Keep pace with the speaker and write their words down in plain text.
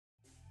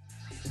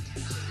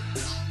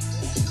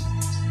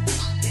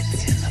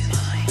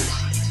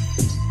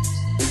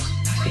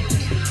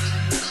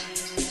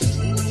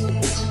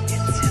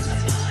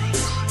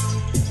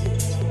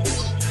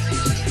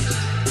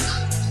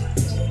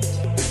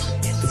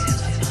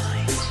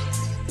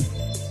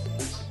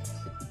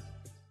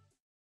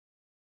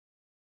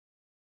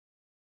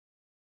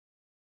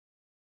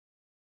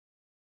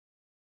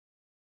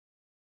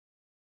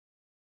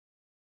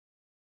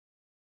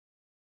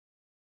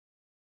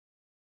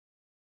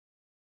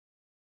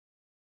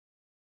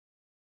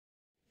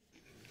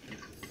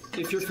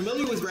if you're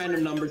familiar with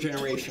random number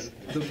generation,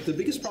 the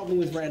biggest problem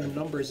with random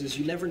numbers is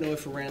you never know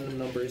if a random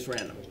number is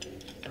random,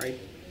 right?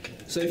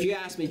 So if you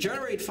ask me,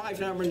 generate 5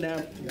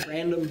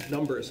 random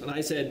numbers, and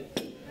I said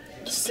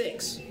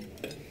 6,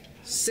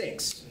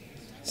 6,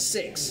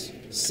 6,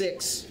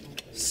 6,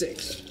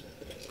 6.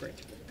 Great.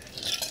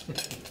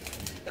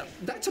 Now,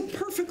 that's a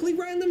perfectly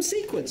random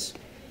sequence.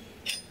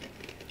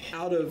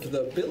 Out of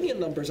the billion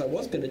numbers I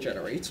was going to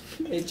generate,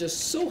 it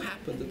just so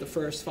happened that the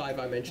first 5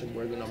 I mentioned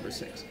were the number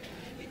 6.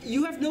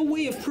 You have no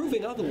way of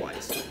proving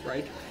otherwise,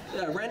 right?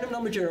 Random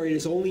number generator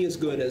is only as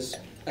good as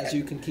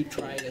you can keep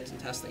trying it and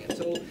testing it.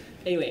 So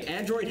anyway,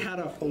 Android had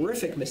a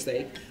horrific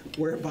mistake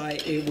whereby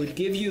it would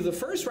give you the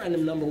first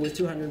random number with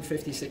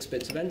 256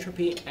 bits of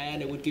entropy,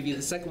 and it would give you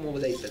the second one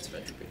with 8 bits of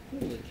entropy.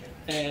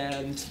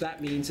 And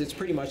that means it's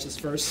pretty much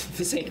the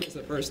same as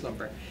the first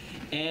number.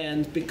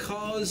 And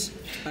because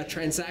a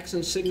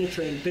transaction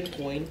signature in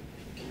Bitcoin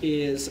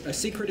is a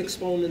secret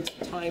exponent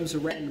times a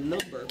random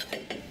number,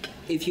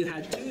 if you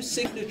had 2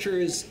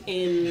 signatures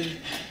in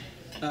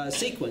a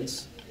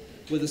sequence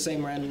with the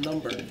same random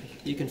number,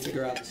 you can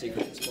figure out the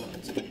secret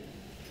exponents.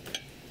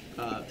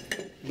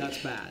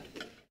 That's bad.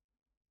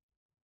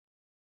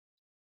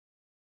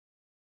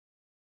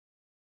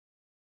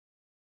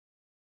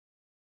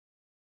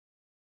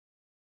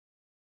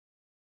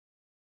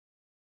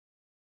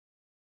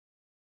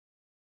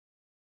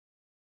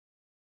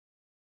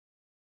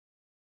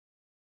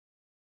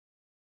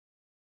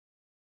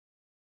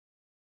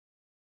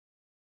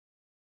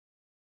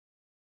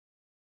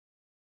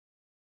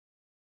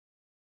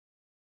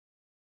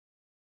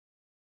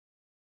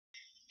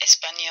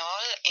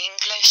 Español,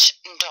 English,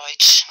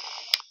 Deutsch.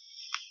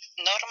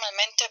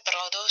 Normalmente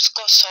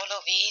produzco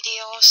solo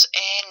videos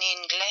en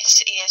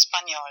inglés y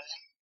español.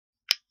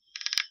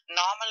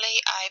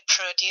 Normally I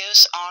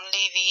produce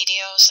only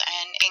videos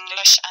in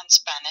English and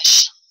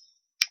Spanish.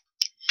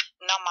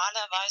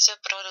 Normalerweise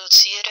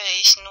produziere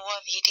ich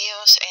nur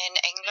Videos en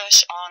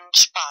English und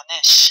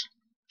Spanish.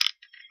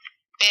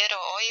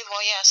 Pero hoy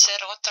voy a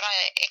hacer otra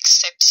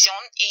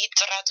excepción y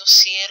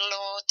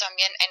traducirlo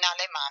también en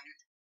alemán.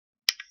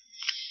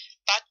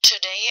 But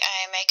today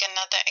I make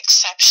another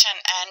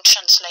exception and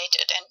translate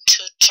it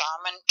into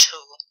German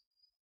too.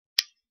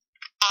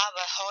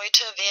 Aber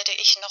heute werde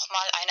ich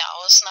nochmal eine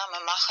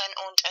Ausnahme machen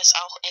und es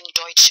auch in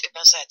Deutsch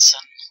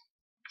übersetzen.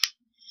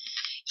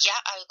 Ya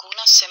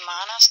algunas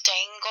semanas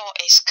tengo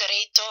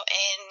escrito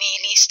en mi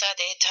lista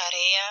de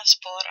tareas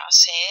por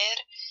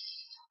hacer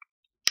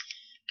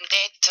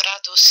de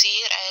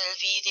traducir el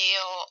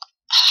video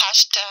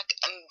hashtag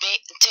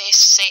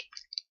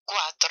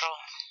BTC4.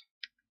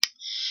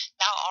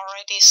 Now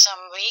already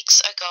some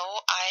weeks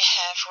ago I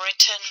have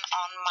written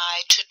on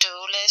my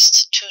to-do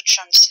list to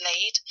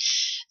translate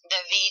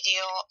the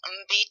video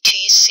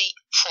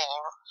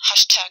BTC4,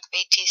 hashtag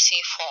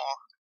BTC4.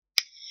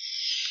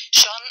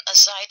 Schon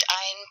seit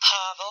ein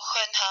paar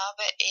Wochen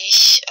habe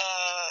ich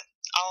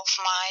auf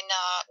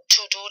meiner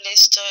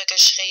To-Do-Liste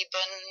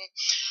geschrieben,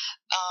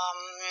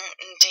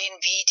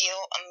 den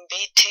Video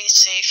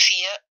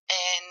BTC4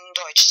 in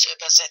Deutsch zu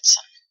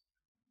übersetzen.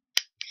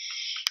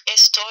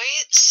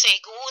 Estoy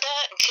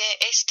segura que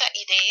esta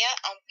idea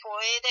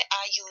puede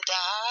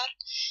ayudar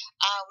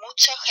a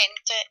mucha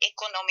gente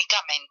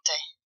económicamente.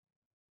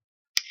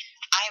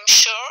 I'm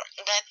sure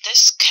that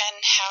this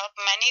can help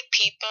many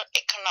people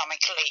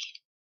economically.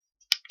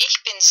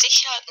 Ich bin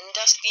sicher,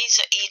 dass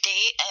diese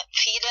Idee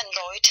vielen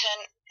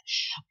Leuten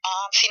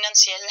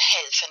finanziell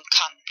helfen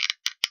kann.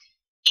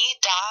 Y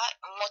da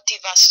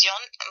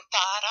motivación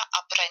para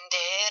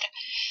aprender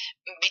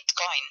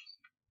Bitcoin.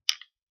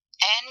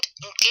 And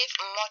give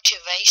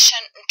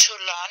motivation to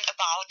learn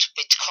about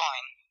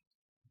Bitcoin.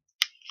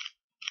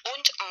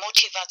 Und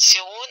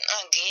Motivation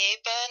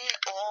geben,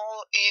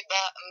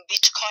 über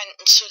Bitcoin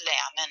zu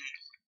lernen.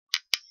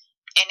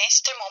 En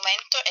este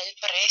momento el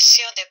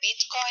precio de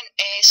Bitcoin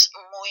es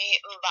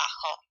muy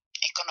bajo,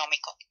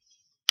 económico.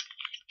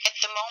 At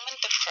the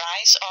moment the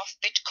price of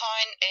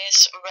Bitcoin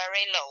is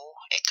very low,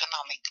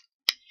 economic.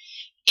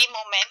 Im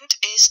Moment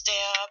ist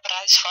der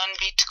Preis von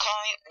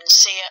Bitcoin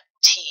sehr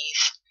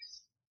tief.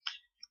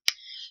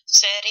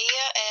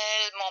 Sería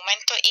el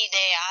momento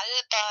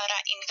ideal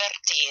para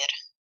invertir.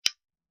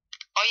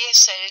 Hoy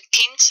es el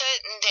 15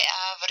 de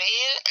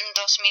abril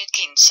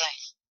 2015.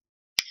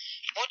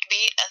 Would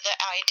be the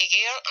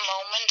ideal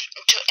moment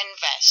to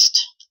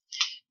invest.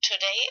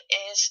 Today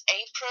is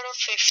April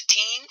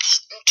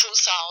 15th,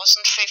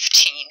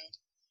 2015.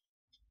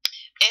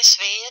 Es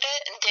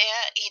wäre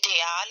der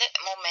ideale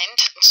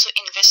Moment zu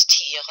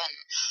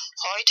investieren.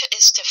 Heute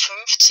ist der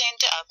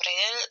 15.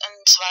 April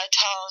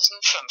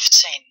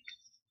 2015.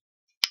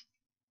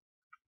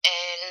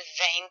 El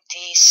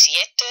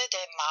 27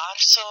 de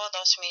marzo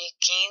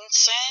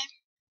 2015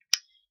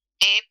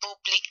 he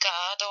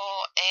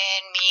publicado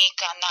en mi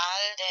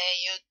canal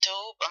de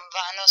YouTube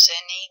Vanos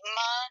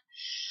Enigma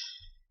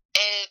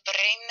el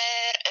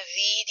primer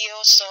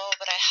video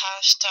sobre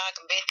hashtag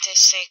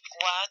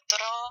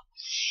BTC4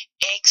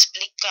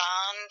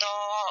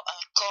 explicando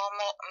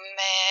cómo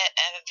me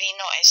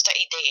vino esta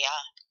idea.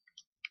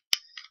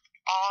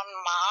 on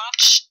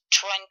March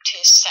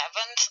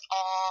 27th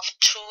of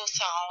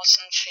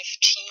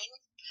 2015,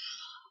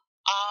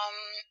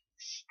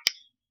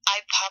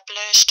 I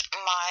published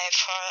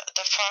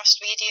the first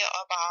video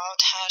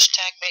about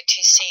hashtag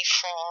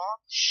BTC4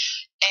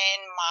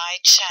 in my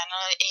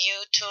channel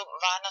YouTube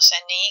Vanus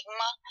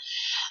Enigma,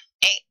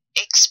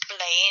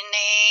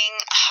 explaining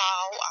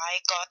how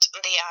I got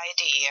the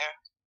idea.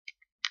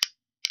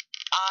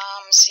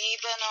 Am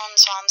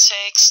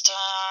 27.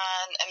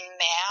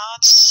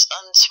 März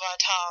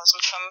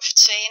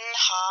 2015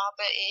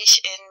 habe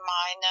ich in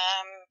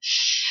meinem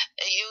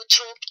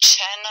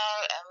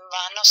YouTube-Channel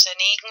Vanus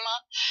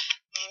Enigma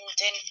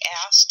den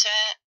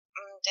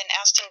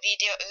ersten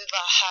Video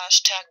über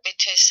Hashtag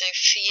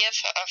BTC4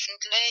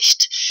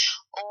 veröffentlicht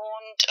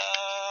und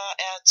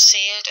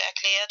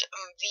erklärt,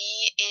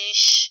 wie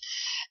ich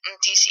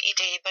diese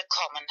Idee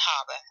bekommen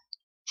habe.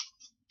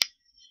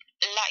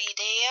 La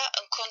idea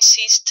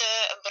consiste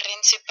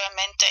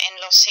principalmente en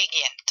lo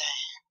siguiente.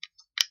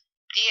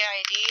 The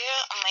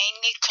idea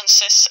mainly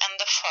consists in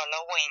the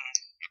following.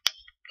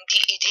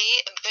 Die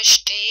Idee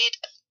besteht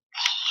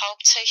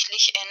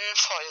hauptsächlich in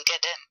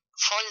folgendem.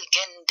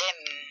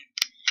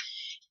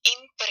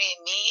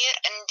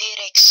 Imprimir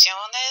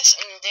direcciones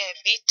de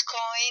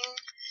Bitcoin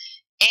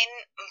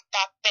en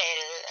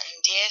papel,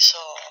 10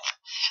 o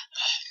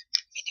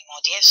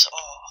mínimo 10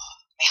 o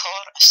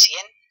mejor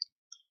 100.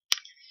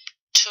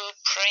 To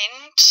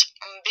print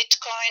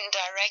Bitcoin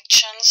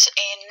directions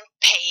in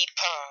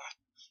paper,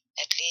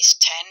 at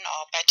least 10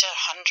 or better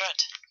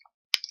 100.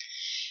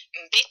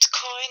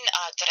 Bitcoin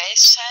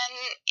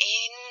Adressen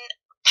in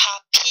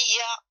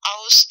Papier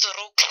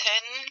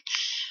ausdrucken,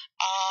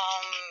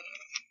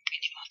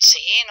 mínimo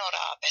 10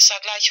 oder besser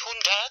gleich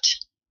 100.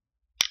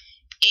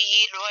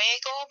 Y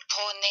luego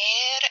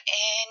poner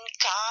en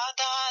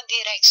cada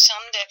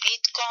dirección de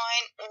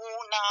Bitcoin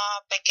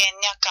una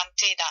pequeña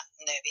cantidad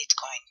de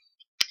Bitcoin.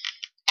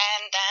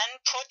 And then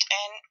put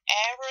in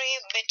every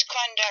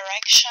Bitcoin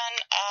direction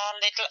a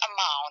little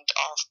amount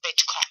of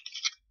Bitcoin.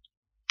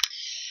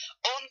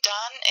 Und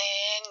dann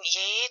in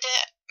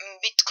jede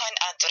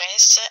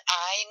Bitcoin-Adresse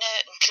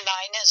eine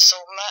kleine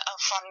Summe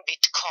von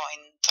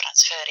Bitcoin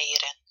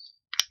transferieren.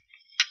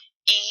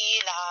 Y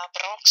la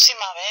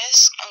próxima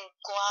vez,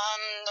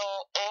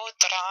 cuando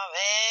otra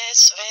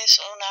vez ves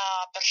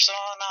una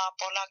persona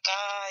por la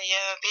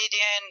calle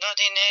pidiendo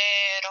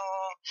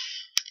dinero,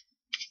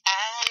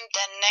 and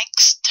the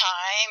next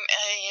time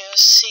you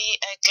see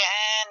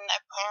again a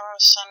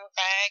person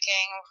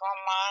begging for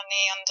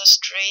money on the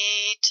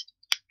street,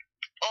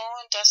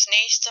 und das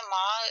nächste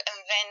Mal,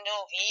 wenn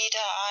du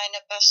wieder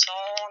eine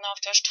Person auf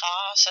der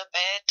Straße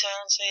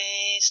betteln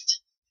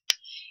siehst,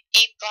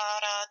 y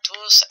para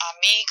tus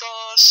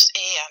amigos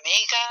y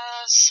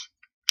amigas,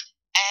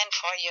 and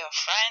for your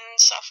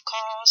friends of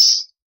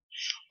course,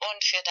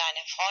 und für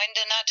deine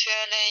Freunde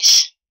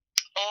natürlich,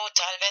 o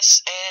tal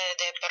vez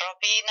de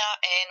propina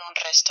en un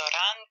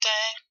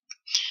restaurante,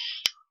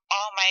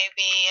 or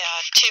maybe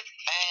a tip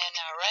in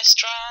a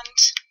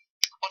restaurant,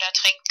 oder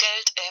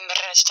Trinkgeld im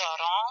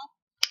Restaurant.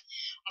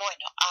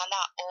 Bueno, a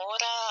la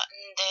hora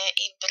de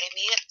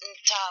imprimir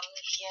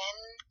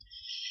también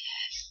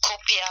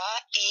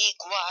copiar y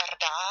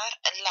guardar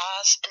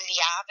las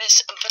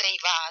llaves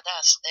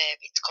privadas de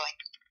Bitcoin,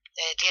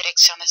 de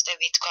direcciones de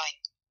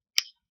Bitcoin.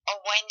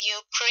 When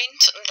you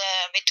print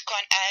the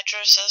Bitcoin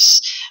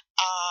addresses,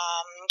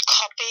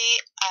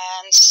 copy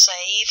and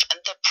save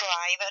the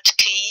private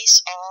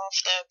keys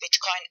of the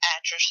Bitcoin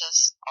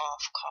addresses,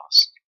 of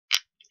course.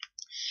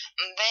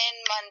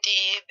 Wenn man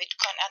die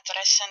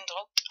Bitcoin-Adressen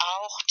druckt,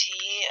 auch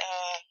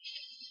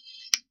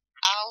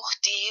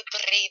die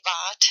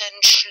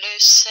privaten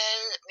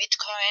Schlüssel,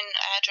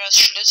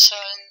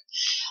 Bitcoin-Address-Schlüsseln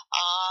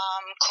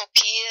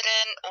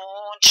kopieren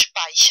und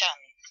speichern.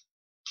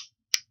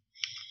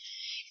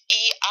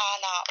 Y a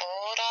la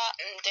hora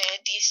de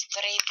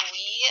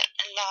distribuir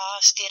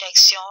las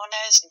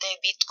direcciones de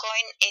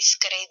Bitcoin,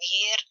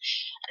 escribir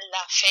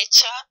la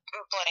fecha,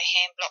 por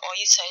ejemplo,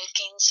 hoy es el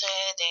 15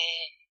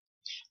 de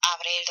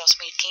abril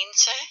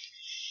 2015,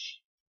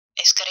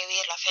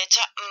 escribir la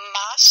fecha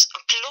más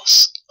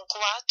plus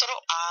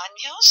 4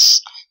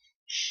 años,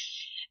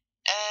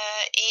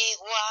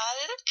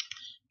 igual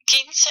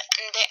 15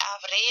 de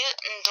abril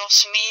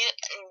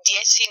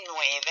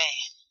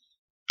 2019.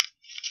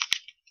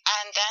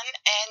 And then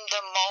in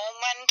the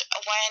moment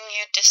when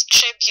you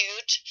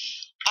distribute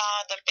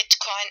the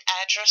Bitcoin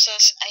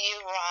addresses,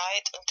 you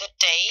write the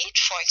date,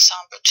 for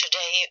example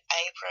today,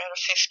 April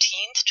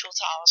 15th,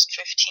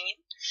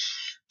 2015,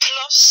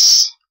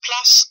 plus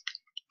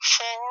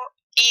 4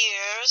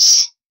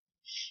 years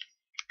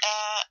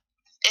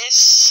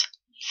is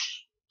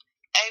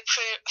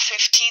April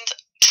 15th,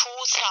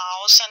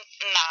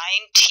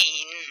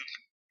 2019.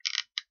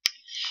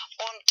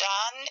 Und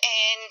dann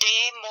in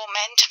dem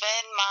Moment,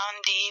 wenn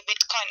man die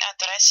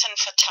Bitcoin-Adressen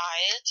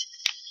verteilt,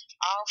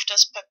 auf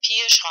das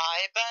Papier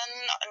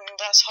schreiben,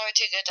 das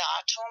heutige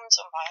Datum,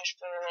 zum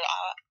Beispiel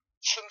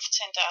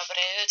 15.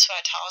 April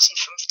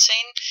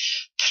 2015,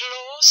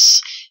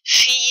 plus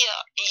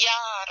 4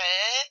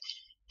 Jahre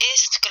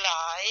ist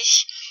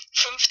gleich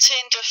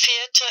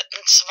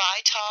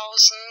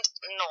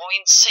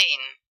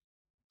 15.04.2019.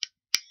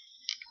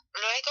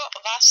 Luego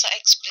vas a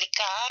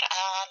explicar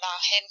a la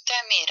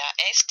gente, mira,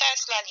 esta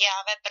es la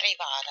llave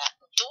privada,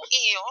 tú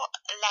y yo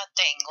la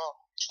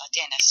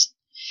tienes.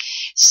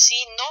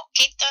 Si no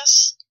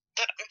quitas,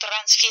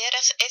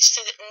 transfieres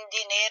este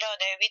dinero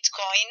de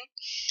Bitcoin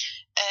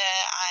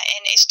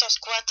en estos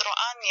 4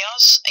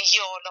 años,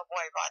 yo lo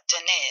vuelvo a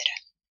tener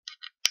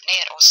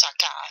o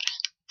sacar.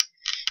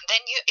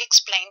 Then you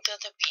explain to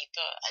the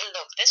people,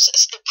 look, this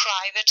is the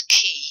private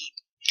key.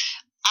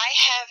 I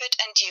have it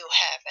and you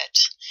have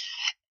it.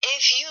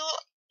 If you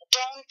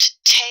don't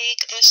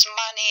take this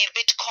money,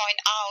 Bitcoin,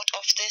 out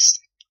of this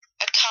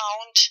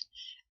account,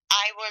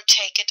 I will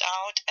take it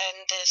out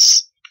in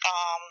these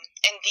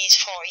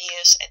 4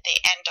 years, at the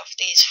end of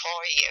these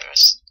 4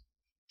 years.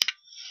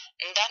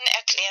 Und dann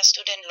erklärst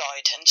du den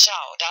Leuten,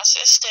 schau, das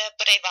ist der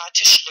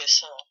private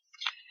Schlüssel.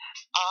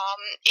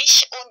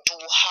 Ich und du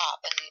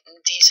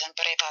haben diesen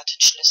privaten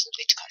Schlüssel,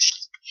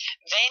 Bitcoin-Schlüssel.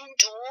 Wenn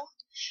du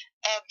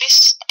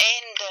bis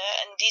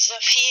Ende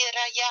dieser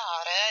 4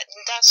 Jahre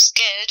das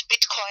Geld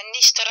Bitcoin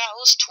nicht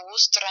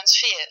raustust,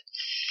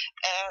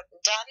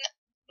 dann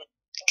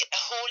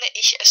hole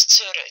ich es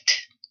zurück.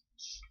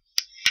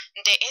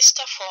 De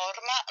esta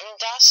forma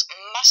das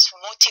más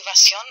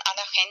motivación a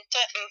la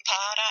gente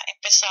para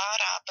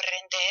empezar a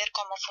aprender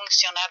cómo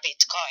funciona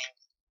Bitcoin.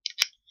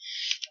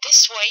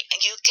 This way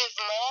you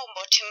give more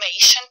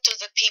motivation to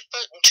the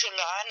people to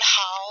learn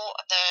how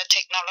the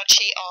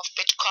technology of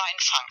Bitcoin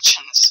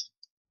functions.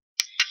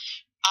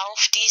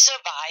 Auf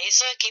diese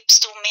Weise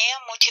gibst du mehr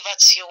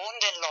Motivation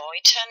den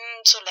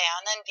Leuten zu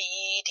lernen,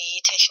 wie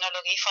die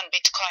Technologie von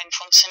Bitcoin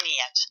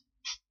funktioniert.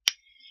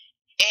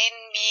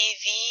 En mi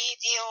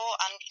video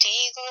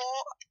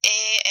antiguo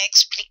he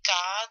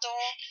explicado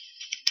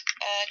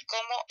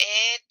cómo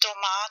he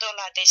tomado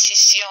la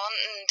decisión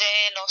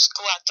de los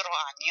 4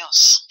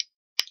 años.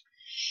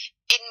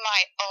 In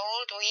my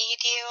old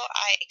video,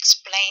 I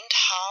explained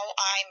how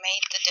I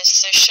made the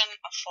decision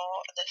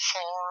for the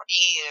 4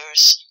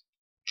 years.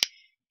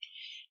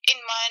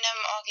 In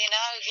meinem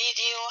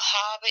Originalvideo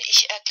habe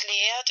ich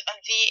erklärt,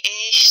 wie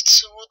ich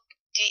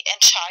die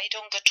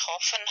Entscheidung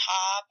getroffen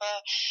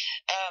habe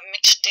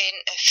mit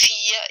den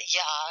 4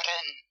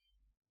 Jahren.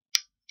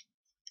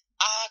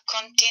 A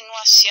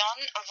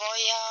continuación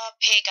voy a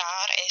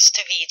pegar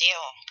este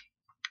video.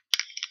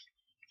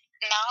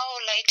 Now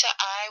later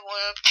I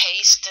will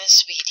paste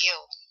this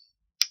video.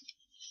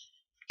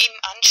 Im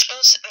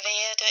Anschluss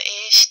werde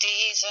ich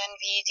diesen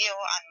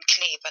Video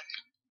ankleben.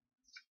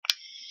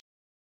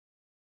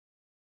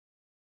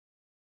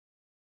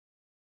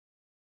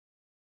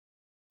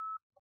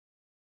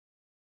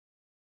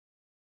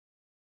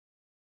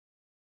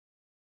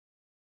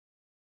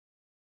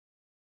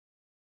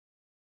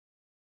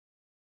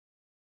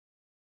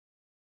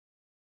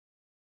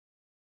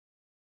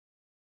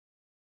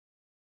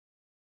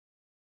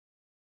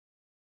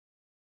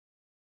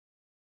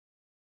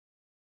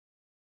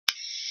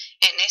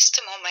 En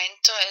este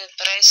momento el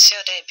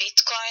precio de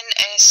Bitcoin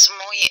es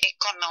muy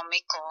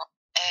económico.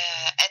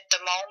 At the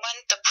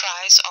moment the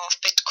price of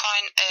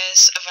Bitcoin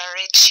is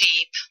very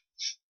cheap.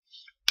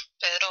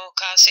 Pero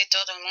casi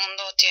todo el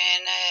mundo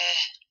tiene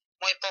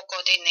muy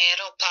poco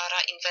dinero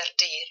para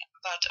invertir.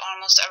 But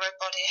almost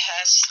everybody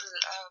has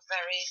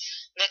very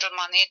little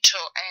money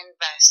to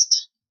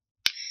invest.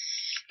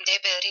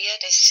 Debería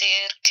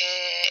decir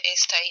que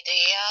esta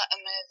idea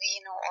me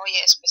vino hoy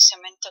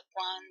especialmente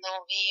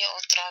cuando vi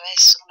otra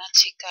vez una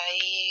chica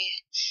ahí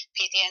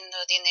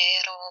pidiendo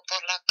dinero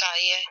por la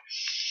calle.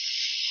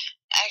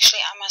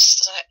 Actually, I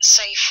must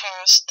say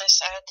first,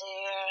 this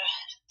idea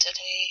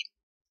today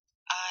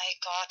I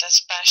got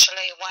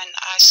especially when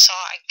I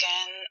saw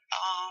again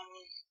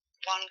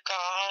one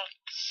girl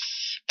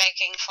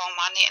begging for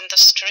money in the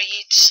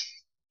streets.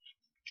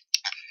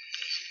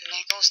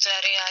 Me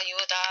gustaría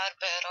ayudar,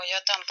 pero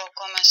yo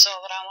tampoco me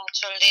sobra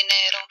mucho el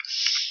dinero.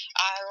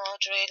 I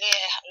would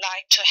really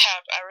like to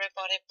help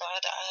everybody,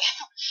 but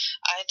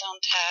I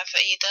don't have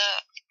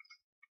either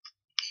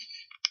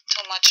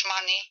too much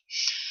money.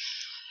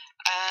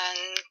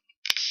 And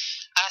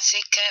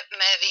así que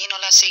me vino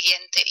la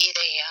siguiente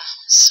idea.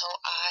 So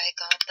I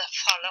got the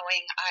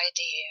following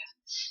idea.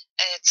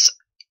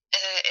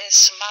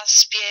 Es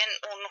más bien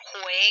un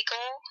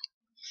juego.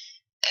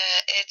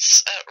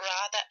 It's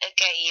rather a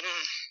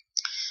game.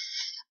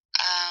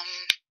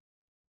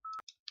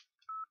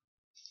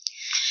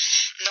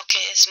 Lo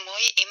que es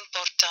muy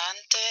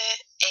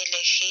importante,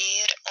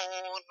 elegir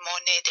un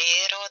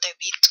monedero de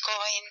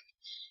Bitcoin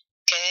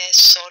que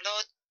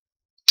solo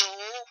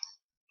tú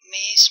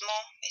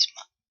misma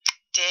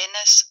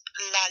tienes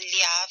la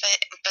llave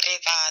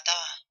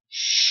privada.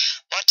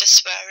 What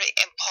is very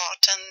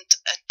important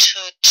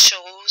to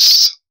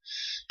choose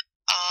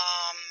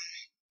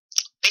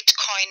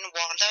Bitcoin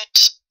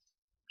wallet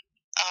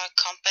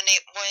company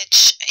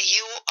which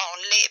you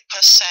only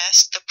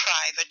possess the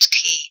private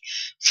key.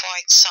 For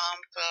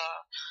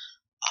example,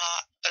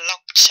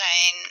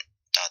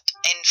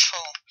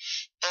 blockchain.info.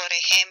 Por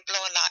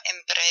ejemplo, la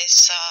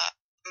empresa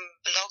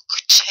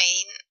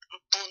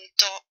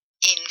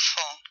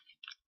blockchain.info.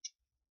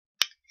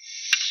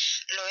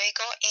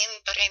 Luego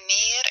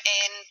imprimir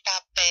en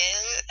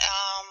papel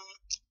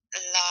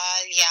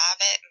la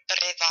llave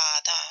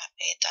privada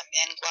y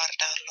también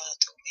guardarlo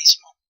tú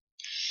mismo.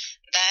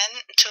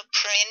 Then to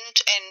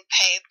print in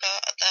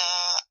paper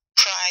the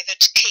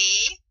private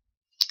key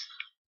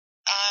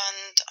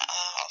and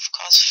of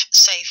course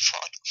save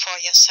for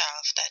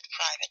yourself that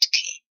private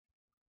key.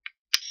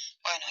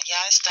 Bueno,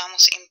 ya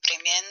estamos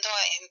imprimiendo,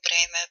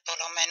 imprime por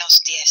lo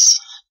menos 10.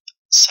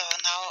 So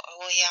now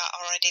we are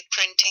already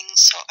printing,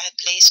 so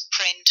at least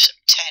print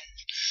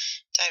 10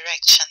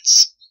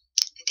 directions,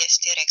 10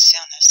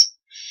 direcciones.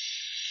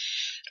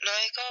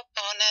 Luego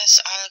pones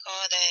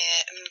algo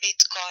de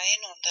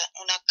Bitcoin,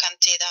 una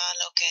cantidad,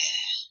 lo que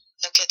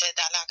te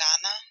da la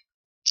gana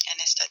en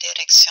esta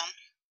dirección.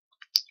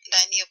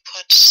 Then you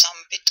put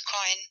some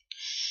Bitcoin,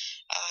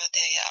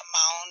 the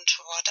amount,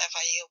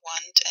 whatever you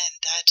want,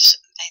 and that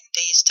in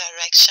these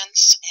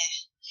directions.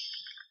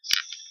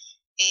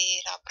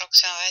 Y la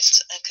próxima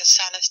vez que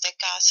sales de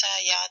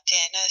casa ya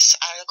tienes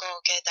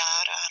algo que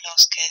dar a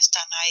los que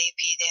están ahí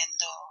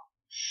pidiendo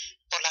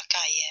por la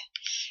calle.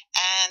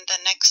 And the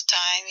next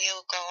time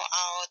you go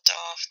out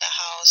of the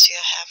house,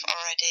 you have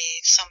already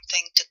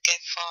something to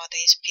give for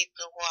these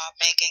people who are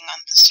begging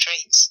on the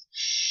streets.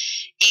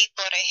 Y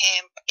por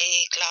ejemplo,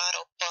 y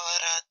claro,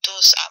 para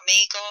tus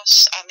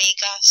amigos,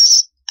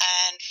 amigas,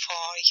 and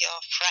for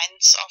your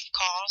friends, of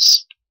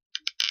course.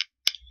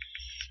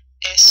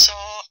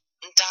 Eso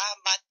da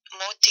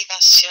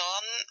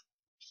motivación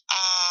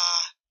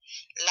a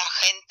la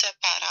gente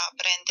para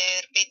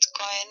aprender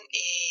Bitcoin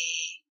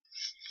y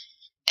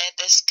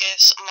this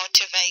gives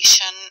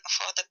motivation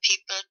for the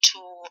people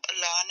to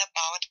learn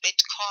about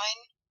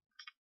Bitcoin.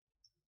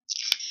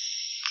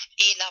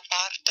 Y la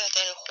parte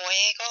del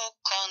juego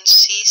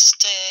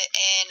consiste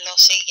en lo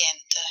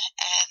siguiente,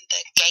 and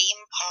the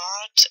game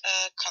part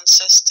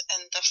consists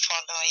in the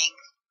following.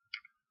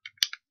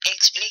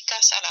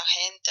 Explicas a la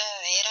gente,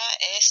 mira,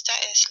 esta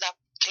es la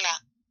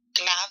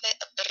clave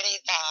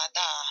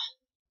privada,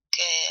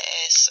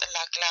 que es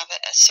la clave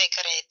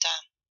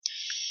secreta.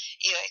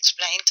 You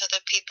explain to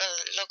the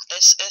people, look,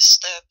 this is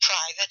the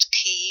private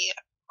key,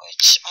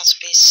 which must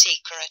be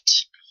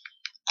secret.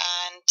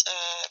 And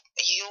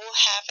you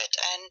have it,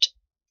 and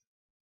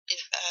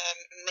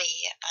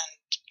me, and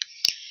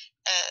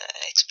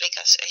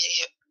explicas,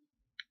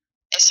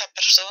 esa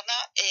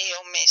persona y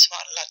yo mismo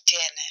la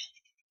tiene.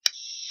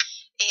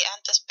 Y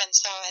antes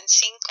pensaba en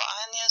 5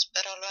 años,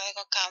 pero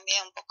luego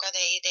cambié un poco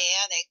de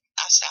idea de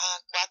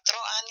hasta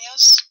 4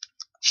 años.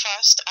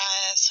 First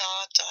I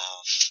thought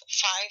of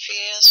 5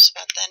 years,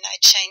 but then I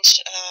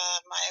changed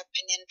my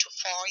opinion to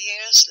 4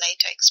 years,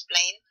 later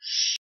explain.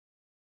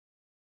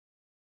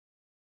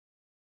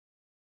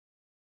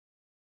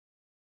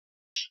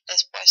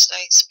 Después lo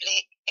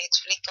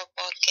explico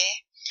por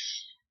qué.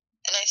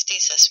 Les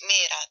dices,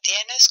 mira,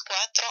 tienes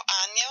 4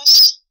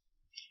 años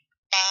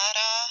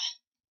para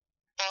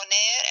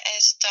poner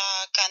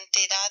esta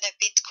cantidad de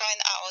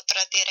Bitcoin a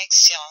otra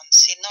dirección.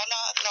 Si no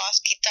lo has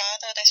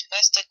quitado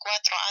después de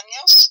 4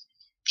 años,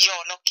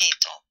 yo lo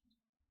quito.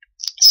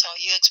 So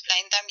you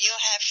explain them, you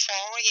have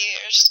 4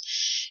 years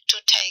to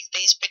take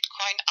this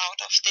Bitcoin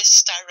out of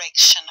this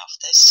direction, of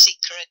this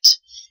secret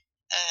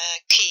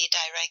key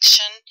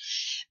direction.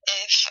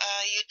 If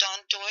you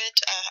don't do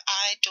it,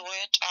 I do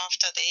it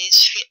after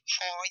these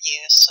 4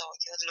 years, so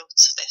you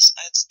lose this.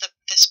 It's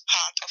this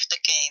part of the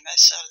game,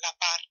 es la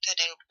parte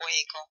del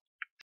juego.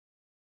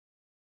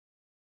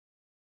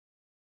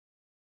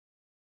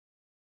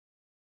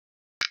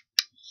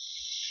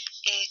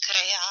 He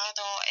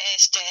creado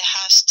este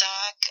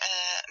hashtag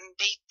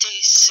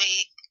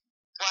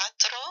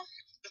BTC4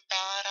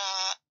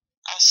 para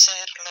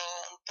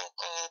hacerlo un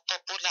poco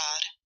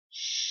popular.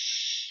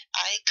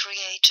 I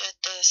created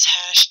this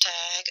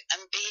hashtag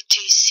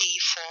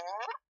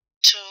BTC4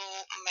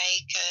 to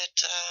make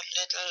it a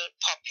little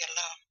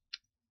popular.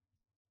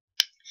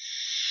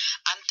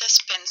 Antes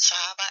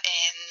pensaba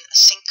en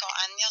 5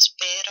 años,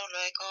 pero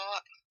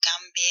luego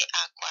cambié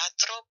a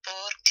 4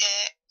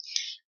 porque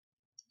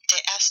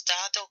te has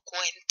dado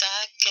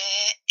cuenta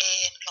que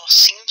en Los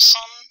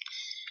Simpson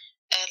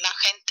la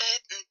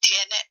gente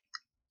tiene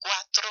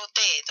 4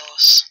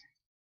 dedos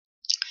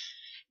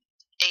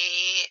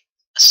y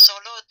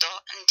solo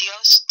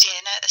Dios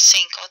tiene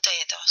 5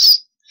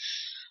 dedos.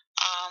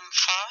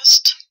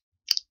 First,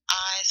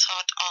 I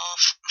thought of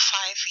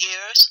 5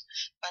 years,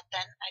 but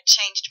then I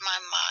changed my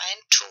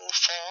mind to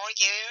 4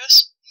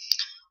 years.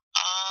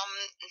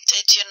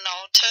 Did you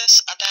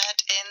notice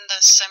that in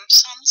The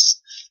Simpsons,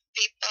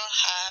 people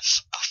have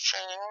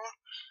 4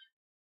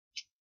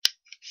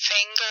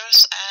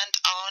 fingers and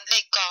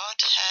only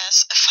God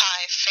has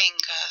 5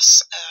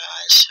 fingers?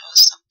 I'll show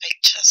some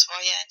pictures.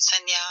 Voy a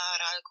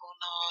enseñar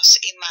algunas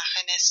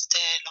imágenes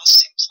de Los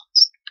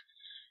Simpsons,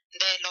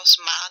 de los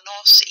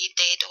manos y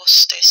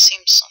dedos de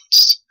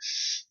Simpsons.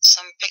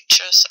 Some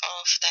pictures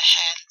of the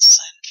hands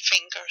and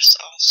fingers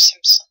of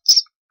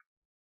Simpsons.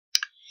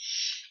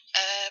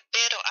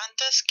 Pero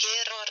antes les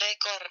quiero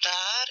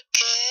recordar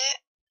que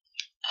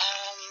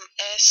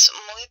es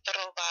muy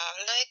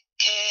probable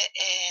que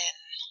en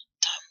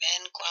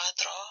también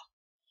 4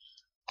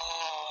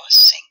 o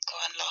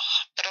 5 en los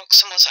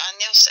próximos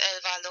años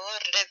el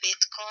valor de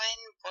Bitcoin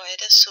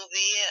puede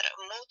subir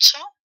mucho.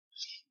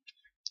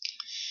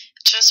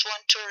 Just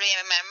want to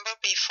remember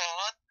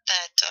before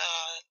that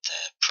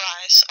the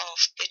price of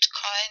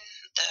Bitcoin,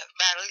 the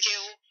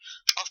value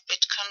of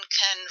Bitcoin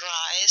can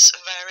rise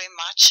very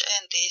much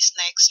in these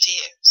next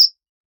years.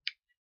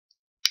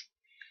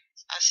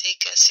 Así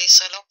que si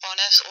solo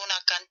pones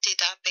una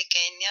cantidad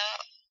pequeña,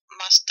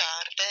 más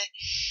tarde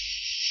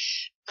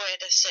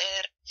puede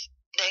ser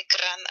de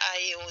gran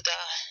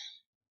ayuda.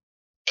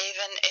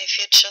 Even if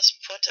you just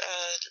put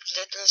a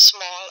little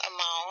small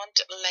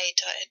amount,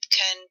 later it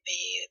can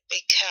be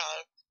big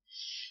help.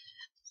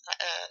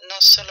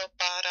 No solo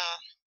para,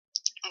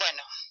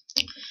 bueno,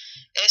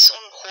 es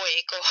un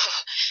juego.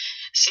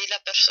 Si la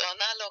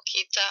persona lo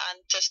quita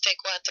antes de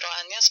 4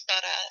 años,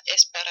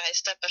 es para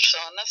esta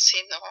persona,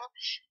 si no,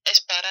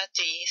 es para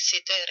ti,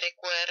 si te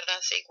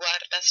recuerdas y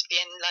guardas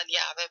bien la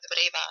llave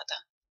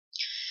privada.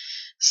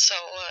 So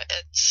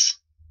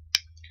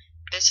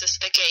this is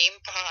the game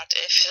part.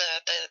 If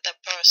the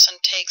person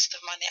takes the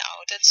money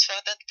out, it's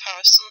for that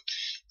person.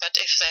 But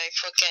if they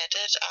forget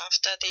it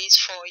after these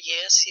 4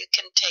 years, you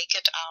can take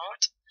it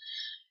out.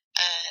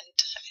 And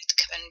it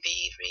can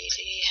be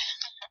really...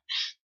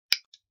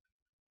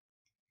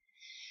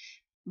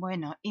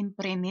 Bueno,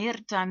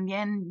 imprimir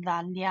también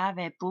la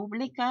llave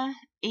pública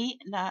y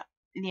la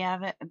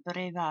llave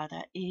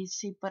privada. Y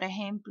si, por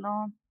ejemplo,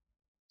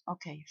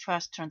 okay,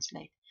 first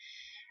translate.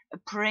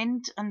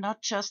 Print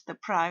not just the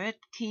private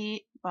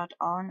key, but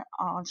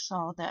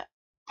also the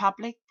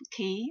public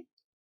key.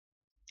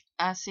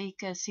 Así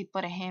que si,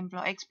 por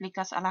ejemplo,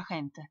 explicas a la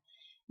gente,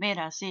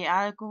 mira, si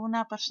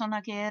alguna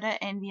persona quiere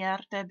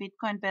enviarte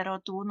Bitcoin,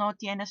 pero tú no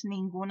tienes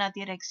ninguna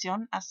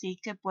dirección, así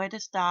que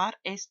puedes dar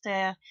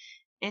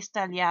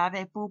esta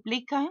llave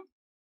pública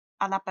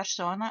a la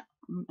persona.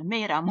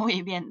 Mira,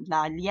 muy bien,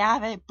 la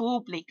llave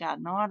pública,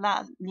 no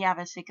la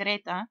llave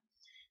secreta.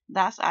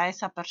 Das a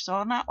esa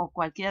persona o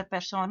cualquier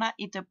persona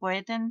y te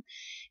pueden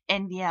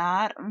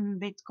enviar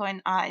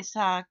Bitcoin a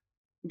esa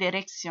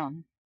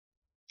dirección.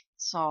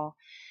 So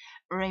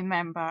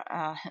remember,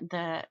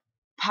 the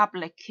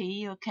public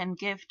key you can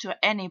give to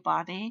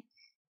anybody,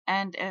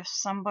 and if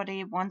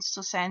somebody wants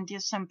to send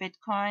you some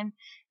Bitcoin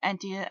and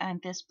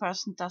this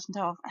person doesn't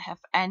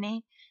have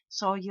any,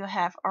 so you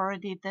have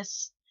already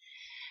this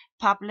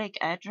public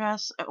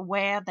address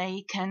where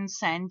they can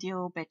send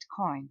you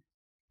Bitcoin.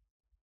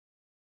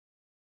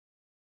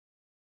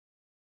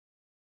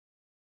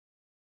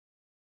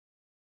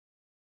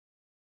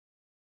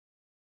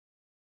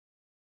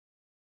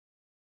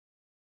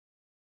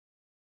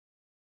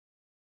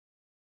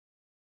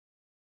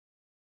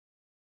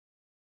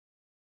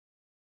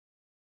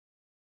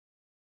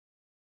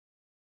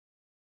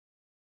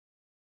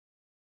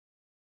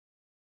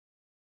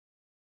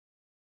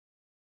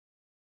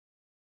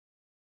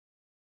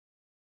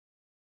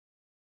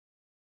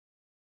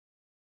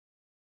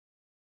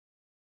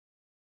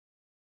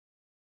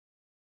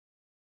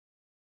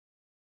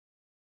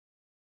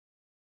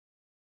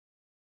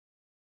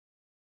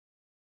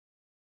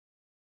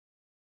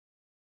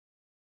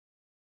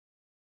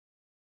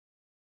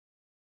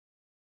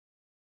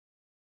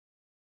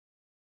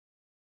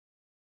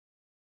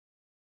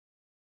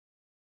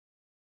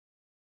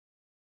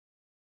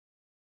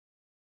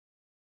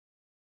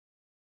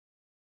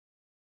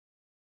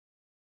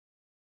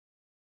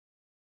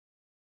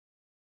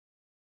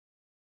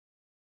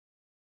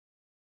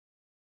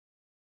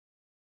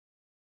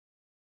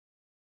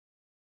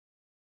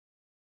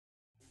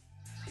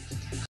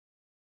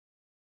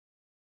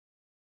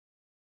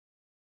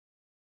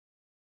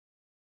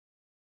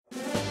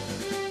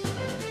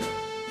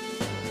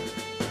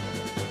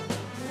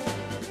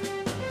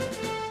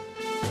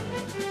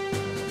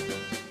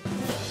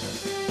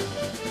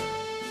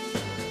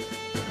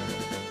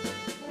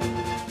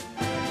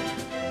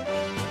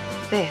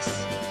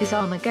 This is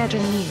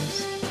Armageddon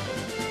News.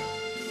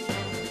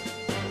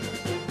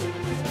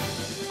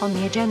 On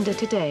the agenda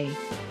today,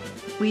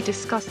 we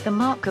discuss the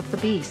mark of the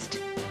beast,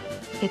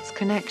 its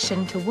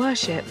connection to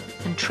worship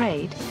and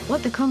trade,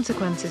 what the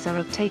consequences are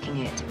of taking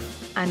it,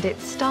 and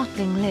its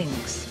startling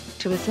links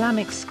to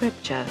Islamic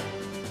scripture.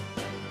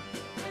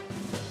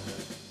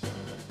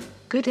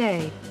 Good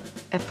day.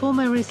 A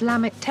former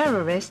Islamic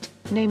terrorist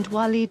named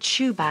Walid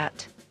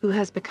Shubat, who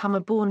has become a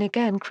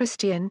born-again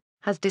Christian,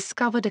 has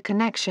discovered a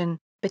connection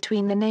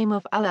between the name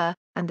of Allah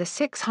and the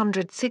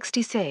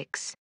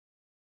 666.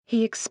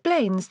 He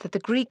explains that the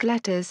Greek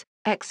letters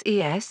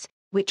XES,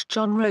 which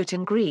John wrote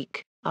in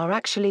Greek, are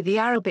actually the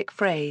Arabic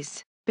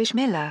phrase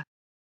Bismillah,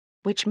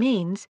 which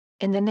means,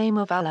 in the name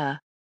of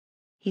Allah.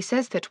 He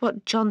says that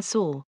what John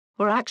saw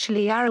were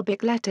actually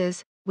Arabic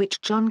letters,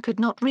 which John could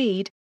not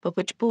read, but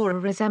which bore a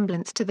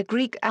resemblance to the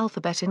Greek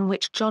alphabet in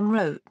which John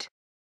wrote.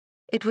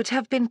 It would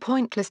have been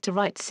pointless to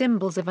write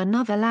symbols of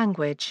another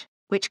language,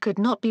 which could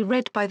not be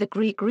read by the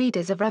Greek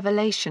readers of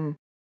Revelation.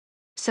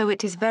 so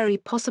it is very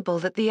possible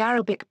that the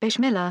Arabic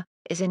Bismillah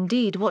is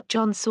indeed what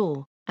John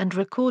saw, and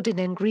recorded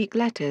in Greek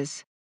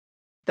letters.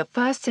 The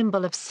first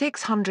symbol of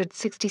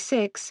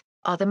 666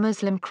 are the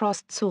Muslim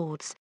crossed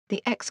swords,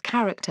 the X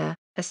character,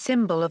 a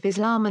symbol of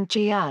Islam, and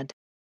jihad,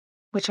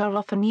 which are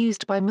often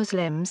used by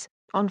Muslims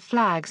on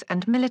flags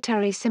and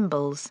military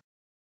symbols.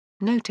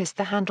 Notice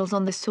the handles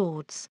on the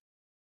swords.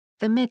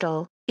 The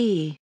middle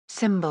E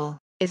symbol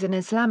is an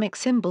Islamic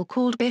symbol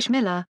called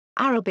Bismillah,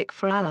 Arabic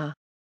for Allah,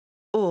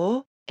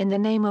 or in the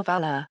name of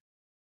Allah.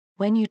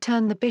 When you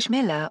turn the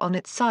Bismillah on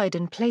its side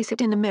and place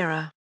it in a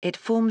mirror, it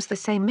forms the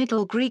same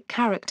middle Greek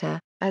character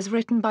as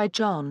written by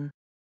John.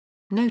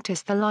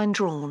 Notice the line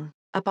drawn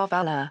above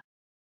Allah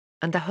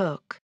and the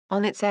hook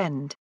on its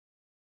end.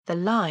 The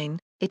line,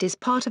 it is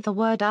part of the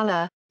word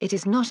Allah, it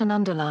is not an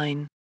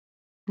underline.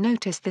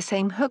 Notice the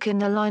same hook in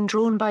the line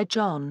drawn by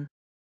John.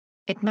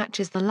 It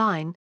matches the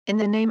line in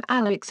the name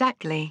Allah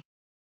exactly.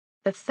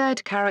 The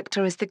third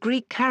character is the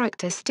Greek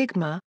character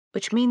stigma,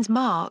 which means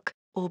mark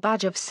or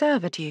badge of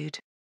servitude.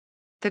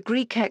 The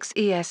Greek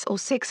XES or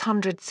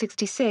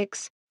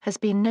 666 has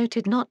been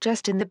noted not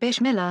just in the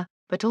Bismillah,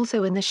 but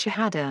also in the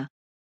Shahada,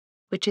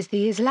 which is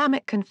the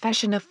Islamic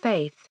confession of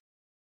faith,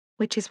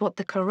 which is what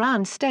the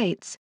Quran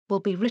states will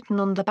be written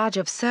on the badge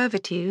of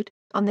servitude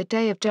on the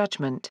Day of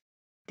Judgment.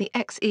 The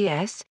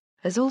XES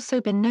has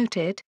also been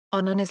noted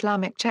on an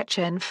Islamic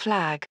Chechen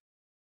flag,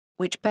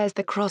 which bears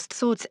the crossed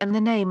swords and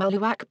the name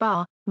Allahu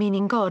Akbar,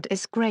 meaning God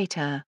is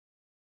greater.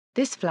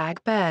 This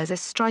flag bears a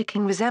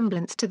striking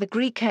resemblance to the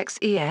Greek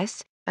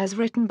XES, as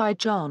written by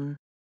John,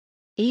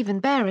 even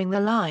bearing the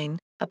line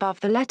above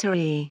the letter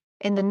E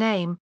in the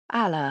name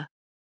Allah.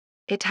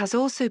 It has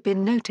also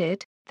been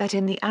noted that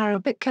in the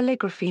Arabic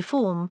calligraphy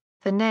form,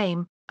 the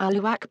name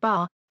Allahu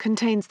Akbar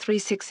contains 3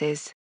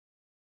 sixes,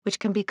 which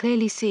can be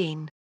clearly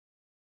seen.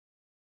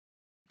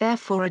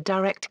 Therefore, a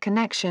direct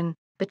connection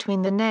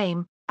between the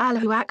name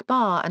Allahu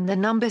Akbar and the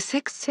number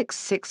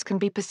 666 can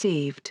be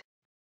perceived.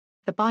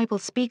 The Bible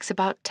speaks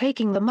about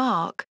taking the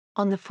mark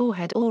on the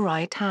forehead or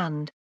right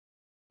hand.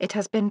 It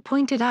has been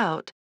pointed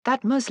out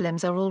that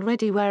Muslims are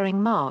already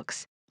wearing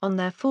marks on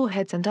their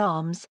foreheads and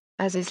arms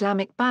as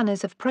Islamic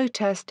banners of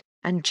protest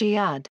and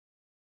jihad.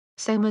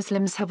 So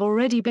Muslims have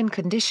already been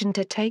conditioned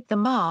to take the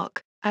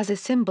mark as a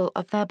symbol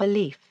of their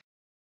belief.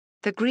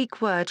 The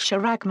Greek word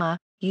charagma,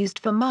 used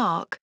for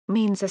mark,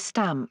 means a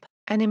stamp,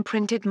 an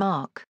imprinted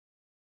mark.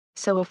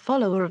 So a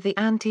follower of the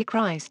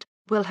Antichrist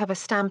will have a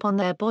stamp on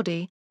their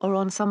body, or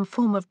on some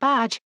form of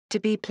badge, to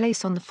be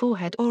placed on the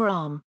forehead or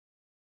arm.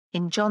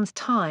 In John's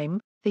time,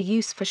 the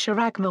use for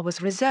charagma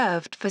was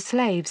reserved for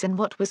slaves in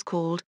what was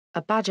called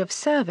a badge of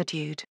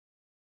servitude.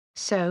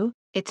 So,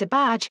 it's a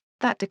badge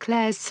that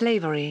declares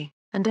slavery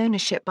and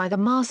ownership by the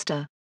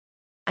master.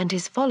 And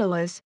his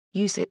followers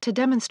use it to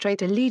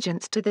demonstrate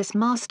allegiance to this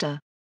master.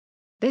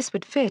 This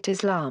would fit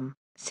Islam,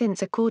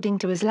 since according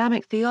to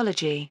Islamic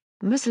theology,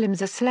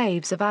 Muslims are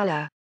slaves of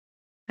Allah,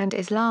 and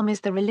Islam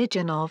is the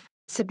religion of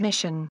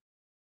submission.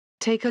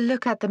 Take a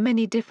look at the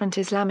many different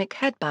Islamic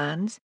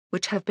headbands,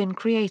 which have been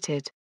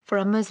created for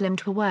a Muslim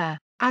to wear,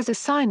 as a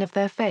sign of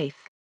their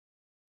faith.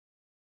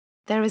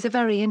 There is a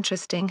very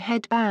interesting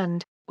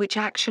headband, which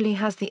actually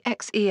has the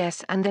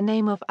XES and the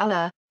name of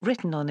Allah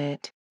written on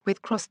it,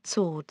 with crossed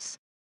swords.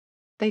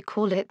 They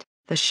call it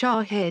the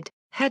Shahid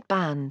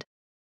headband.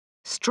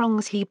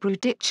 Strong's Hebrew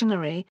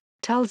Dictionary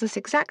tells us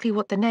exactly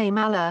what the name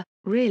Allah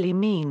really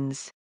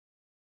means.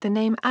 The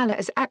name Allah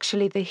is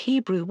actually the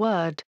Hebrew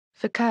word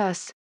for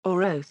curse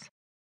or oath.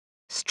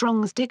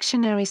 Strong's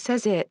Dictionary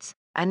says it's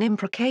an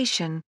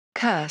imprecation,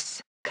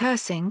 curse,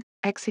 cursing,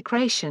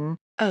 execration,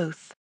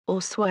 oath,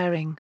 or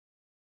swearing.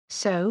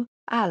 So,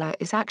 Allah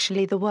is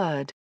actually the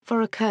word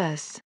for a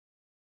curse.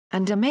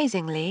 And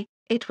amazingly,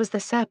 it was the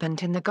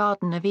serpent in the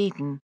Garden of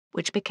Eden,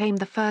 which became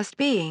the first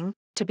being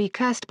to be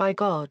cursed by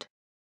God.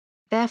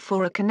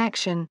 Therefore, a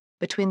connection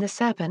between the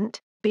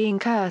serpent being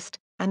cursed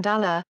and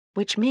Allah,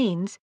 which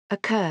means a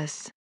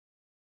curse,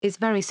 is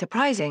very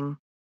surprising.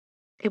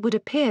 It would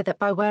appear that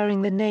by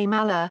wearing the name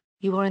Allah,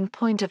 you are in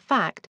point of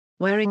fact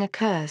wearing a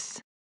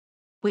curse,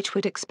 which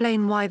would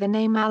explain why the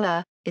name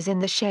Allah is in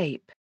the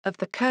shape of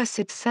the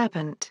cursed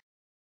serpent.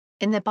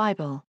 In the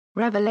Bible,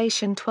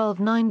 Revelation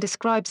 12:9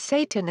 describes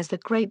Satan as the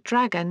great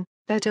dragon,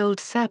 that old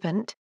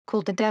serpent,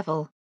 called the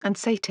devil, and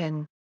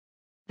Satan.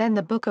 Then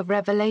the book of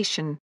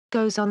Revelation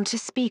goes on to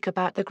speak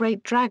about the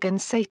great dragon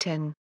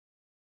Satan,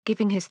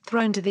 giving his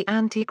throne to the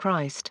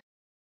Antichrist,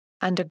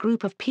 and a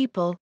group of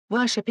people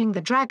worshipping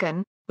the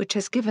dragon, which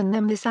has given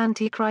them this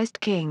Antichrist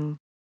king.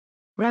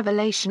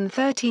 Revelation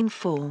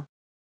 13:4.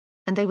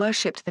 And they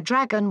worshipped the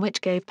dragon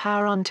which gave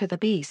power unto the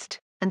beast,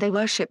 and they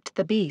worshipped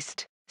the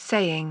beast,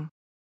 saying,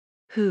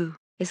 Who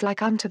is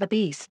like unto the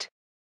beast?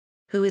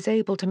 Who is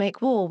able to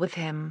make war with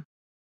him?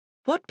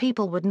 What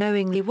people would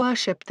knowingly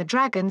worship the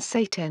dragon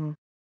Satan?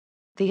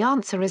 The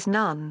answer is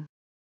none.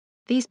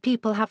 These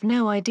people have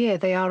no idea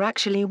they are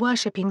actually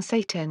worshipping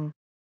Satan.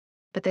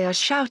 But they are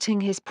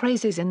shouting his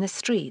praises in the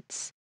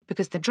streets,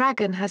 because the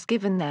dragon has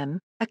given them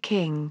a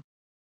king.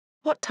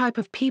 What type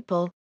of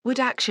people would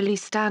actually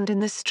stand in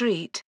the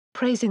street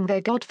praising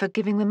their God for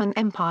giving them an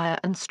empire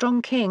and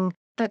strong king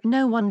that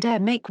no one dare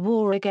make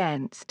war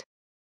against.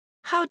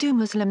 How do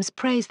Muslims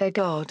praise their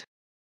God?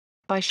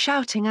 By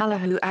shouting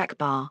Allahu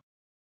Akbar.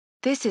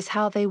 This is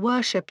how they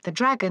worship the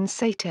dragon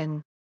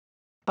Satan.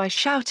 By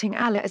shouting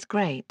Allah is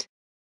great.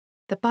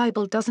 The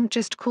Bible doesn't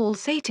just call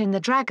Satan the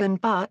dragon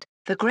but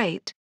the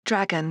great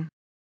dragon.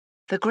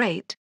 The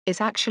great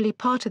is actually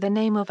part of the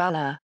name of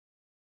Allah.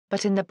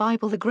 But in the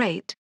Bible the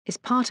great is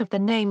part of the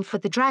name for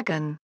the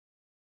dragon.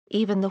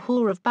 Even the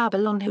whore of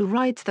Babylon who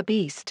rides the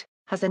beast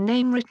has a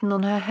name written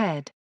on her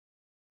head.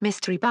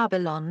 Mystery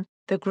Babylon,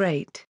 the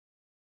Great.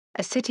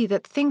 A city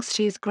that thinks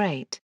she is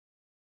great.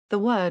 The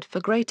word for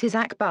great is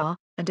Akbar,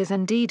 and is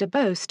indeed a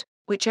boast,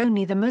 which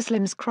only the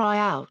Muslims cry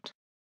out.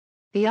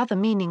 The other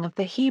meaning of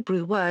the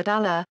Hebrew word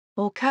Allah,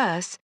 or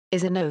curse,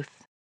 is an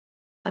oath.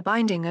 A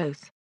binding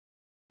oath.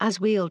 As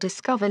we'll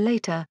discover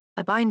later,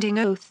 a binding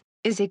oath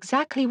is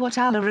exactly what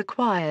Allah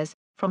requires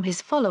from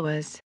his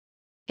followers.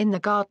 In the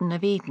Garden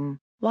of Eden,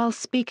 while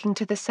speaking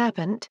to the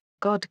serpent,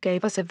 God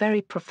gave us a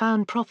very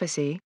profound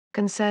prophecy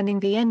concerning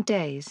the end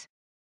days.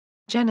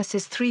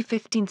 Genesis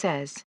 3:15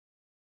 says,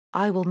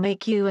 I will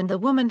make you and the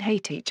woman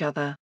hate each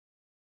other.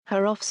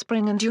 Her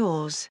offspring and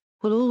yours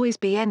will always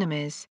be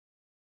enemies.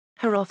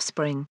 Her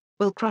offspring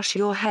will crush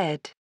your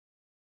head,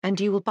 and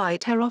you will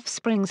bite her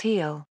offspring's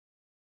heel.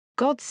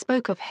 God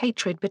spoke of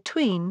hatred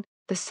between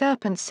the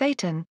serpent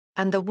Satan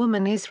and the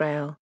woman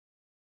Israel.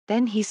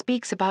 Then he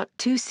speaks about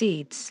two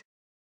seeds.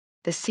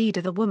 The seed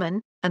of the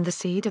woman, and the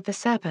seed of the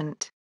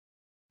serpent.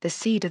 The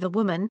seed of the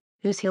woman,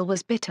 whose heel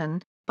was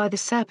bitten by the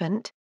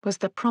serpent, was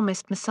the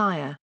promised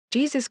Messiah,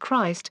 Jesus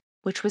Christ,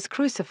 which was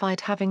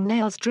crucified having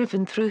nails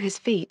driven through his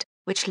feet,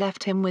 which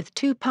left him with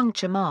 2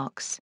 puncture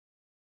marks.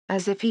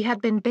 As if he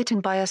had been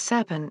bitten by a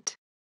serpent.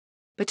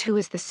 But who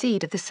is the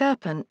seed of the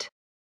serpent?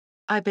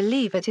 I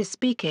believe it is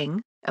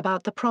speaking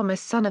about the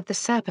promised son of the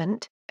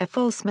serpent, a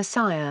false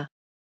Messiah.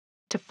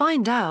 To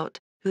find out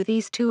who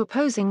these two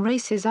opposing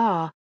races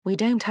are, we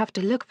don't have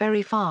to look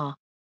very far.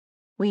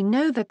 We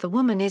know that the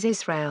woman is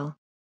Israel,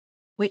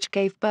 which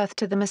gave birth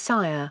to the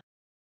Messiah.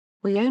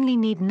 We only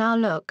need now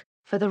look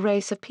for the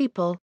race of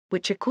people,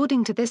 which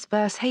according to this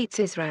verse hates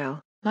Israel,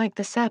 like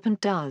the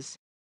serpent does.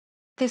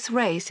 This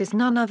race is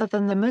none other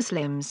than the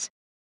Muslims.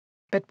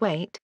 But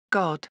wait,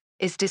 God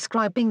is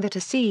describing that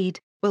a seed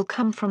will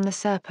come from the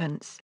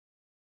serpents.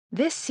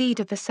 This seed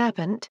of the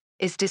serpent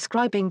is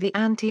describing the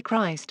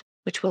Antichrist,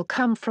 which will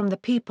come from the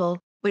people,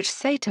 which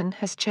Satan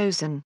has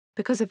chosen,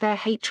 because of their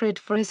hatred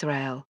for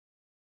Israel.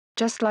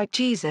 Just like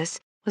Jesus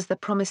was the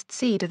promised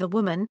seed of the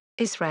woman,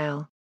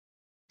 Israel.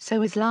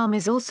 So Islam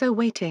is also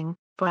waiting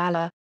for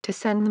Allah to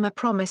send them a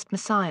promised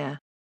Messiah.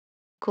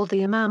 Called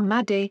the Imam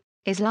Mahdi,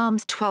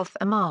 Islam's 12th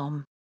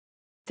Imam.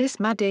 This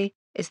Mahdi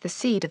is the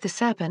seed of the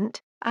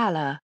serpent,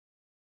 Allah.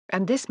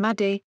 And this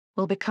Mahdi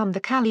will become the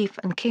Caliph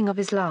and King of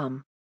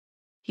Islam.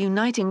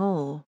 Uniting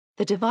all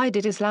the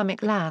divided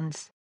Islamic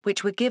lands,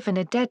 which were given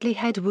a deadly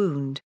head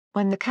wound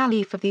when the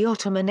Caliph of the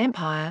Ottoman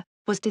Empire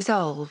was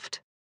dissolved,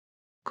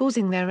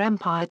 causing their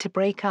empire to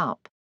break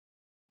up.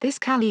 This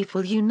Caliph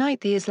will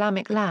unite the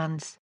Islamic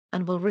lands,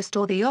 and will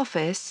restore the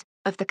office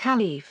of the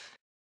Caliph,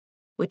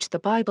 which the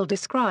Bible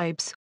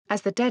describes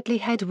as the deadly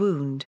head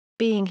wound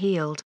being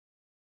healed.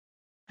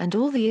 And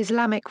all the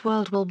Islamic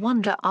world will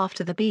wander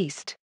after the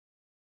beast.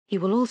 He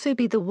will also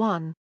be the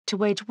one to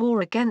wage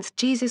war against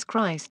Jesus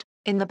Christ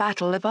in the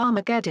Battle of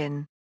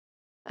Armageddon.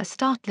 A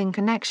startling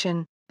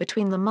connection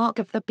between the mark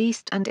of the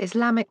beast and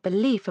Islamic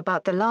belief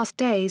about the last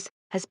days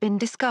has been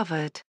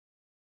discovered.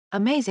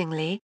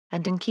 Amazingly,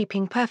 and in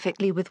keeping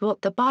perfectly with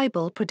what the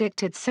Bible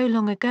predicted so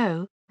long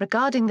ago,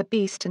 regarding the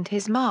beast and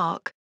his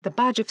mark, the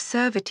badge of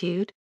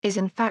servitude is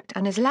in fact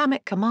an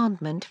Islamic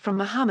commandment from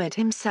Muhammad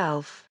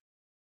himself,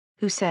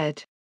 who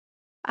said,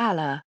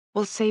 Allah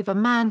will save a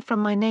man from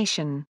my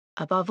nation,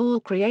 above all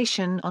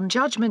creation on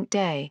Judgment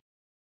Day.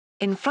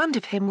 In front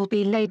of him will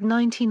be laid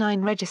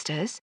 99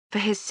 registers for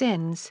his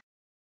sins.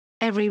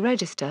 Every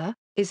register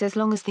is as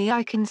long as the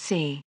eye can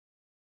see.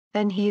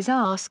 Then he is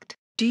asked,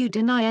 do you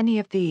deny any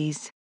of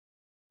these?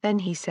 Then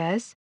he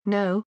says,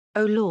 no,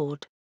 O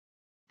Lord.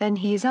 Then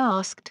he is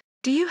asked,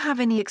 do you have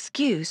any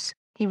excuse?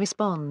 He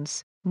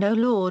responds, no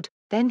Lord.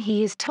 Then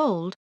he is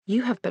told,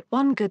 you have but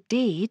one good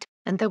deed,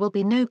 and there will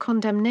be no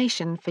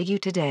condemnation for you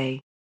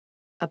today.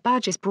 A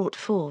badge is brought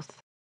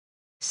forth.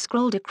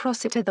 Scrolled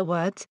across it are the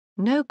words,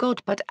 no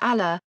God but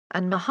Allah,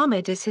 and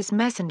Muhammad is his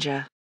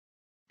messenger.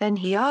 Then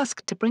he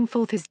asked to bring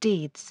forth his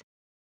deeds.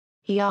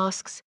 He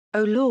asks,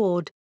 O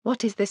Lord,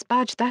 what is this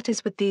badge that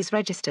is with these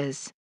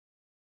registers?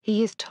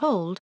 He is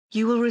told,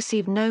 you will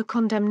receive no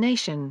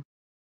condemnation.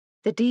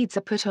 The deeds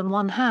are put on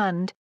one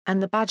hand,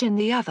 and the badge in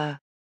the other.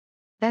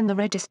 Then the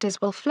registers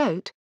will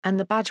float, and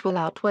the badge will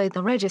outweigh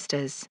the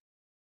registers.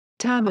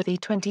 Tirmidhi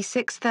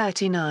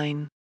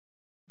 26:39.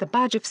 The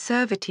badge of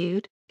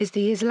servitude is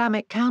the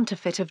Islamic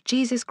counterfeit of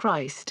Jesus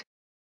Christ,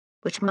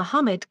 which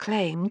Muhammad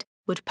claimed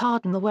would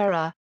pardon the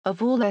wearer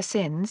of all their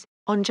sins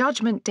on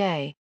Judgment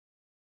Day.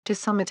 To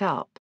sum it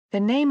up, the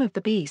name of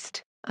the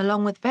beast,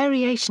 along with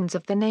variations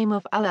of the name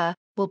of Allah,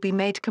 will be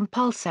made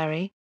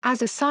compulsory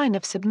as a sign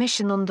of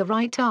submission on the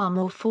right arm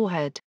or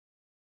forehead.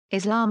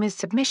 Islam is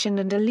submission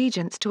and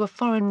allegiance to a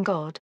foreign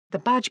god. The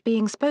badge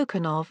being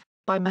spoken of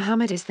by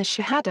Muhammad is the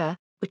Shahada,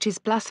 which is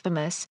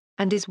blasphemous,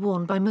 and is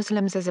worn by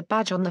Muslims as a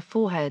badge on the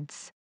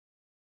foreheads.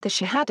 The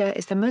Shahada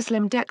is the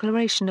Muslim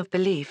declaration of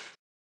belief.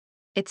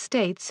 It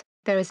states,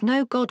 "There is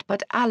no God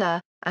but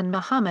Allah, and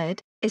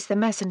Muhammad is the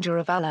messenger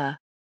of Allah."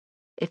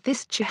 If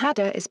this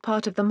Shahada is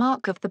part of the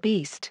mark of the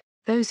beast,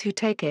 those who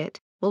take it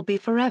will be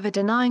forever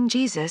denying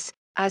Jesus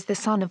as the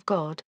Son of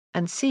God,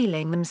 and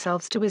sealing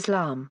themselves to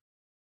Islam,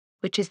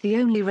 which is the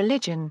only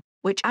religion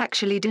which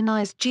actually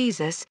denies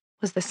Jesus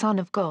was the Son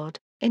of God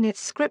in its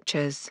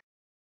scriptures.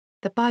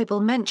 The Bible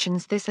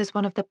mentions this as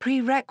one of the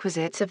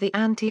prerequisites of the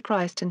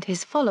Antichrist and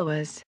his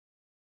followers,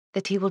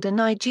 that he will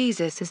deny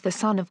Jesus as the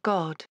Son of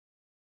God.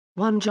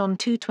 1 John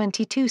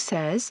 2:22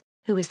 says,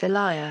 "Who is the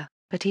liar,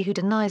 but he who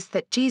denies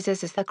that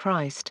Jesus is the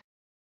Christ?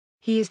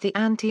 He is the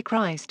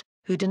Antichrist,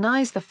 who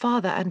denies the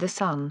Father and the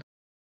Son."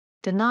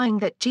 Denying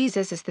that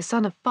Jesus is the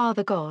Son of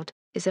Father God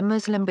is a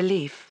Muslim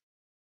belief.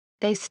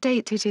 They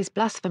state it is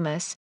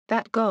blasphemous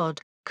that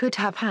God could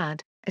have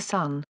had a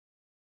son.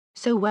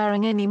 So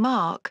wearing any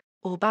mark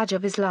or badge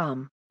of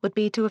Islam would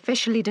be to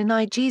officially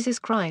deny Jesus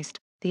Christ,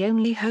 the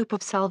only hope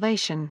of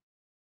salvation.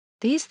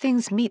 These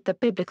things meet the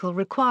biblical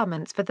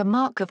requirements for the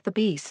mark of the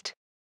beast.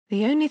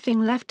 The only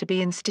thing left to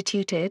be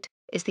instituted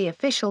is the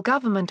official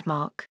government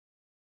mark,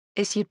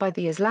 issued by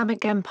the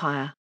Islamic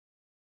Empire.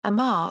 A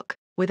mark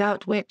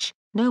without which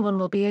no one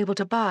will be able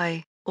to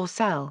buy or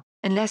sell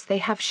unless they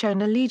have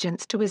shown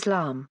allegiance to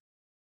Islam.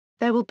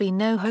 There will be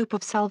no hope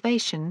of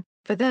salvation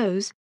for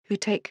those who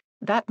take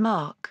that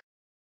mark.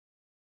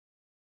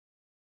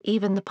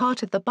 Even the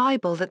part of the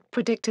Bible that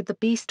predicted the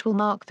beast will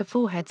mark the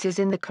foreheads is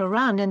in the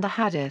Quran and the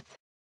Hadith.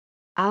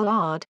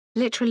 Al-Ard,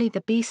 literally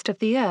the beast of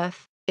the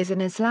earth, is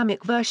an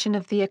Islamic version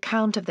of the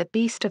account of the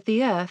beast of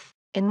the earth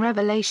in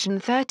Revelation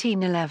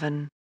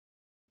 13:11.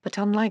 But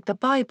unlike the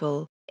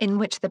Bible, in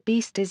which the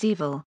beast is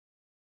evil,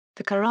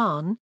 the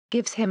Quran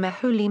gives him a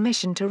holy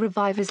mission to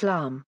revive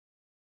Islam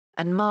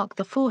and mark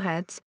the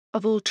foreheads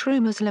of all true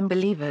Muslim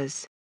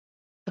believers.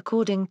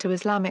 According to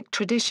Islamic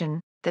tradition,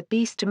 the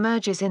beast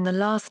emerges in the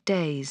last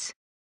days.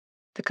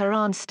 The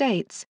Quran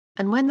states,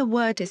 "And when the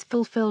word is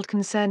fulfilled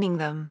concerning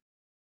them,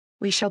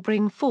 we shall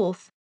bring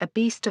forth a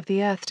beast of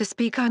the earth to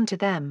speak unto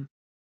them."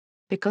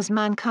 Because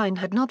mankind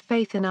had not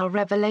faith in our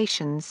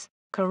revelations,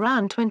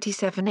 Quran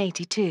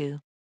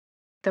 27:82.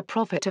 The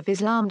Prophet of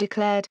Islam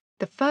declared,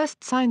 "The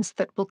first signs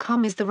that will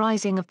come is the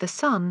rising of the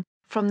sun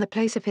from the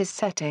place of his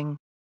setting,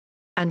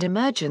 and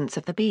emergence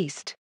of the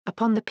beast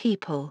upon the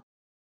people.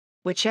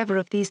 Whichever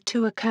of these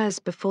two occurs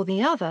before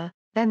the other,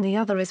 then the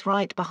other is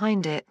right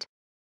behind it."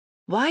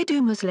 Why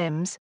do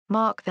Muslims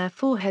mark their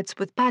foreheads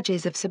with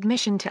badges of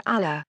submission to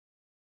Allah?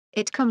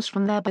 It comes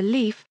from their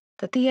belief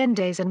that the end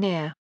days are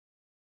near.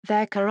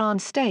 Their Quran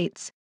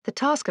states, "The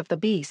task of the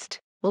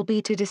beast will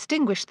be to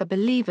distinguish the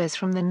believers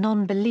from the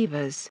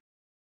non-believers."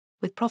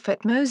 With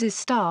Prophet Moses'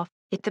 staff,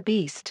 the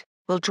beast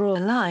will draw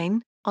a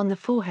line on the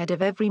forehead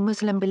of every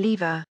Muslim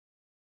believer,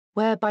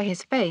 whereby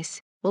his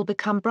face will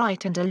become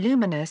bright and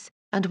luminous,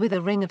 and with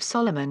a ring of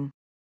Solomon.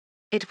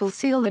 It will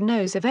seal the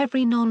nose of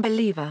every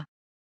non-believer,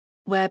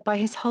 whereby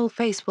his whole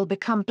face will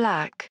become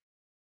black.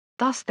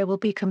 Thus there will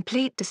be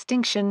complete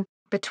distinction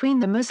between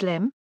the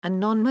Muslim and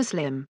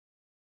non-Muslim,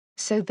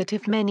 so that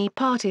if many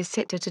parties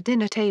sit at a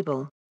dinner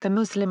table, the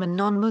Muslim and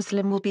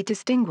non-Muslim will be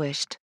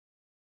distinguished.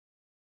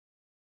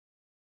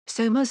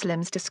 So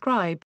Muslims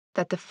describe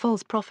that the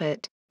false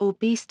prophet, or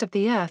beast of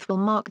the earth, will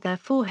mark their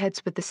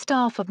foreheads with the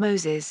staff of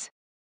Moses.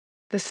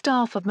 The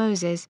staff of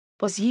Moses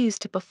was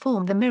used to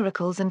perform the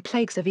miracles and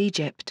plagues of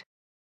Egypt.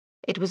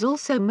 It was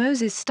also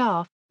Moses'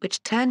 staff,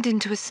 which turned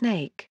into a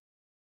snake.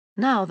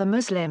 Now the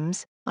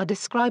Muslims are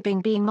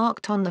describing being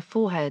marked on the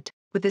forehead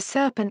with the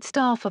serpent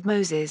staff of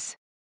Moses,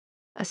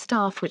 a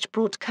staff which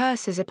brought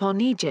curses upon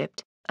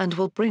Egypt, and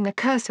will bring a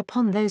curse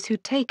upon those who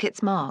take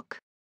its mark.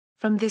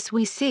 From this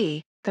we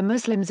see, the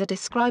Muslims are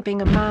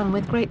describing a man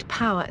with great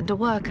power and a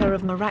worker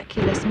of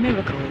miraculous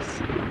miracles.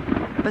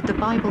 But the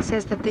Bible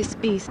says that this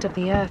beast of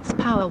the earth's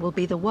power will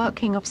be the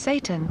working of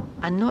Satan,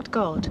 and not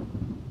God.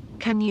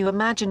 Can you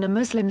imagine a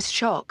Muslim's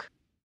shock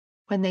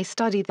when they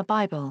study the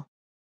Bible?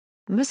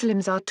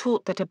 Muslims are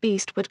taught that a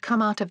beast would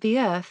come out of the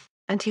earth,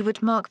 and he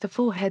would mark the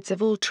foreheads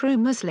of all true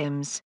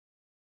Muslims.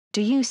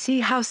 Do you see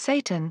how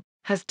Satan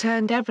has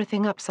turned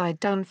everything upside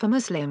down for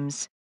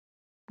Muslims?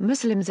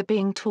 Muslims are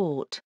being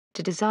taught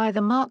to desire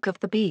the mark of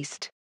the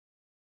beast.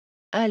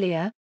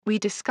 Earlier, we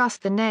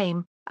discussed the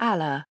name,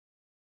 Allah.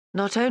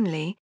 Not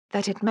only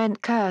that it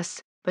meant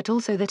curse, but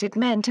also that it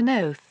meant an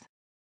oath.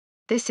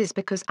 This is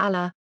because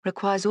Allah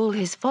requires all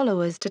his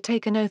followers to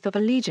take an oath of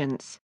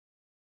allegiance.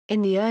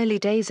 In the early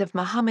days of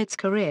Muhammad's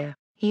career,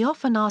 he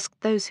often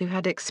asked those who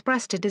had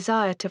expressed a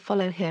desire to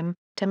follow him,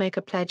 to make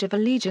a pledge of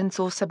allegiance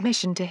or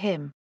submission to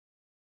him.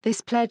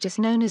 This pledge is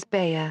known as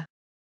bay'ah.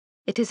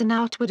 It is an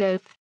outward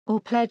oath, or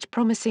pledge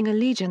promising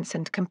allegiance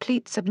and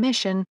complete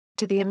submission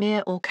to the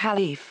emir or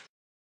caliph.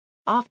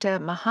 After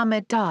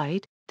Muhammad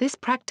died, this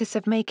practice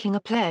of making a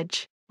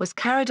pledge was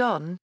carried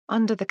on,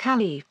 under the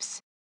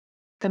caliphs.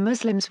 The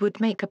Muslims would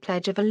make a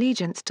pledge of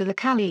allegiance to the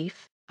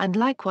caliph, and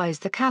likewise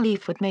the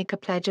caliph would make a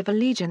pledge of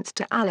allegiance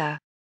to Allah,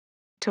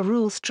 to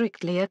rule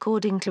strictly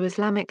according to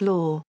Islamic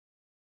law.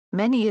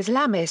 Many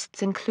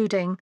Islamists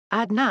including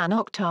Adnan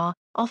Oktar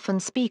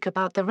often speak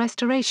about the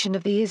restoration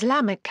of the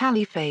Islamic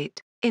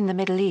Caliphate in the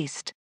Middle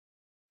East.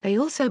 They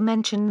also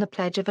mention the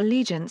Pledge of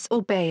Allegiance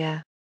or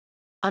bay'ah.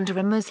 Under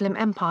a Muslim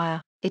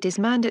empire, it is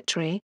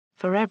mandatory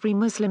for every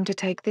Muslim to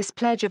take this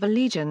Pledge of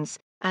Allegiance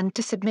and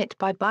to submit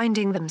by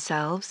binding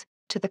themselves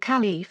to the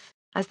Caliph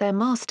as their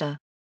master.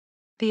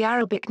 The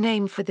Arabic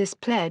name for this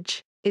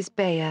pledge is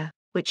bay'ah,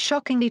 which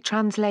shockingly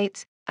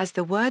translates as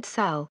the word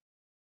sell.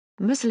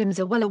 Muslims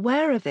are well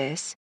aware of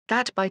this,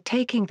 that by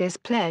taking this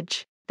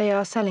pledge, they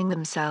are selling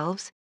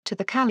themselves to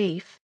the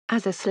Caliph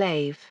as a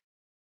slave.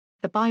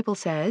 The Bible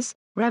says,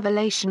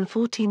 Revelation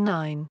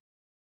 14:9,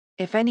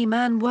 "If any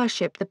man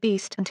worship the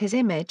beast and his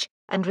image,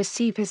 and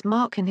receive his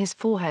mark in his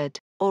forehead,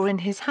 or in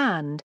his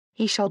hand,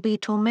 he shall be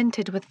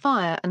tormented with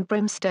fire and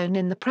brimstone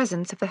in the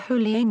presence of the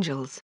holy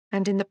angels,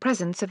 and in the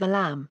presence of the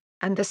Lamb,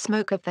 and the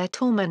smoke of their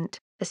torment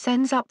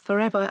ascends up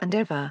forever and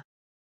ever."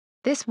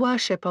 This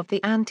worship of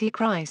the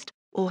Antichrist,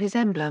 or his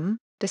emblem,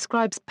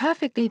 describes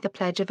perfectly the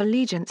pledge of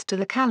allegiance to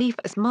the Caliph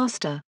as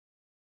master.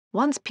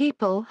 Once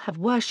people have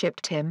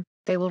worshipped him,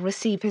 they will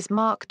receive his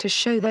mark to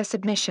show their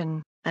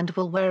submission, and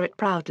will wear it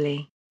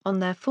proudly, on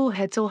their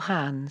foreheads or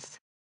hands.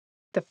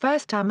 The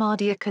first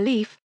Ahmadiyya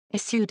Caliph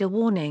issued a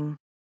warning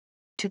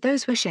to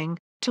those wishing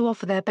to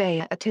offer their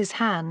bay'ah at his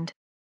hand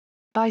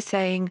by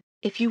saying,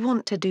 "If you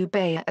want to do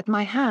bay'ah at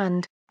my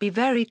hand, be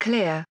very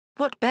clear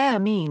what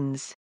bay'ah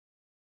means.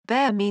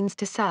 Bay'ah means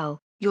to sell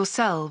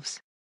yourselves.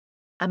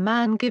 A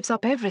man gives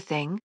up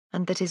everything,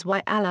 and that is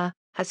why Allah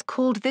has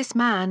called this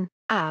man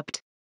Abd,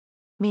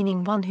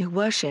 meaning one who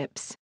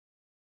worships."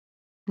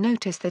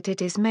 Notice that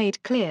it is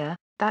made clear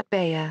that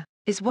bay'ah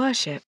is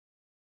worship.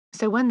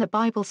 So when the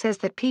Bible says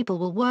that people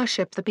will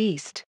worship the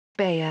beast,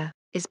 bay'ah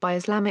is by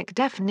Islamic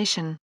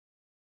definition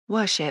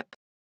worship.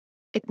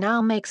 It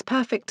now makes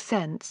perfect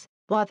sense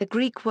why the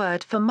Greek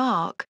word for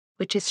mark,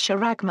 which is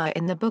charagma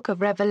in the book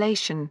of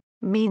Revelation,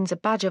 means a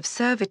badge of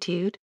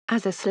servitude,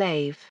 as a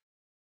slave.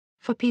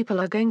 For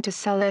people are going to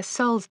sell their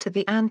souls to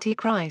the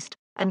Antichrist,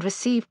 and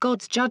receive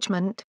God's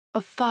judgment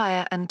of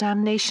fire and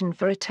damnation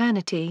for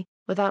eternity,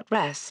 without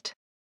rest.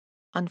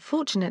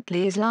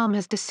 Unfortunately, Islam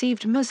has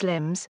deceived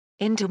Muslims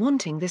into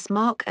wanting this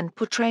mark and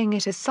portraying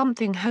it as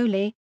something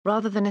holy,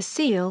 rather than a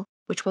seal,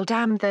 which will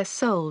damn their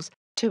souls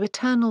to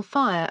eternal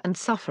fire and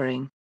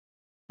suffering.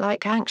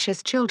 Like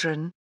anxious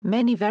children,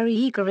 many very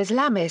eager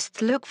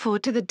Islamists look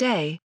forward to the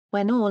day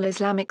when all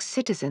Islamic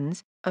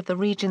citizens of the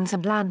regions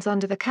and lands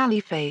under the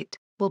Caliphate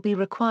will be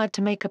required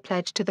to make a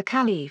pledge to the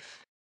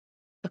Caliph.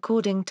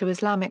 According to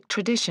Islamic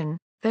tradition,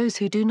 those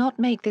who do not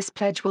make this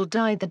pledge will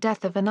die the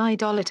death of an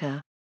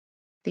idolater.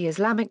 The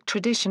Islamic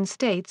tradition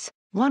states,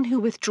 one who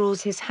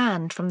withdraws his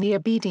hand from the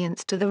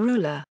obedience to the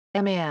ruler,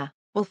 emir,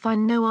 will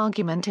find no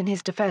argument in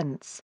his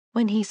defense,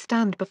 when he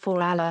stand before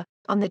Allah,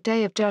 on the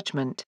day of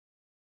judgment.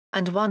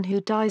 And one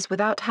who dies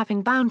without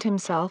having bound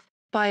himself,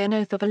 by an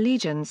oath of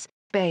allegiance,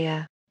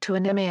 bay'ah, to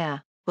an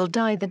emir, will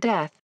die the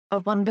death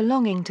of one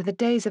belonging to the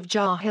days of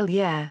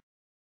Jahiliyyah,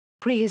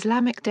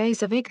 pre-Islamic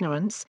days of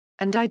ignorance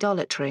and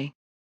idolatry.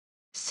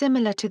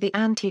 Similar to the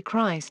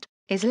Antichrist,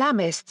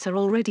 Islamists are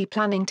already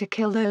planning to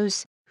kill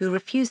those who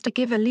refuse to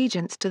give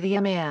allegiance to the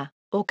emir,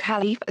 or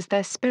caliph as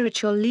their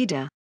spiritual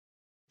leader.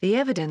 The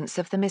evidence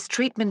of the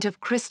mistreatment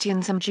of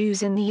Christians and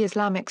Jews in the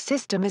Islamic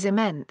system is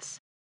immense.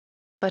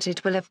 But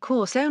it will of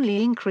course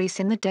only increase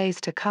in the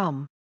days to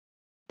come.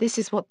 This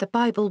is what the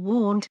Bible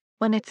warned,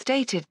 when it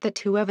stated that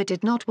whoever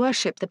did not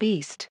worship the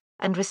beast,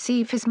 and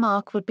receive his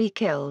mark would be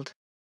killed.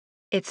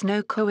 It's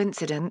no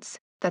coincidence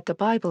that the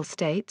Bible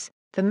states,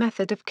 the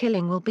method of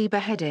killing will be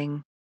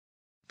beheading.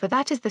 For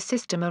that is the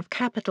system of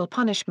capital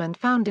punishment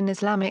found in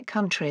Islamic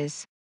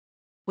countries.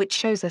 Which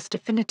shows us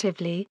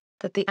definitively,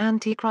 that the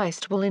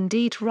Antichrist will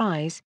indeed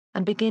rise,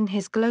 and begin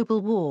his global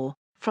war,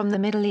 from the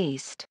Middle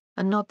East,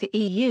 and not the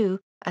EU,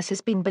 as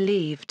has been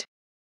believed.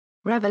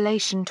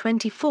 Revelation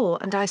 24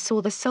 And I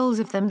saw the souls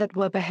of them that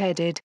were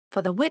beheaded,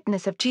 for the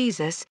witness of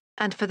Jesus,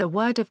 and for the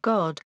word of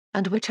God,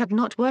 and which had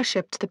not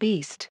worshipped the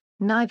beast,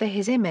 neither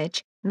his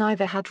image,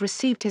 neither had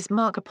received his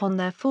mark upon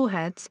their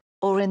foreheads,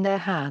 or in their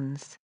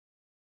hands.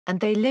 And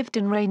they lived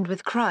and reigned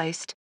with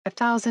Christ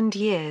 1,000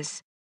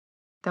 years.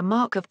 The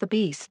mark of the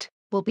beast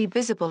will be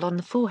visible on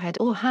the forehead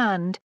or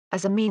hand,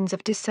 as a means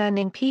of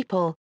discerning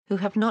people who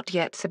have not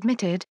yet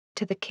submitted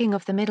to the King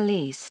of the Middle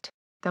East.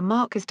 The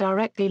mark is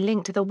directly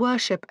linked to the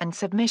worship and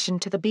submission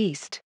to the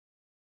beast.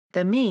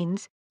 The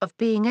means of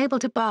being able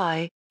to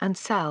buy and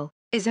sell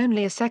is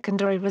only a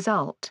secondary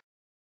result.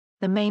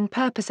 The main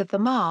purpose of the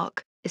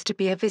mark is to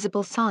be a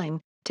visible sign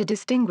to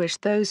distinguish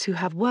those who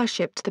have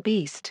worshipped the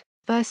beast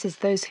versus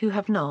those who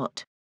have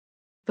not.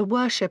 The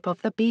worship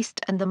of the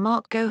beast and the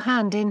mark go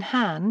hand in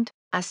hand.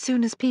 As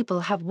soon as people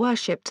have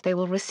worshipped, they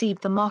will receive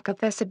the mark of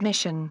their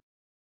submission.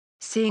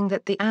 Seeing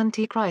that the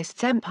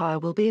Antichrist's empire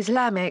will be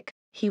Islamic,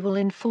 he will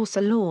enforce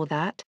a law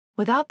that,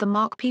 Without the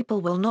mark, people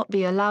will not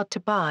be allowed to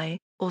buy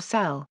or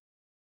sell.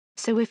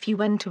 So if you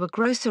went to a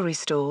grocery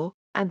store,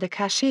 and the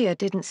cashier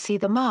didn't see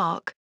the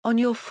mark on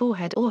your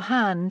forehead or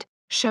hand,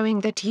 showing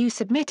that you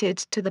submitted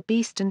to the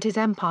beast and his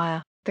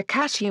empire, the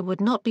cashier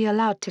would not be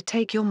allowed to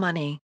take your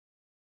money.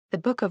 The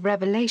book of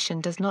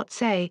Revelation does not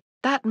say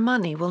that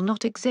money will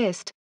not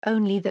exist,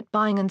 only that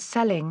buying and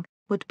selling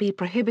would be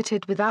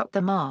prohibited without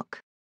the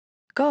mark.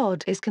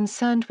 God is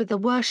concerned with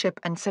the worship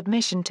and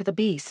submission to the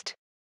beast,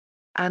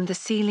 and the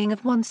sealing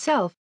of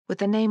oneself with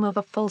the name of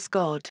a false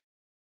god.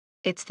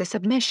 It's the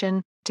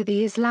submission to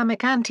the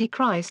Islamic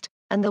Antichrist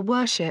and the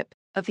worship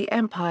of the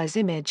empire's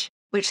image,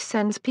 which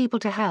sends people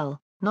to hell,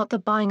 not the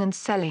buying and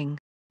selling.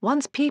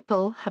 Once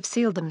people have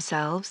sealed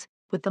themselves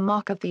with the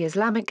mark of the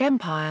Islamic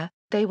Empire,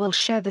 they will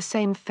share the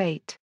same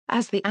fate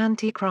as the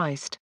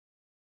Antichrist,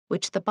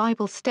 which the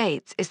Bible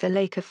states is the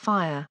lake of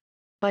fire.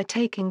 By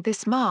taking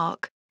this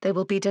mark, they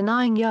will be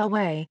denying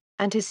Yahweh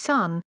and his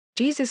Son,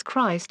 Jesus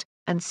Christ,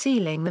 and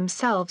sealing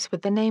themselves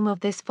with the name of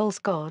this false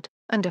god,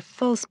 and a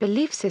false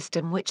belief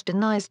system which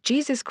denies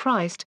Jesus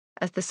Christ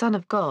as the Son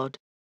of God.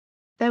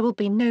 There will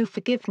be no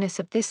forgiveness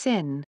of this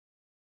sin.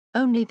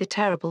 Only the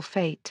terrible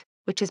fate,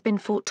 which has been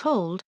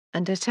foretold,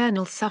 and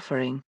eternal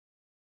suffering.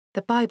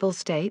 The Bible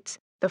states,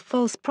 the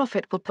false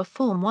prophet will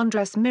perform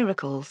wondrous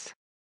miracles,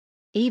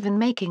 even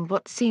making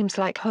what seems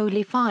like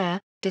holy fire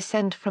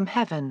descend from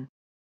heaven.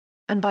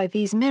 And by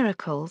these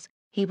miracles,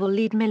 he will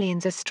lead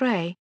millions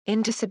astray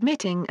into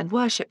submitting and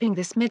worshipping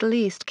this Middle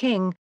East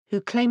king,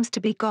 who claims to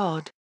be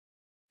God.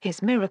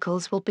 His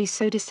miracles will be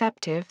so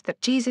deceptive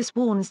that Jesus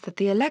warns that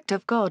the elect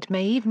of God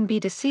may even be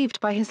deceived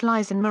by his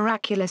lies and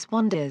miraculous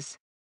wonders.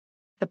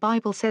 The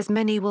Bible says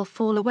many will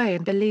fall away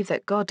and believe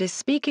that God is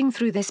speaking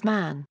through this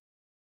man.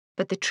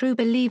 But the true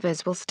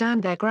believers will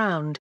stand their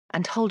ground,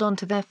 and hold on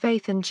to their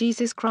faith in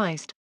Jesus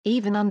Christ,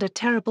 even under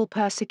terrible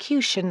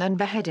persecution and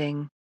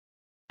beheading.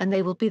 And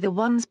they will be the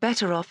ones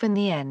better off in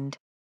the end,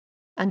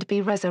 and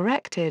be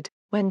resurrected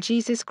when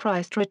Jesus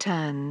Christ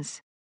returns.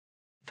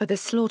 For the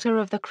slaughter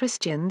of the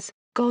Christians,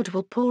 God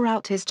will pour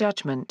out his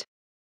judgment,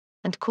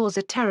 and cause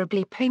a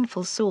terribly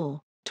painful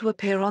sore to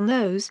appear on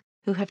those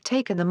who have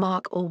taken the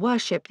mark or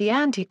worship the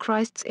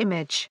Antichrist's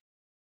image.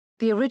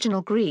 The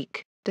original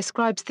Greek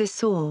describes this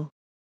sore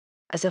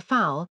as a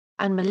foul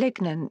and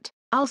malignant,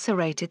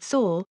 ulcerated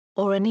sore,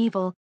 or an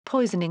evil,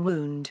 poisoning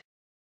wound.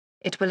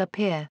 It will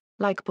appear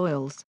like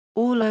boils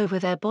all over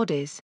their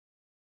bodies,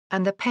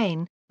 and the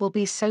pain will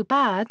be so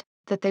bad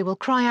that they will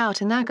cry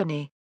out in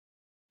agony,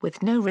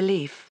 with no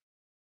relief.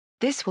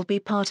 This will be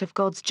part of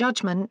God's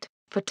judgment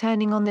for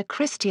turning on the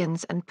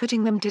Christians and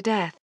putting them to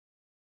death.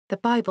 The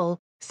Bible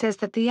says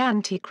that the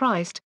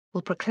Antichrist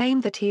will proclaim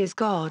that he is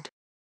God.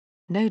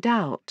 No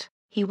doubt,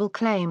 he will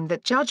claim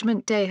that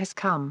Judgment Day has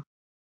come,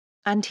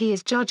 and he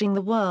is judging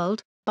the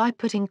world by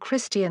putting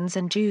Christians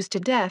and Jews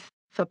to death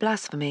for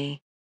blasphemy.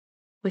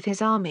 With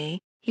his army,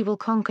 he will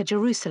conquer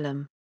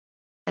Jerusalem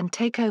and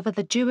take over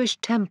the Jewish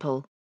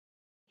temple.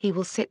 He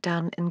will sit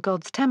down in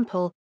God's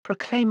temple,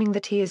 proclaiming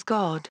that he is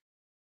God.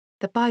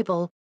 The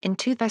Bible, in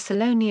 2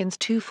 Thessalonians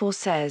 2:4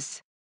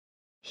 says,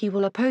 he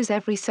will oppose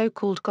every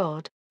so-called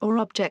God, or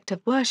object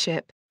of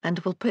worship, and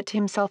will put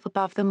himself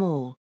above them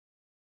all.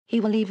 He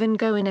will even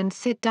go in and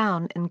sit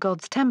down in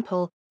God's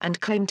temple, and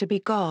claim to be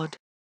God.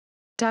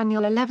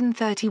 Daniel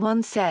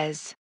 11:31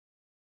 says,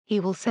 he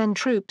will send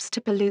troops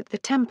to pollute the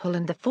temple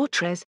and the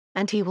fortress,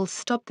 and he will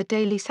stop the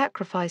daily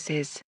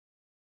sacrifices.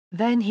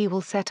 Then he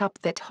will set up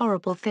that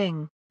horrible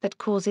thing that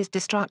causes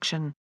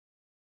destruction.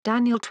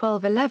 Daniel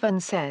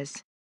 12:11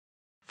 says,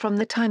 from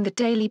the time the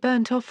daily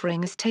burnt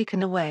offering is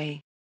taken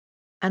away,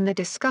 and the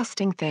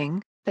disgusting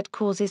thing that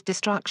causes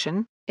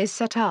destruction is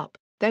set up,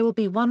 there will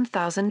be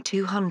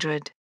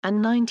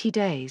 1,290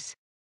 days.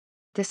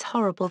 This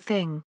horrible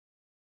thing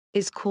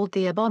is called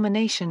the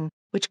abomination,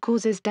 which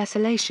causes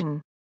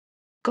desolation.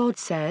 God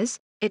says,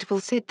 it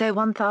will sit there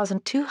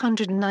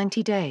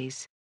 1,290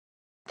 days.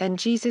 Then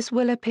Jesus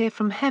will appear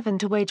from heaven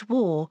to wage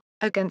war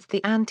against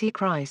the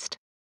Antichrist,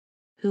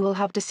 who will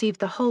have deceived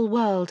the whole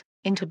world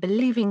into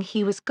believing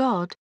he was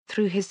God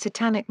through his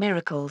satanic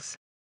miracles.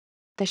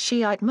 The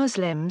Shiite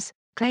Muslims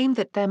claim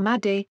that their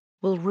Mahdi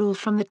will rule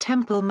from the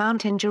Temple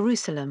Mount in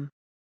Jerusalem.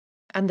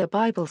 And the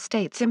Bible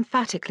states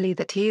emphatically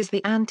that he is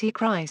the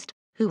Antichrist,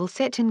 who will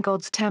sit in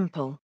God's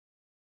temple.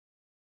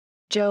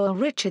 Joel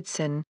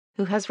Richardson,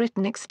 who has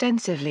written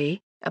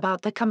extensively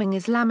about the coming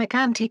Islamic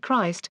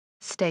Antichrist,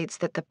 states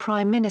that the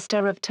Prime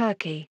Minister of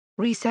Turkey,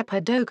 Recep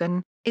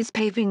Erdogan, is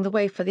paving the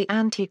way for the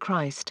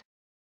Antichrist,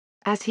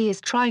 as he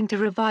is trying to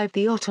revive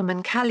the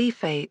Ottoman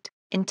Caliphate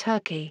in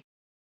Turkey.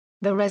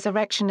 The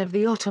resurrection of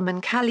the Ottoman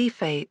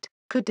Caliphate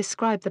could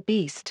describe the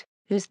beast,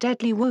 whose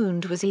deadly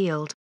wound was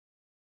healed,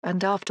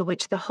 and after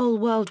which the whole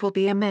world will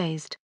be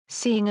amazed,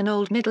 seeing an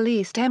old Middle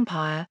East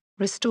empire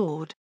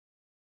restored.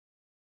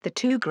 The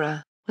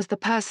Tugra was the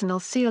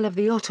personal seal of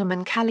the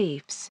Ottoman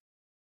caliphs,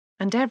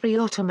 and every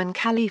Ottoman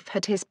caliph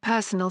had his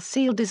personal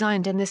seal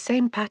designed in the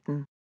same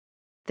pattern.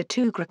 The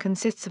Tugra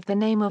consists of the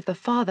name of the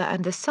father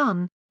and the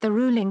son, the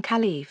ruling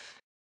caliph,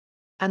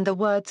 and the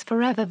words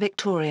forever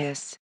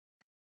victorious.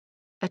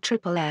 a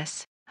triple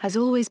S, has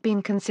always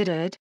been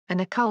considered an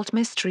occult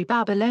mystery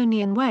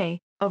Babylonian way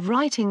of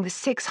writing the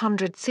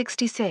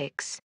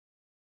 666.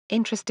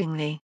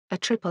 Interestingly, a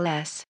triple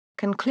S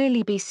can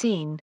clearly be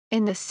seen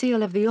in the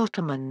seal of the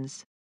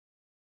Ottomans.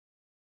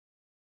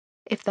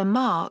 If the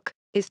mark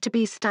is to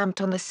be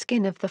stamped on the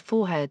skin of the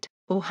forehead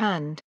or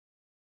hand,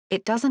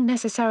 it doesn't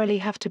necessarily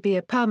have to be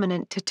a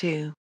permanent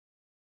tattoo,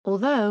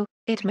 although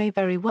it may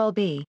very well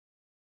be.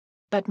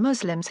 But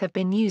Muslims have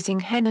been using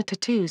henna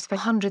tattoos for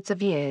hundreds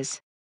of years,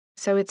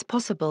 so it's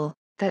possible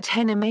that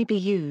henna may be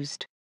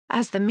used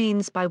as the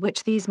means by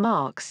which these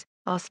marks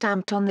are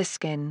stamped on the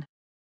skin.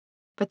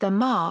 But the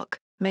mark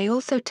may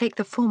also take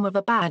the form of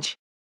a badge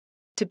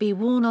to be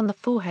worn on the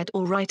forehead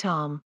or right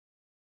arm.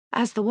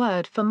 As the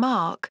word for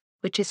mark,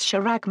 which is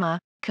sharagma,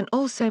 can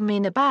also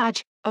mean a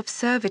badge of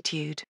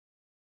servitude.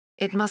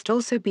 It must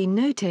also be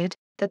noted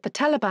that the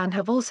Taliban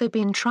have also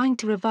been trying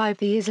to revive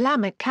the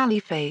Islamic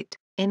Caliphate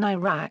in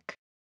Iraq.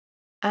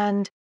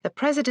 And the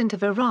president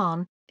of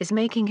Iran is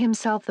making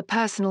himself the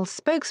personal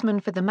spokesman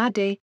for the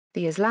Mahdi,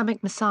 the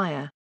Islamic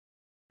Messiah.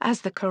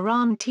 As the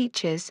Quran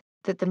teaches,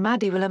 that the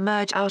Mahdi will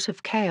emerge out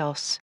of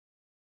chaos.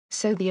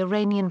 So the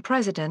Iranian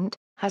president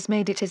has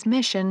made it his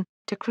mission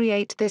to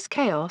create this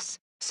chaos,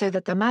 so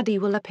that the Mahdi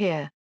will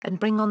appear and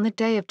bring on the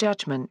day of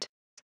judgment.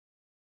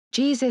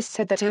 Jesus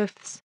said that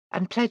oaths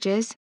and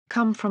pledges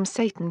come from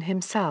Satan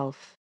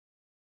himself.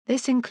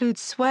 This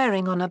includes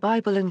swearing on a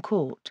Bible in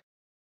court.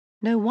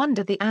 No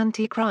wonder the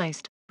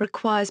Antichrist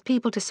requires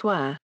people to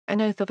swear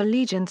an oath of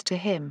allegiance to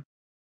him.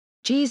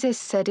 Jesus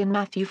said in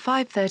Matthew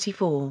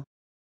 5:34,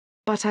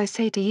 "But I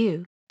say to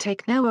you,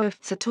 take no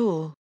oaths at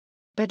all.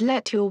 But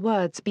let your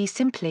words be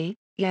simply,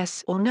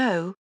 yes or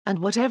no, and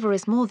whatever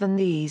is more than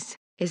these,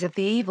 is of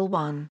the evil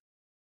one."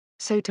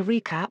 So to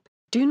recap,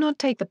 do not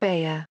take the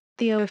bay'ah,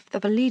 the oath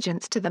of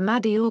allegiance to the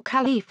Mahdi or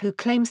Caliph who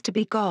claims to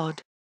be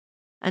God,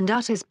 and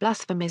utters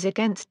blasphemies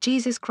against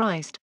Jesus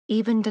Christ,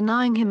 even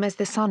denying him as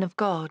the Son of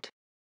God.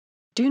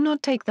 Do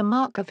not take the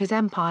mark of his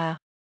empire,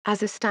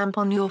 as a stamp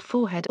on your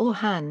forehead or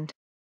hand,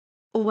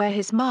 or wear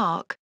his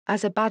mark,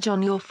 as a badge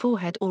on your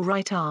forehead or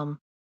right arm.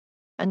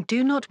 And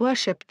do not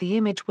worship the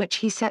image which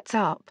he sets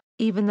up,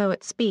 even though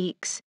it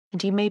speaks,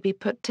 and you may be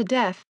put to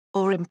death,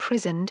 or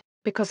imprisoned,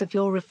 because of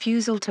your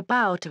refusal to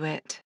bow to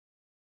it.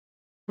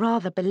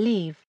 Rather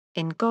believe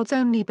in God's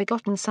only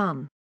begotten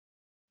Son,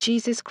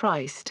 Jesus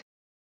Christ,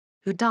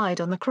 who died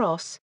on the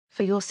cross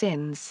for your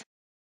sins.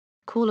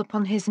 Call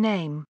upon his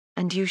name,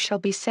 and you shall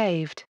be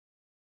saved.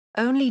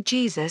 Only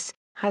Jesus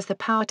has the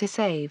power to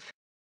save.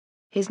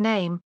 His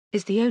name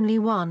is the only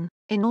one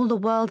in all the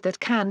world that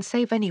can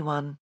save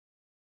anyone.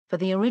 For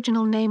the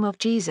original name of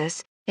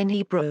Jesus, in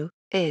Hebrew,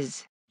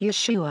 is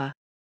Yeshua,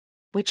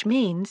 which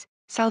means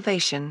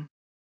salvation.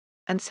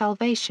 And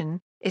salvation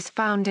is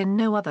found in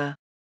no other.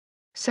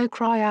 So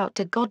cry out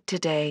to God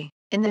today,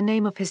 in the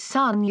name of his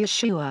Son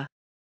Yeshua.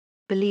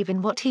 Believe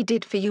in what he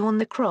did for you on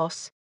the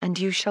cross, and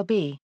you shall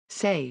be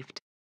saved.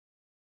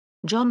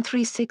 John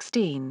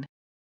 3:16.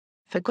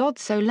 For God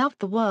so loved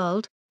the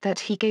world, that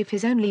he gave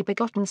his only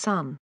begotten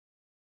Son,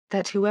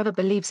 that whoever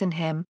believes in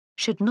him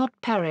should not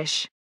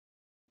perish,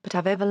 but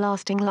have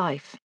everlasting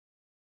life.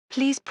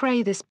 Please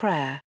pray this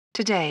prayer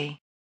today.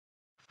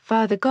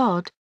 Father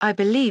God, I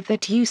believe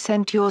that you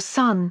sent your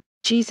Son,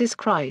 Jesus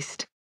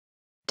Christ,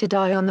 to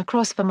die on the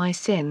cross for my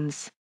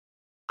sins.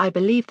 I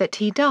believe that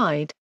he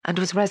died, and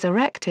was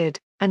resurrected,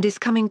 and is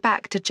coming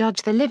back to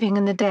judge the living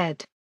and the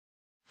dead.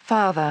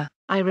 Father,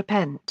 I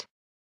repent.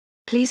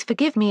 Please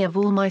forgive me of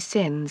all my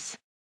sins.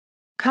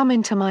 Come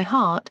into my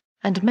heart,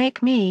 and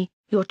make me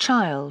your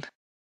child.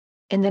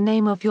 In the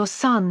name of your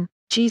Son,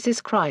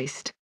 Jesus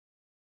Christ.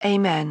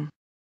 Amen.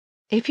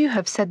 If you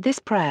have said this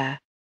prayer,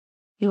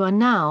 you are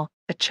now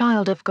a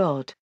child of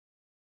God.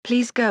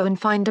 Please go and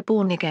find a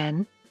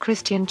born-again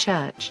Christian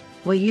church,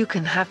 where you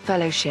can have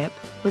fellowship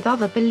with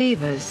other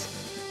believers.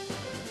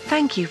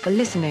 Thank you for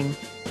listening.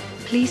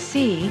 Please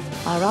see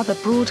our other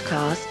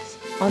broadcasts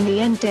on the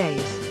end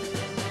days.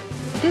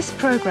 This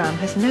program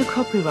has no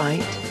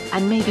copyright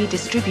and may be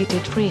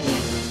distributed freely.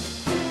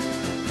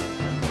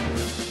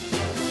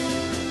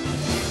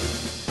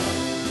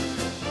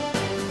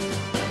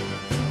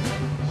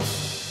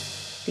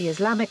 The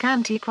Islamic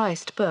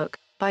Antichrist book,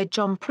 by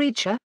John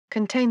Preacher,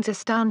 contains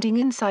astounding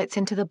insights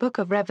into the Book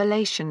of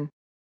Revelation.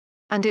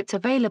 And it's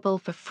available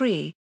for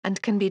free,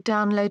 and can be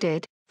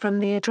downloaded from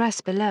the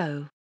address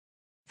below.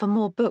 For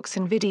more books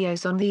and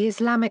videos on the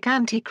Islamic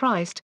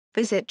Antichrist,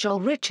 visit Joel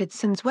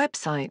Richardson's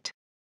website,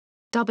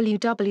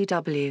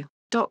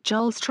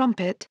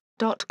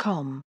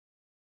 www.joelstrumpet.com.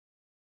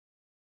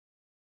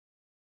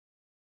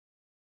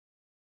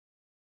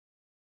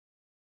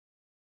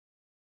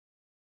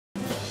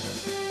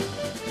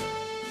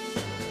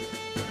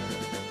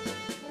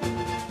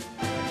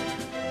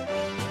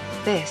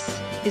 This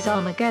is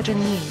Armageddon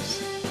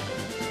News.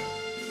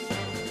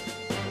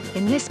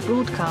 In this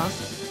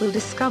broadcast, we'll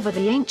discover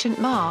the ancient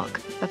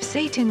mark of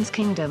Satan's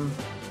kingdom.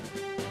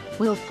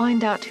 We'll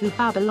find out who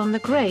Babylon the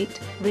Great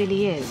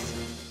really is.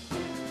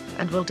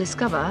 And we'll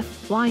discover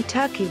why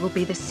Turkey will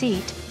be the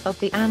seat of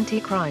the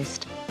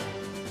Antichrist.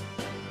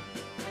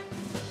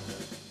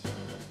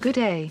 Good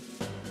day.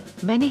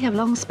 Many have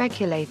long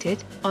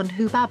speculated on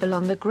who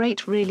Babylon the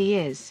Great really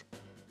is.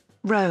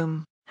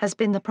 Rome has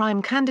been the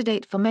prime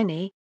candidate for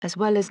many, as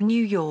well as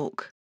New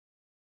York.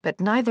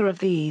 But neither of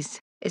these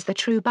is the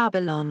true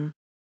Babylon.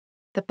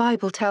 The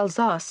Bible tells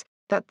us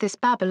that this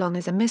Babylon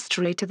is a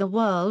mystery to the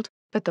world,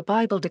 but the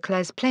Bible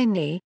declares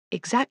plainly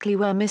exactly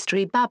where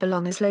Mystery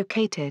Babylon is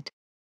located.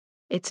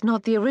 It's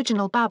not the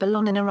original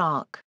Babylon in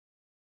Iraq.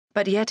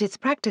 But yet its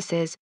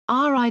practices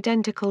are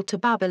identical to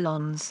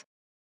Babylon's.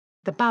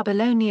 The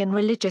Babylonian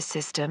religious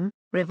system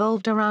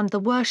revolved around the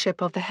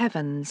worship of the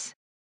heavens.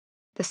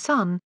 The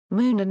sun,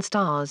 moon and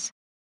stars.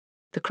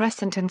 The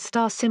crescent and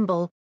star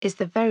symbol is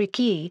the very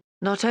key,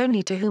 not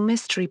only to who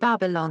Mystery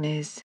Babylon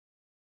is,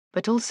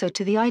 but also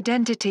to the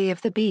identity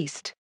of the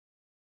beast.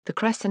 The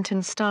crescent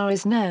and star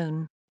is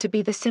known to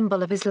be the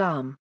symbol of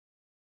Islam.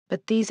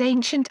 But these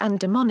ancient and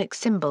demonic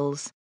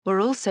symbols were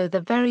also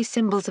the very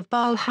symbols of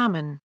Baal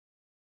Hammon.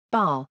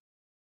 Baal,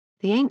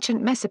 the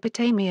ancient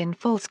Mesopotamian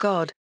false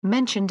god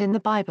mentioned in the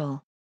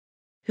Bible,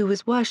 who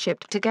was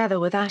worshipped together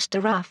with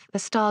Ashtaroth, the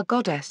star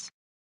goddess.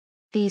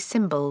 These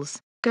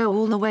symbols go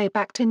all the way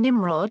back to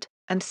Nimrod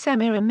and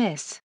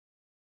Semiramis.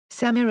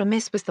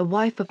 Semiramis was the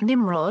wife of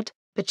Nimrod,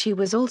 but she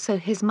was also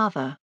his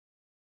mother.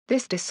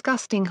 This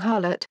disgusting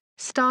harlot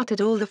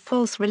started all the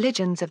false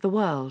religions of the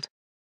world.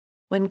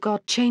 When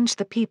God changed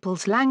the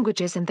people's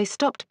languages and they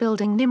stopped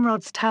building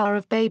Nimrod's Tower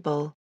of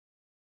Babel,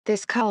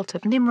 this cult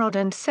of Nimrod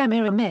and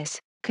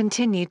Semiramis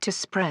continued to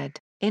spread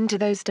into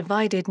those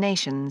divided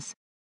nations,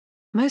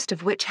 most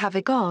of which have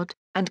a god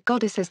and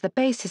goddess as the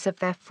basis of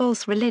their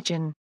false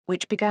religion,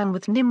 which began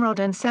with Nimrod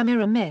and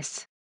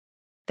Semiramis.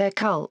 Their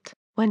cult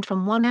went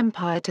from one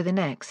empire to the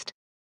next.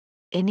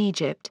 In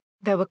Egypt,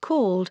 they were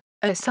called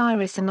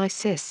Osiris and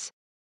Isis.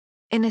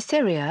 In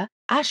Assyria,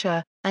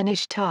 Ashur and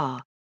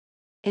Ishtar.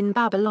 In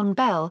Babylon,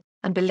 Bel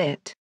and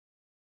Belit.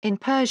 In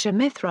Persia,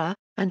 Mithra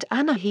and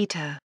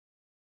Anahita.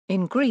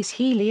 In Greece,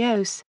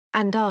 Helios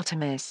and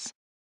Artemis.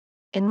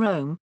 In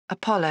Rome,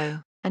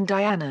 Apollo and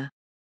Diana.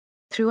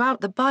 Throughout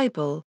the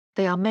Bible,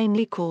 they are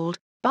mainly called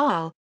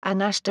Baal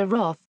and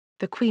Ashtaroth,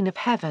 the Queen of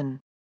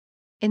Heaven.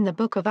 In the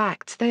Book of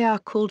Acts they are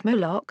called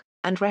Moloch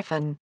and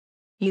Rephan.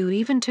 You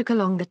even took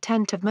along the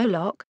tent of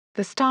Moloch,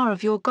 the star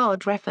of your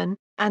god Rephan,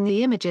 and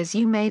the images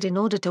you made in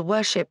order to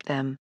worship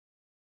them.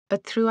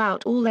 But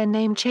throughout all their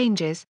name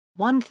changes,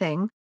 one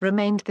thing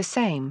remained the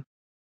same.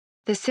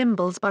 The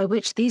symbols by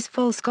which these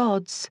false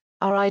gods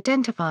are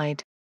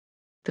identified.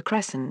 The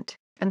crescent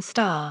and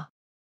star.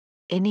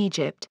 In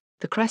Egypt,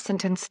 the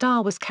crescent and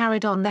star was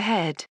carried on the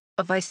head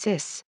of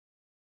Isis.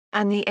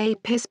 And the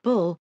Apis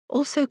bull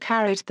also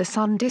carried the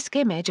sun disk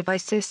image of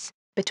Isis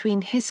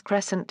between his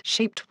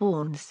crescent-shaped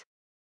horns.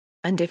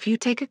 And if you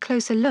take a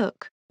closer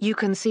look, you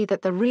can see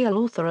that the real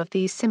author of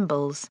these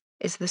symbols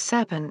is the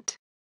serpent.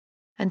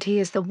 And he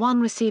is the one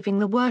receiving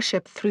the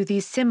worship through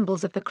these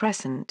symbols of the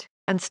crescent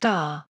and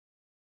star.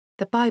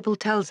 The Bible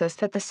tells us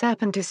that the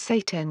serpent is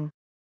Satan.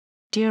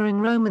 During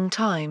Roman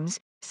times,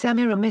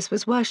 Semiramis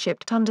was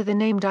worshipped under the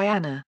name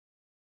Diana.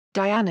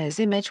 Diana's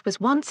image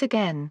was once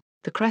again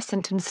the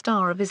crescent and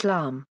star of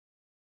Islam.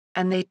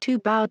 And they too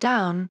bowed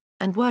down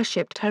and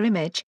worshipped her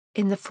image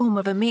in the form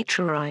of a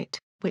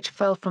meteorite, which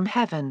fell from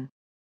heaven.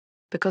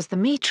 Because the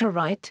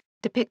meteorite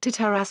depicted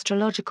her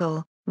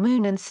astrological,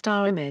 moon and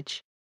star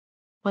image.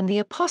 When the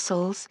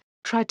apostles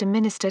tried to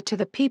minister to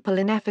the people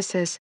in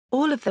Ephesus,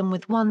 all of them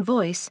with one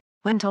voice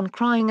went on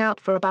crying out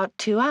for about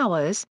 2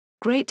 hours,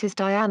 "Great is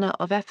Diana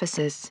of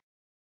Ephesus."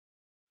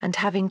 And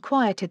having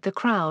quieted the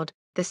crowd,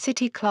 the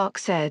city clerk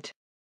said,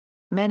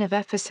 "Men of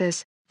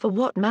Ephesus, for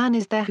what man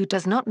is there who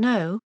does not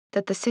know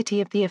that the city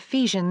of the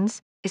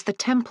Ephesians is the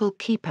temple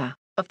keeper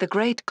of the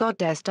great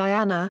goddess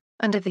Diana,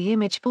 and of the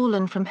image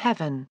fallen from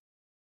heaven?"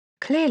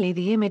 Clearly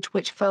the image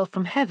which fell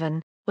from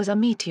heaven was a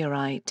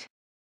meteorite.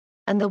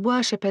 And the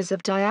worshippers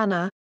of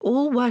Diana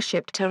all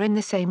worshipped her in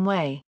the same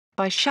way,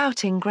 by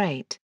shouting,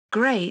 "Great,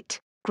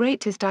 great,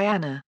 great is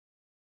Diana."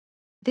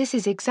 This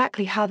is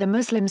exactly how the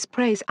Muslims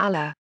praise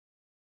Allah.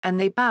 And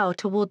they bow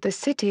toward the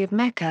city of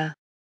Mecca,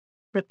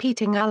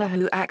 repeating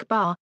Allahu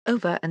Akbar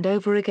over and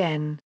over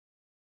again.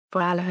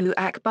 For Allahu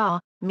Akbar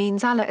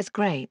means Allah is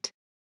great.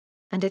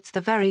 And it's the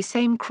very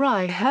same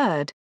cry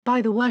heard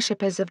by the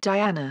worshippers of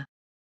Diana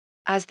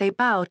as they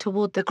bow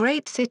toward the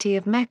great city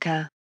of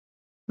Mecca.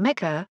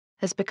 Mecca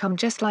has become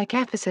just like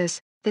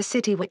Ephesus, the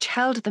city which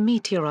held the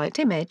meteorite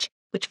image,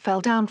 which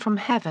fell down from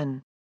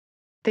heaven.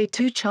 They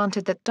too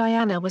chanted that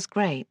Diana was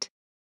great.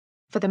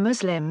 For the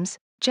Muslims,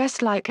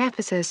 just like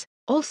Ephesus,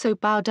 also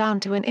bow down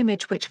to an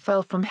image which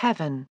fell from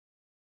heaven.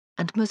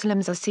 And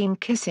Muslims are seen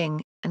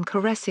kissing and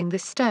caressing the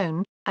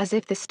stone, as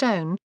if the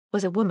stone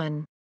was a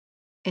woman.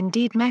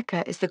 Indeed,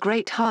 Mecca is the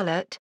great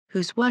harlot,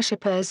 whose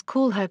worshippers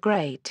call her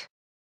great.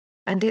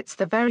 And it's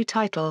the very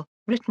title,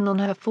 written on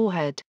her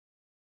forehead.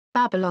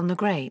 Babylon the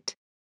Great.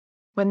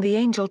 When the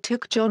angel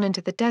took John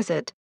into the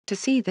desert to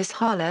see this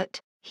harlot,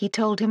 he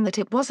told him that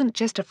it wasn't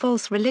just a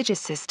false religious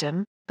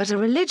system, but a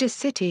religious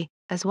city,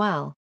 as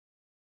well.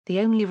 The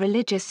only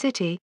religious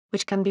city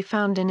which can be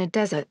found in a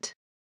desert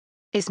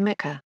is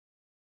Mecca.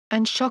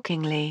 And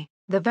shockingly,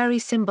 the very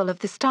symbol of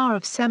the star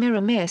of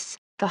Semiramis,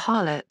 the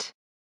harlot,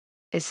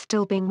 is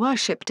still being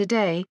worshipped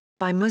today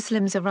by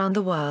Muslims around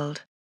the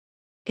world.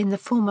 In the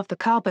form of the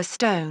Kaaba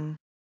stone.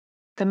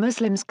 The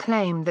Muslims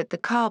claim that the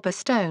Kaaba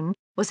stone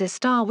was a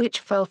star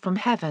which fell from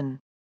heaven.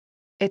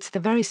 It's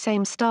the very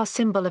same star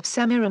symbol of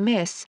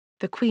Semiramis,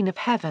 the Queen of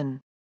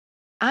Heaven.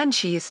 And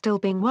she is still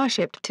being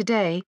worshipped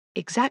today,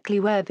 exactly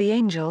where the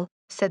angel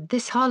said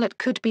this harlot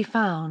could be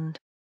found.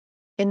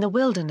 In the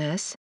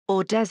wilderness,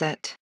 or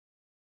desert.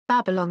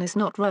 Babylon is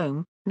not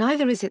Rome,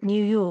 neither is it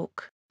New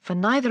York, for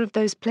neither of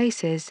those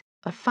places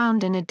are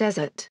found in a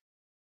desert.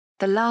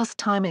 The last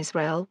time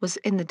Israel was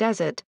in the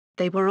desert,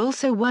 they were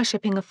also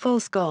worshipping a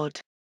false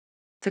god.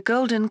 The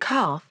golden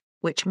calf,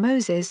 which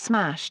Moses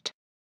smashed.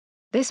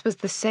 This was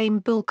the same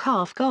bull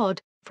calf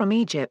god, from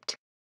Egypt.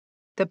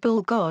 The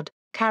bull god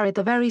carried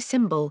the very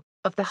symbol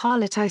of the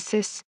harlot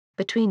Isis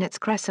between its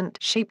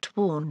crescent-shaped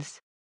horns.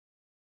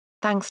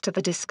 Thanks to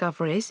the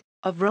discoveries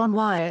of Ron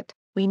Wyatt,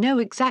 we know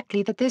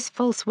exactly that this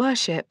false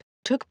worship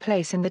took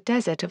place in the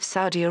desert of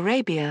Saudi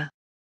Arabia,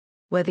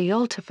 where the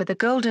altar for the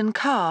golden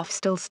calf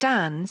still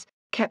stands,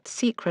 kept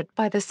secret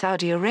by the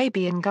Saudi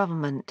Arabian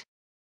government.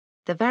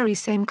 The very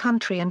same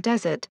country and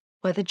desert,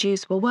 where the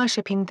Jews were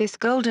worshipping this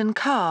golden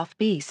calf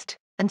beast,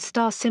 and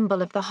star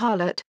symbol of the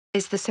harlot,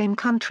 is the same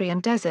country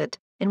and desert,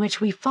 in which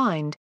we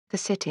find the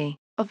city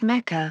of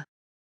Mecca.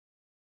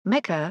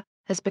 Mecca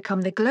has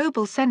become the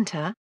global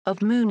center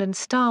of moon and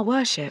star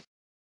worship.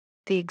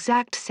 The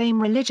exact same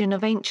religion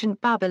of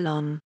ancient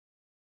Babylon.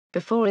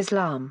 Before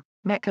Islam,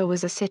 Mecca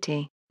was a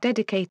city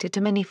dedicated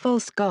to many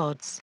false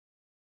gods.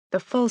 The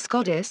false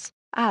goddess,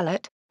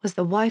 Alat, was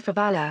the wife of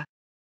Allah.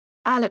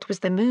 Alat was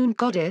the moon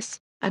goddess,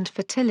 and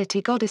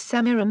fertility goddess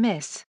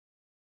Semiramis,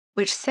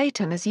 which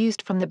Satan has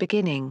used from the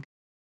beginning.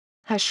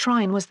 Her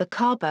shrine was the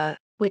Kaaba,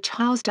 which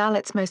housed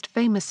Alat's most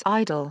famous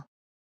idol,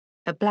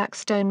 a black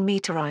stone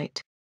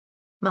meteorite.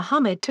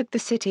 Muhammad took the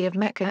city of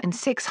Mecca in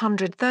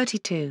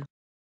 632.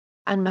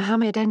 And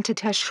Muhammad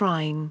entered her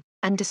shrine,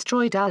 and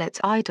destroyed Alat's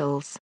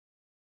idols.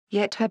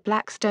 Yet her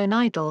black stone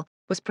idol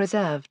was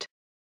preserved.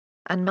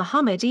 And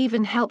Muhammad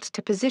even helped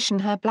to position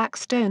her black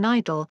stone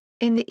idol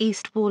in the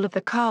east wall of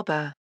the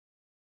Kaaba.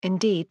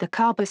 Indeed, the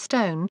Kaaba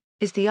stone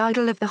is the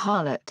idol of the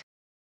harlot.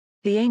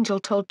 The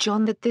angel told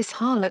John that this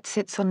harlot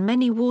sits on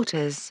many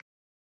waters.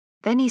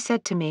 Then he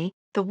said to me,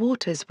 "The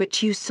waters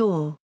which you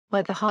saw,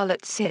 where the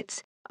harlot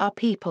sits, are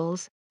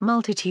peoples,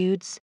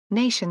 multitudes,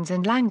 nations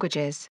and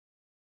languages."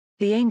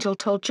 The angel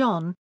told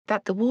John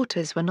that the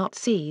waters were not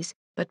seas,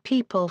 but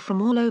people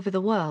from all over the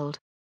world.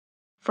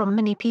 From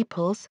many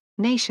peoples,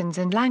 nations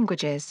and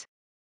languages.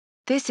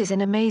 This is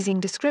an amazing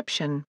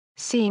description,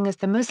 seeing as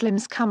the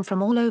Muslims come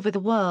from all over the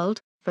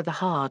world for the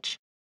Hajj.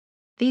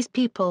 These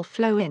people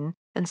flow in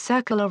and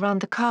circle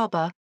around the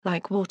Kaaba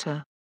like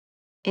water.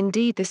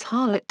 Indeed, this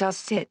harlot does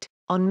sit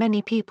on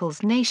many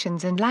peoples,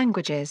 nations and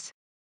languages.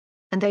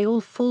 And they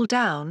all fall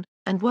down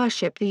and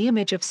worship the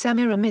image of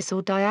Semiramis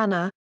or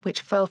Diana,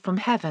 which fell from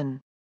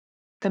heaven.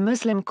 The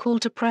Muslim call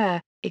to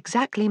prayer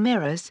exactly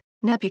mirrors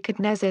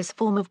Nebuchadnezzar's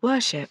form of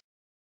worship.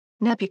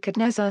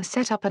 Nebuchadnezzar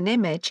set up an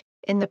image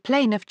in the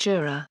plain of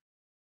Dura.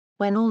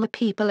 When all the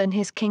people in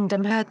his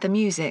kingdom heard the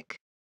music,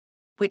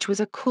 which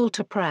was a call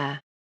to prayer,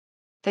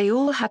 they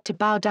all had to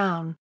bow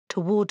down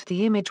toward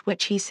the image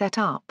which he set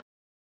up.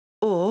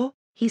 Or,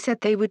 he said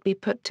they would be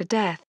put to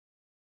death.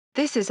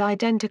 This is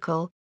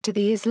identical to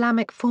the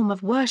Islamic form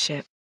of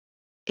worship.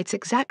 It's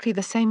exactly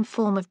the same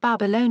form of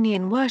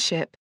Babylonian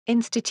worship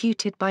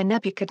instituted by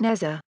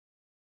Nebuchadnezzar.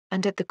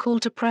 And at the call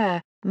to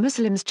prayer,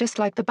 Muslims, just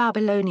like the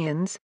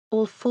Babylonians,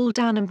 all fall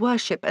down and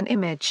worship an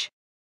image.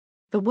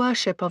 The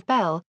worship of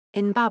Bel,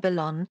 in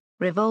Babylon,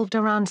 revolved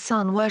around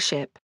sun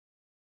worship.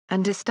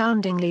 And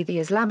astoundingly, the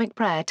Islamic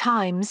prayer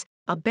times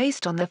are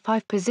based on the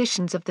 5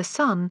 positions of the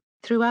sun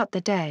throughout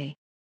the day.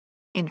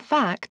 In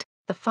fact,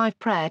 the 5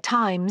 prayer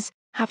times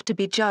have to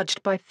be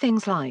judged by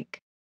things like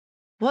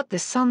what the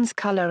sun's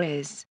color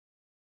is,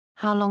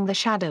 how long the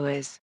shadow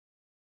is,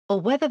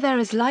 or whether there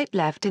is light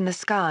left in the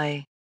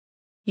sky.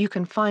 You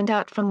can find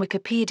out from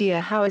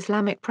Wikipedia how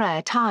Islamic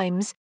prayer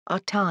times are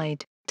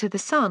tied to the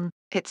sun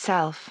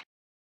itself.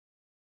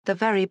 The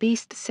very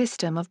beast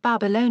system of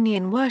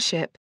Babylonian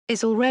worship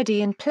is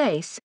already in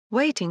place,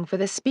 waiting for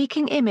the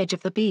speaking image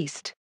of the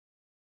beast,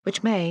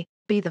 which may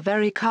be the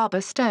very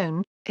Kaaba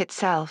stone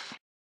itself,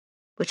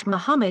 which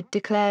Muhammad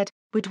declared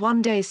would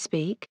one day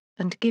speak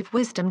and give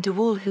wisdom to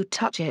all who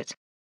touch it.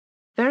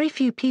 Very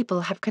few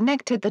people have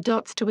connected the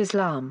dots to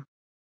Islam.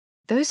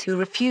 Those who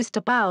refuse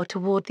to bow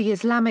toward the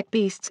Islamic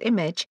beast's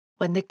image,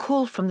 when the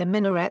call from the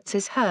minarets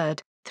is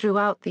heard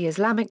throughout the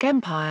Islamic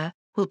Empire,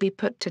 will be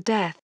put to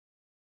death.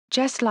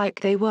 Just like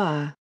they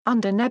were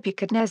under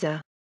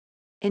Nebuchadnezzar.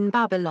 In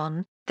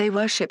Babylon, they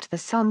worshipped the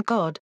sun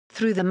god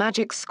through the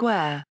magic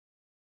square.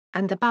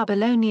 And the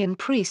Babylonian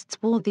priests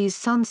wore these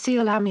sun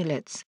seal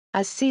amulets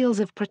as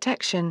seals of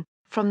protection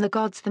from the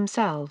gods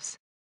themselves.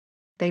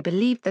 They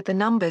believed that the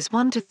numbers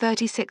 1 to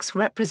 36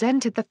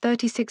 represented the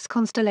 36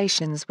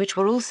 constellations, which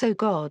were also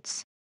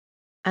gods.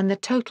 And the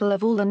total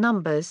of all the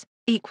numbers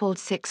equaled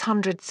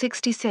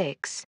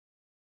 666,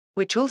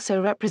 which also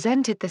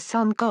represented the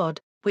sun god,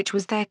 which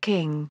was their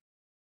king.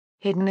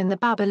 Hidden in the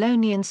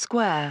Babylonian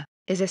square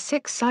is a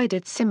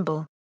six-sided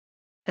symbol,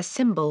 a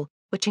symbol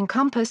which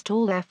encompassed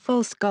all their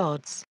false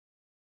gods.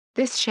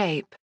 This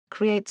shape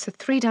creates a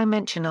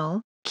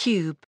three-dimensional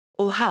cube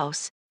or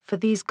house for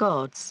these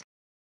gods,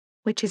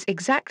 which is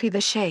exactly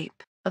the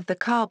shape of the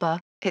Kaaba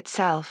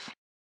itself.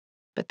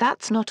 But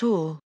that's not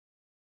all.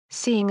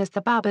 Seeing as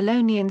the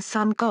Babylonian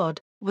sun god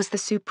was the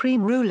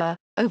supreme ruler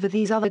over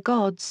these other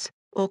gods,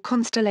 or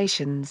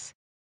constellations,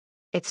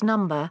 its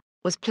number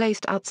was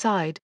placed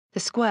outside the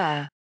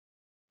square.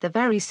 The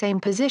very same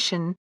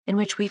position in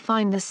which we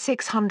find the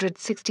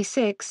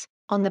 666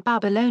 on the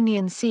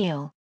Babylonian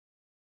seal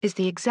is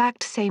the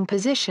exact same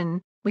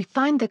position we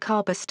find the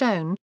Kaaba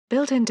stone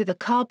built into the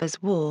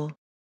Kaaba's wall.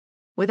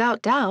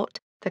 Without doubt,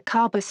 the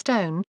Kaaba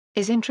stone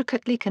is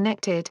intricately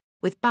connected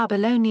with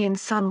Babylonian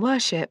sun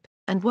worship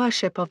and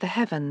worship of the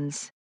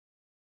heavens.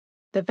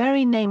 The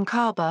very name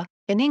Kaaba,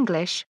 in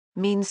English,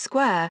 means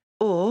square,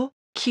 or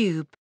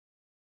cube.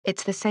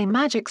 It's the same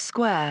magic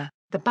square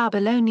the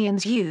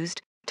Babylonians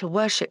used to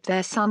worship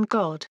their sun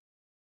god.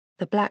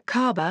 The black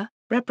Kaaba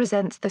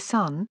represents the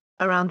sun,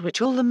 around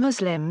which all the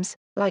Muslims,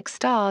 like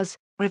stars,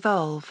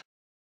 revolve.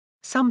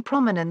 Some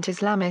prominent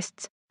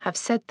Islamists have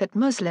said that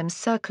Muslims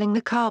circling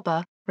the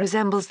Kaaba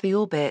resembles the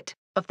orbit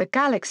of the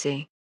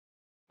galaxy.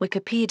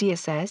 Wikipedia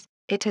says,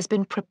 it has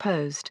been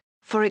proposed,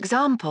 for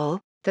example,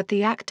 that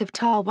the act of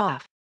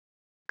tawaf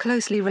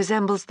closely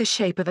resembles the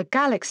shape of a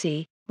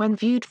galaxy when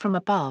viewed from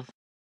above.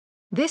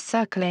 This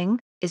circling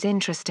is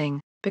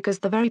interesting, because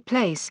the very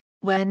place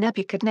where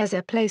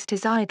Nebuchadnezzar placed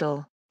his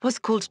idol was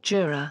called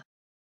Jura.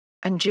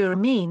 And Jura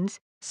means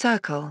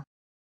circle.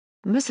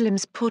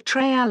 Muslims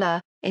portray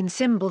Allah in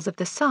symbols of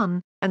the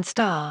sun and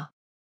star.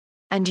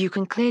 And you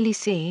can clearly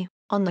see,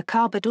 on the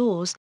Kaaba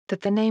doors,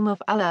 that the name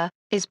of Allah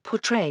is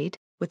portrayed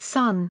with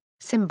sun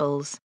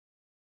symbols.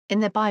 In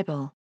the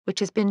Bible, which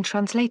has been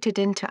translated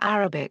into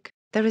Arabic,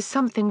 there is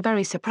something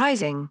very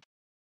surprising.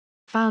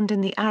 Found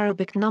in the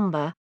Arabic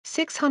number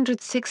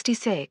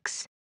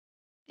 666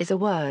 is a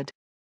word.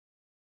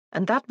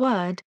 And that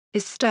word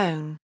is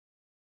stone.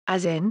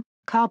 As in,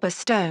 Kaaba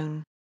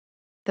stone.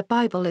 The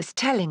Bible is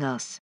telling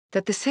us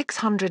that the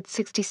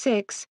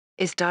 666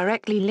 is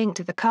directly linked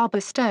to the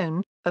Kaaba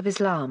stone of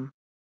Islam.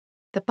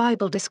 The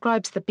Bible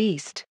describes the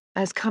beast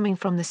as coming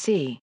from the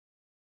sea.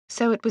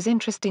 So it was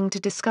interesting to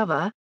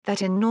discover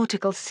that in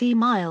nautical sea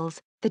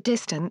miles, the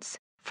distance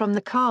from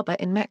the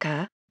Kaaba in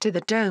Mecca to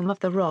the Dome of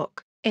the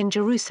Rock in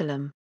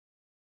Jerusalem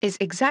is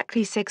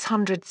exactly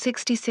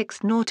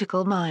 666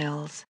 nautical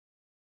miles.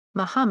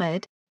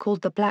 Muhammad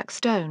called the black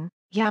stone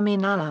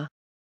Yamin Allah,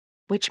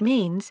 which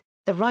means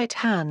the right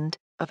hand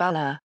of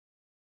Allah.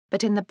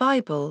 But in the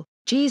Bible,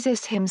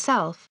 Jesus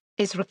himself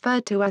is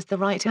referred to as the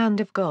right hand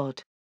of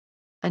God.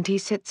 And he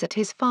sits at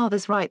his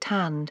Father's right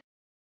hand.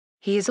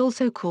 He is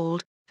also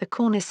called the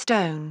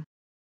cornerstone.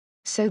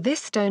 So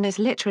this stone is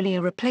literally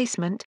a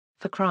replacement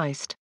for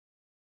Christ.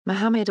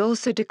 Muhammad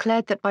also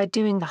declared that by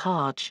doing the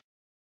Hajj,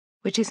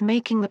 which is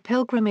making the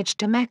pilgrimage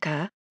to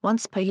Mecca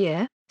once per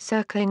year,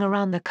 circling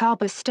around the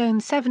Kaaba stone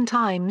 7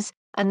 times,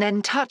 and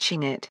then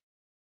touching it,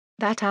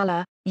 that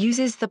Allah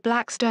uses the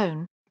black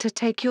stone to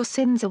take your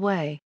sins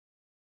away.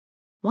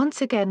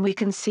 Once again we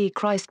can see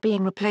Christ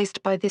being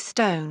replaced by this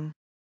stone.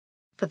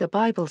 For the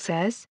Bible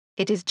says,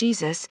 it is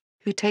Jesus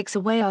who takes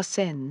away our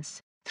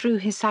sins through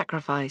his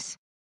sacrifice.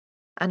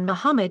 And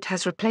Muhammad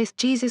has replaced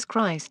Jesus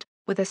Christ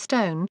with a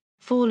stone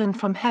fallen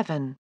from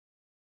heaven.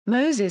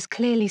 Moses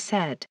clearly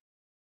said,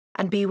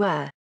 "And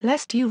beware,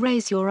 lest you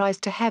raise your eyes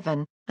to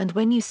heaven, and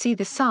when you see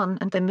the sun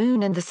and the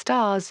moon and the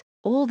stars,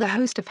 all the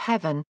host of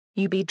heaven,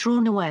 you be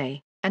drawn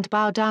away, and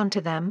bow down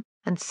to them,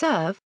 and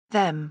serve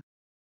them."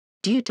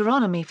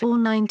 Deuteronomy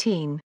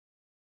 4:19.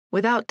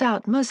 Without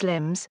doubt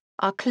Muslims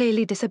are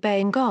clearly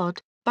disobeying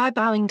God by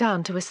bowing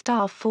down to a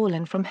star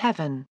fallen from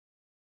heaven.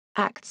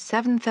 Acts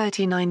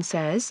 7:39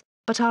 says,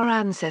 "But our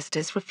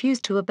ancestors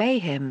refused to obey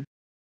him.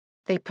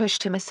 They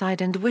pushed him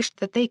aside and wished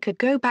that they could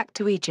go back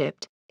to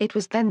Egypt. It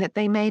was then that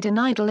they made an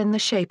idol in the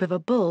shape of a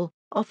bull,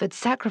 offered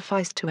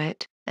sacrifice to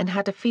it, and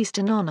had a feast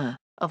in honor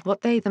of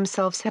what they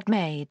themselves had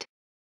made.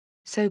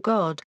 So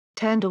God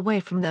turned away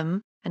from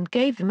them, and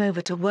gave them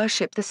over to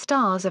worship the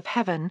stars of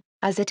heaven,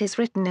 as it is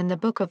written in the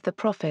book of the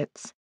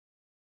prophets.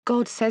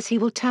 God says he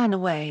will turn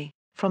away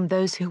from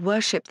those who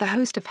worship the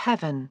host of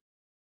heaven.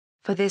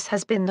 For this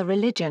has been the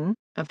religion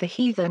of the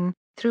heathen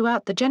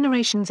throughout the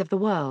generations of the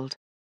world.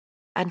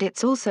 And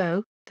it's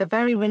also the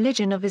very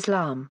religion of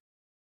Islam."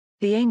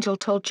 The angel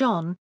told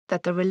John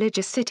that the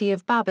religious city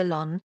of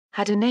Babylon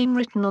had a name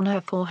written on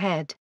her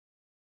forehead.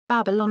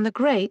 Babylon the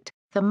Great,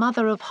 the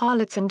mother of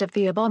harlots and of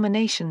the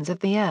abominations of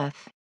the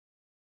earth.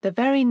 The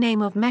very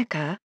name of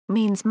Mecca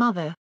means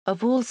mother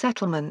of all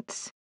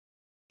settlements.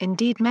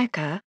 Indeed,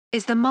 Mecca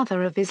is the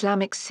mother of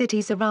Islamic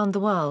cities around the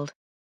world.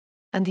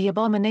 And the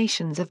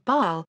abominations of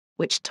Baal,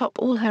 which top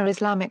all her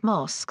Islamic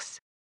mosques.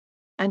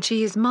 And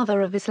she is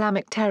mother of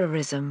Islamic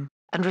terrorism,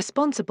 and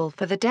responsible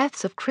for the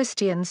deaths of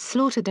Christians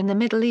slaughtered in the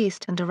Middle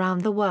East and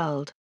around the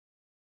world.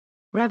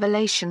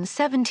 Revelation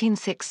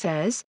 17:6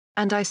 says,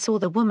 "And I saw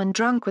the woman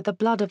drunk with the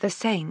blood of the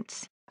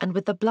saints, and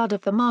with the blood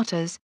of the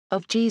martyrs,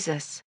 of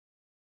Jesus."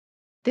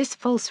 This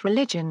false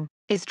religion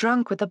is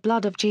drunk with the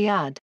blood of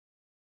jihad.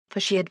 For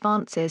she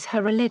advances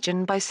her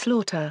religion by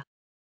slaughter.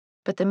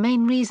 But the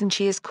main reason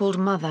she is called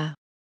mother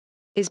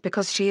is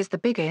because she is the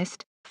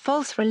biggest,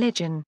 false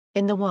religion,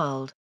 in the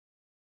world.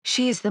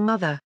 She is the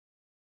mother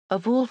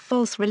of all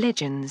false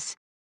religions.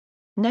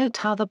 Note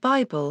how the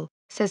Bible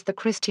says the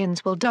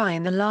Christians will die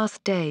in the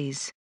last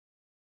days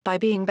by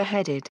being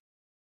beheaded.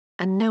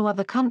 And no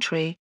other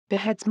country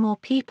beheads more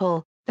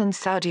people than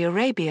Saudi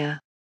Arabia.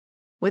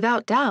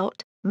 Without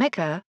doubt,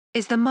 Mecca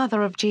is the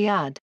mother of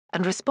jihad,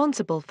 and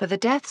responsible for the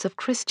deaths of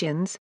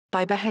Christians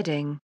by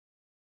beheading.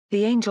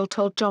 The angel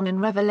told John in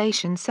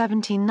Revelation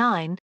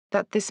 17:9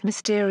 that this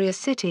mysterious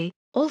city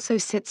also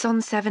sits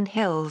on 7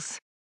 hills.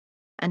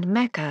 And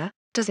Mecca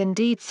does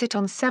indeed sit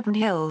on 7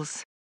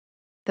 hills.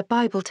 The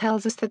Bible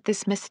tells us that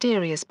this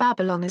mysterious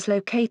Babylon is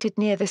located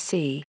near the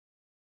sea.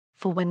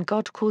 For when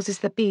God causes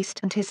the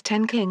beast and his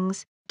 10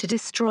 kings to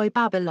destroy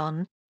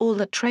Babylon, all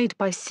that trade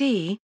by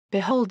sea,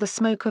 behold the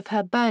smoke of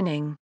her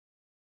burning,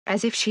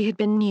 as if she had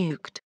been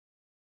nuked.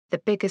 The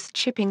biggest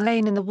shipping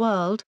lane in the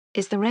world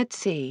is the Red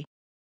Sea.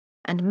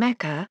 And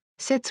Mecca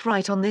sits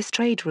right on this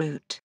trade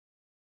route.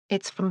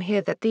 It's from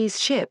here that these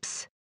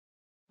ships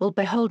will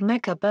behold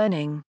Mecca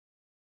burning.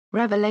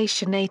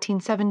 Revelation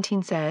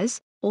 18:17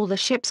 says, "All the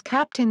ship's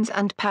captains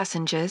and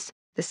passengers,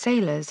 the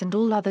sailors and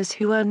all others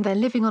who earned their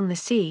living on the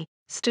sea,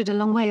 stood a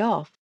long way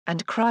off,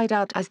 and cried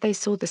out as they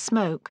saw the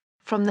smoke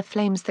from the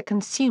flames that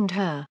consumed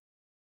her.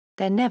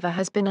 There never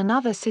has been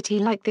another city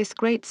like this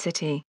great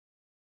city."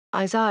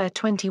 Isaiah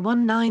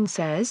 21:9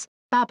 says,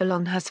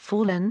 "Babylon has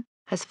fallen,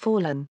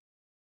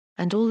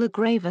 and all the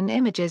graven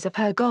images of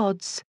her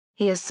gods,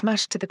 he has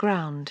smashed to the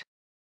ground."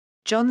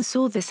 John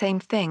saw the same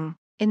thing,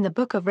 in the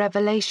book of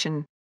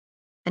Revelation.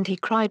 And he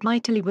cried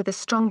mightily with a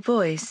strong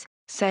voice,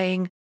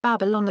 saying,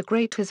 "Babylon the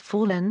Great has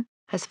fallen,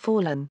 has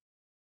fallen."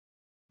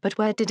 But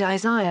where did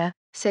Isaiah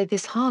say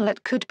this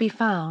harlot could be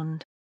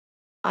found?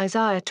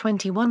 Isaiah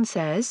 21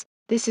 says,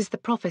 "This is the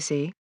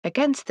prophecy,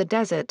 against the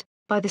desert,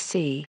 by the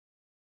sea."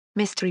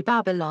 Mystery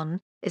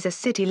Babylon is a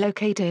city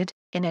located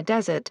in a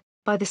desert,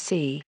 by the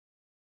sea.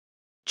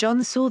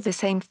 John saw the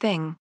same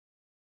thing.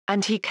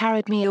 "And he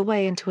carried me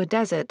away into a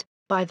desert,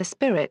 by the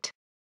Spirit.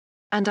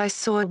 And I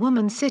saw a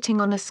woman sitting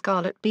on a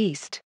scarlet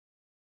beast."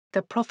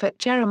 The prophet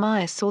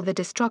Jeremiah saw the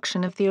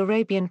destruction of the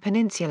Arabian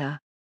Peninsula.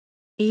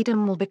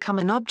 Edom will become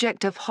an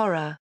object of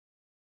horror.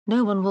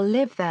 No one will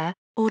live there,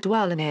 or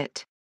dwell in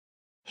it.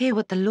 Hear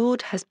what the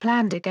Lord has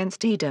planned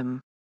against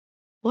Edom.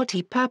 What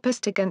he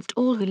purposed against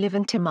all who live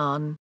in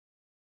Teman.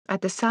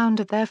 At the sound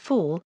of their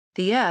fall,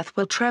 the earth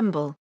will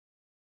tremble.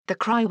 The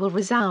cry will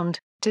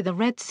resound to the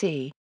Red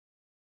Sea.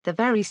 The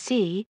very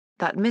sea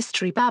that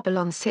Mystery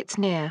Babylon sits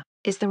near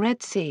is the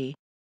Red Sea.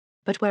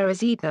 But where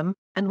is Edom,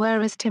 and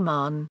where is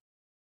Teman?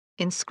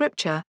 In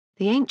Scripture,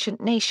 the ancient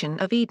nation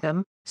of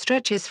Edom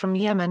stretches from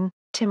Yemen,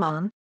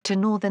 Teman, to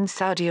northern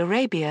Saudi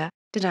Arabia,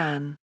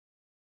 Dedan.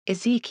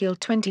 Ezekiel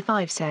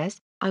 25 says,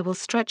 "I will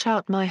stretch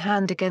out my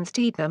hand against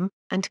Edom,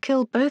 and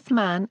kill both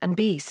man and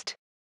beast.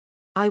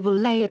 I will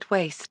lay it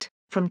waste,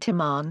 from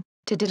Teman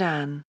to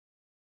Dedan."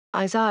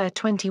 Isaiah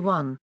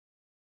 21.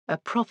 A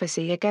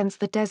prophecy against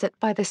the desert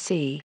by the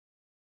sea.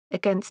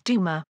 Against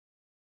Duma.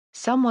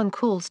 Someone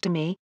calls to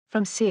me,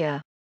 from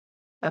Seir.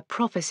 A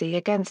prophecy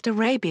against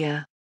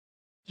Arabia.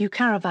 You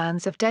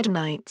caravans of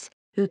Dedanites,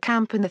 who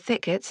camp in the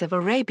thickets of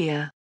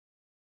Arabia.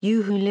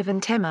 You who live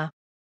in Tema.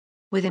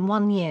 Within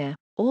 1 year,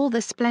 all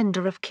the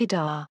splendor of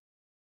Kedar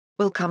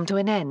will come to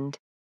an end.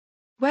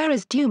 Where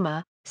is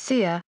Duma,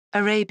 Seir,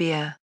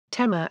 Arabia,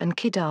 Tema and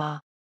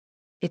Kedar?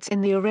 It's in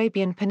the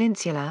Arabian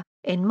Peninsula,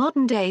 in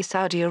modern-day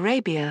Saudi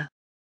Arabia.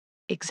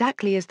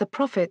 Exactly as the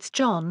prophets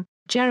John,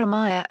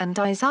 Jeremiah and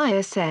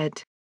Isaiah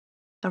said.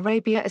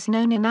 Arabia is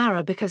known in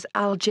Arabic as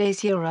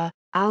Al-Jazira,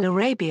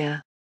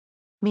 Al-Arabia,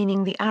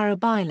 meaning the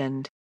Arab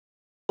island,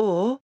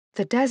 or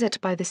the desert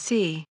by the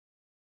sea.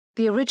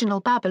 The original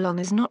Babylon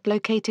is not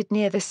located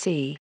near the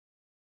sea,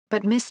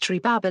 but Mystery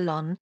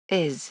Babylon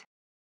is.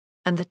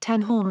 "And the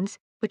 10 horns,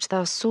 which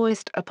thou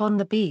sawest upon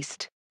the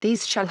beast,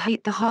 these shall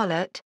hate the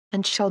harlot,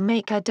 and shall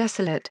make her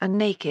desolate and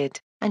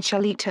naked, and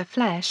shall eat her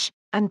flesh,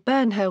 and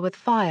burn her with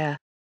fire."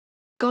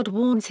 God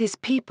warns his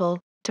people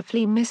to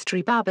flee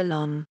Mystery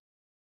Babylon.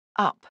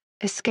 Up,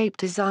 escape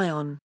to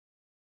Zion.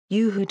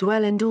 You who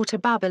dwell in daughter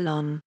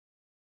Babylon.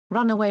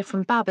 Run away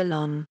from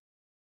Babylon.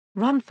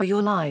 Run for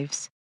your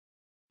lives.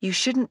 You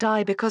shouldn't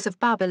die because of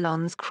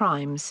Babylon's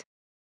crimes.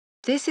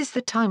 This is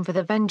the time for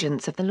the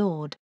vengeance of the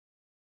Lord.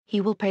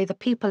 He will pay the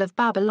people of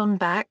Babylon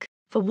back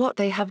for what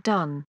they have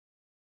done.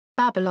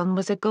 Babylon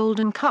was a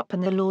golden cup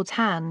in the Lord's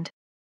hand.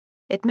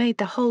 It made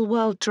the whole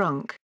world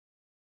drunk.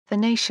 The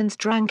nations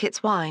drank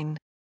its wine.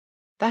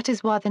 That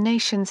is why the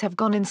nations have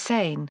gone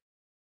insane.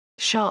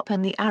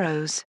 Sharpen the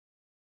arrows.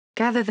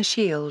 Gather the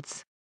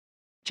shields.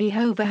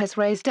 Jehovah has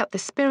raised up the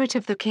spirit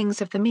of the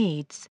kings of the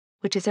Medes,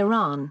 which is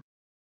Iran.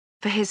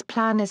 For his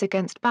plan is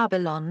against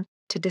Babylon,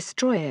 to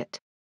destroy it.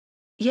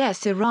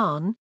 Yes,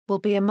 Iran will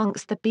be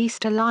amongst the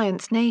Beast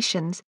Alliance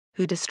nations,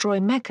 who destroy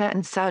Mecca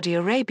and Saudi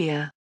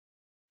Arabia.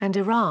 And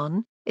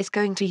Iran is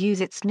going to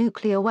use its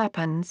nuclear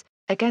weapons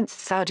against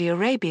Saudi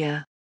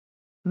Arabia.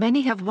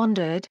 Many have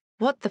wondered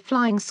what the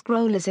flying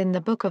scroll is in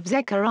the book of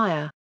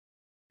Zechariah.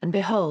 And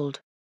behold,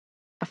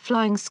 a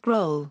flying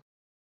scroll.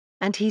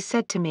 And he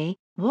said to me,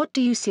 What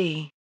do you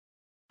see?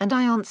 And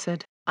I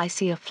answered, I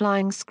see a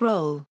flying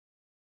scroll.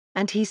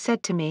 And he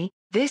said to me,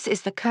 This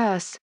is the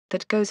curse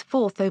that goes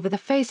forth over the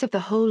face of the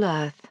whole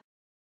earth.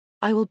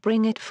 I will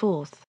bring it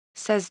forth,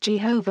 says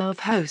Jehovah of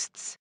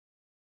hosts.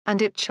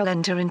 And it shall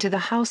enter into the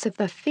house of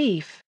the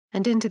thief,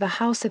 and into the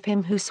house of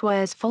him who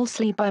swears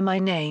falsely by my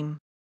name.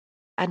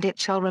 And it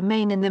shall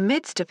remain in the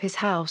midst of his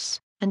house,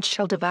 and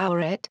shall devour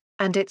it,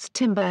 and its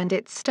timber and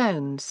its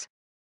stones.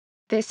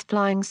 This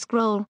flying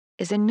scroll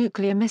is a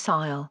nuclear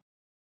missile.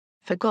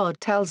 For God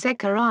tells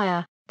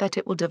Zechariah that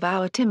it will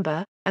devour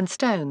timber and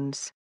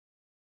stones.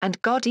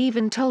 And God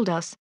even told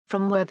us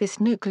from where this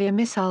nuclear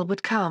missile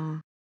would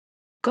come.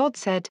 God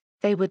said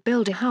they would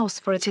build a house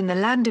for it in the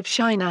land of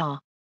Shinar.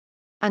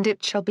 And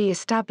it shall be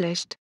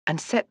established and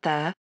set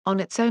there on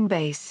its own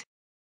base.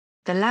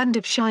 The land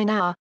of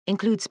Shinar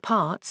includes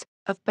parts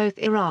of both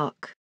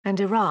Iraq and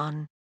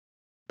Iran.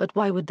 But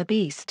why would the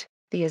beast,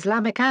 the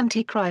Islamic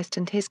Antichrist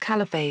and his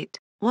caliphate,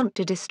 want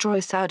to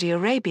destroy Saudi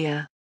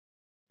Arabia?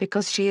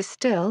 Because she is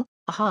still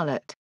a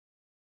harlot.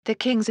 The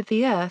kings of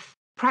the earth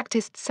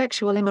practiced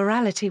sexual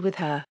immorality with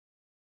her.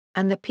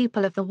 And the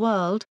people of the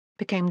world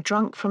became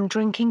drunk from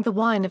drinking the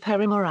wine of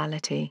her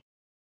immorality.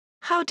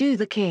 How do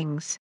the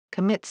kings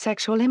commit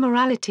sexual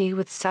immorality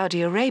with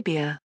Saudi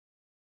Arabia?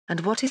 And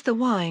what is the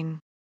wine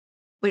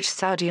which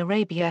Saudi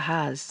Arabia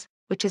has,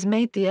 which has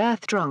made the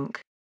earth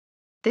drunk?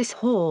 This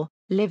whore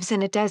lives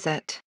in a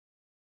desert.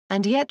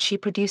 And yet she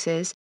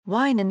produces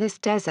wine in this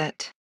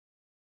desert.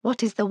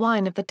 What is the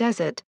wine of the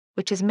desert,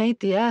 which has made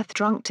the earth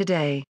drunk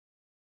today?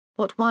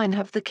 What wine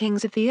have the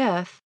kings of the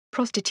earth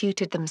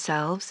prostituted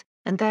themselves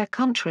and their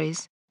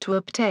countries to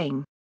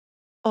obtain?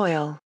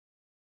 Oil.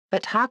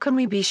 But how can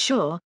we be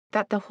sure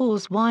that the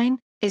whore's wine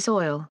is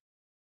oil?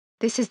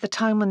 This is the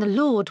time when the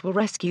Lord will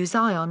rescue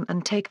Zion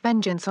and take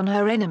vengeance on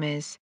her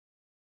enemies.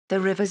 The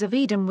rivers of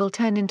Edom will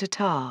turn into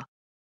tar.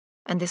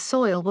 And the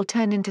soil will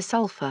turn into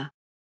sulfur.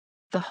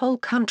 The whole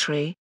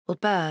country will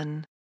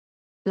burn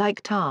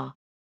like tar.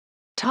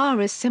 Tar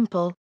is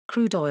simple,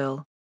 crude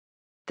oil.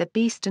 The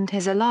beast and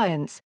his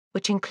alliance,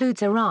 which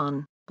includes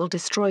Iran, will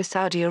destroy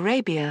Saudi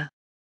Arabia.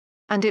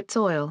 And its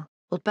oil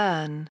will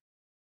burn.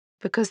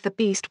 Because the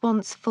beast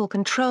wants full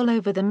control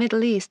over the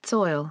Middle East's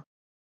oil.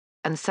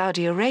 And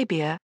Saudi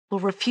Arabia will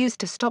refuse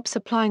to stop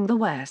supplying the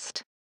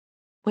West,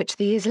 which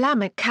the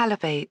Islamic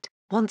Caliphate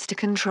wants to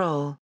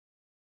control.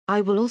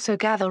 I will also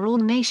gather all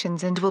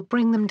nations and will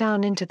bring them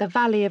down into the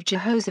valley of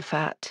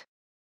Jehoshaphat.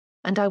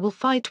 And I will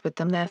fight with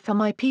them there for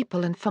my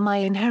people and for my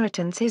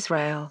inheritance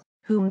Israel,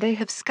 whom they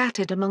have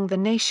scattered among the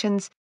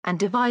nations, and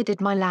divided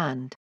my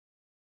land.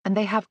 And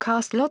they have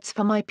cast lots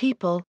for my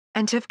people,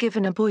 and have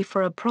given a boy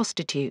for a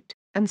prostitute,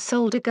 and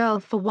sold a girl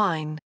for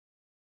wine,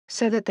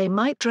 so that they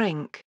might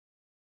drink.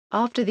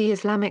 After the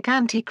Islamic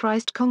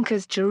Antichrist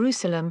conquers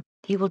Jerusalem,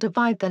 he will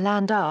divide the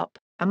land up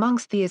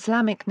amongst the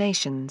Islamic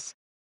nations.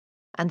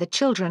 And the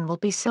children will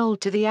be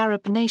sold to the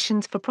Arab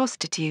nations for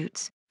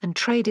prostitutes, and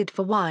traded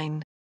for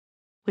wine,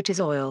 which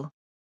is oil.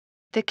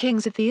 The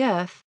kings of the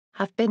earth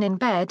have been in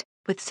bed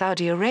with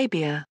Saudi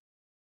Arabia.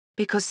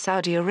 Because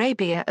Saudi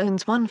Arabia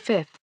owns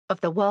 1/5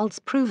 of the world's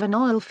proven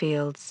oil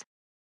fields.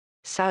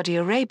 Saudi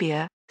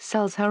Arabia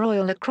sells her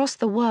oil across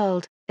the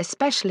world,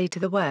 especially to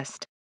the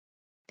West.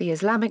 The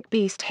Islamic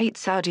beast hates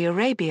Saudi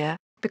Arabia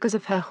because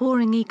of her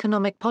whoring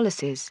economic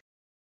policies.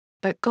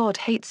 But God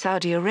hates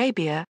Saudi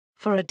Arabia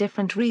for a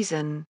different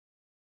reason.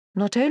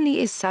 Not only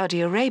is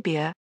Saudi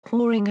Arabia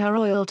whoring her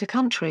oil to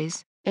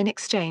countries in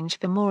exchange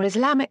for more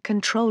Islamic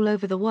control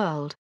over the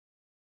world,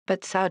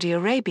 but Saudi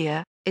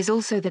Arabia is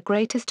also the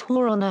greatest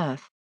whore on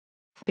earth,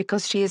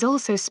 because she is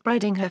also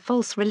spreading her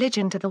false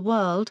religion to the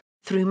world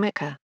through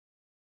Mecca.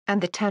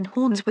 And the 10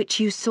 horns which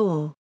you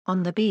saw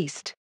on the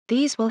beast,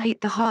 these will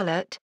hate the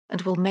harlot,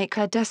 and will make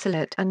her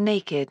desolate and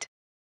naked.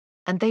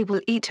 And they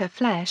will eat her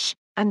flesh,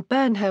 and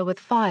burn her with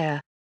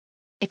fire.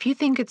 If you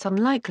think it's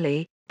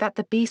unlikely that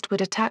the beast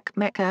would attack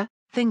Mecca,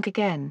 think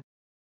again.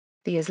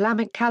 The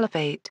Islamic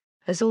Caliphate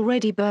has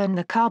already burned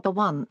the Kaaba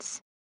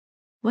once,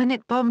 when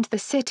it bombed the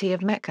city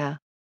of Mecca.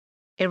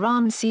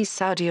 Iran sees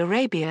Saudi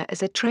Arabia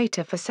as a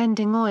traitor for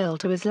sending oil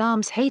to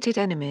Islam's hated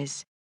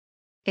enemies.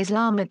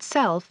 Islam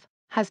itself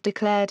has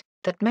declared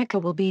that Mecca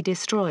will be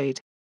destroyed.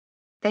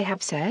 They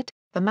have said,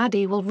 the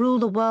Mahdi will rule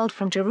the world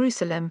from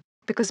Jerusalem,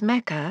 because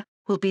Mecca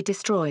will be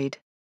destroyed.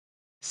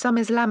 Some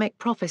Islamic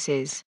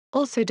prophecies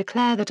also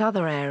declare that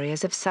other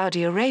areas of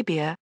Saudi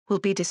Arabia will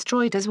be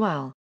destroyed as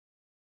well.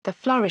 The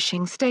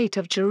flourishing state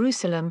of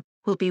Jerusalem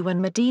will be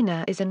when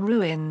Medina is in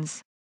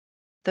ruins.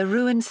 The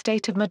ruined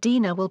state of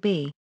Medina will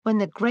be when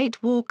the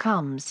Great War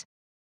comes.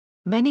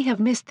 Many have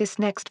missed this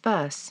next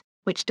verse,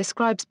 which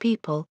describes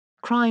people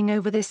crying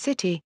over this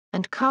city,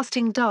 and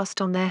casting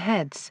dust on their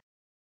heads.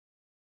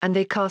 And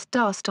they cast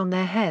dust on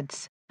their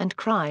heads, and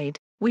cried,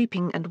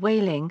 weeping and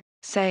wailing,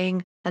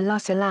 saying,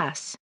 Alas,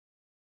 alas!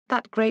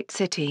 That great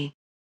city!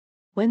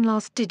 When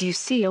last did you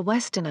see a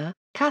Westerner,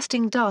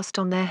 casting dust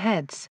on their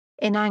heads,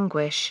 in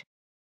anguish?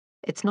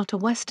 It's not a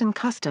Western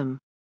custom.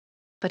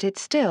 But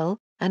it's still,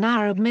 an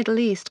Arab Middle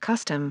East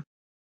custom.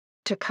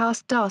 To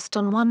cast dust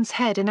on one's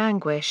head in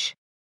anguish.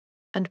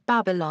 And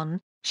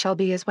Babylon shall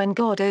be as when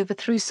God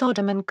overthrew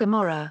Sodom and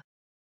Gomorrah.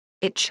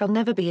 It shall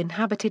never be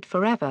inhabited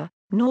forever,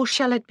 nor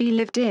shall it be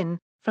lived in,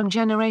 from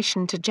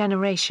generation to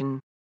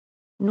generation.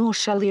 Nor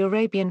shall the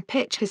Arabian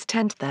pitch his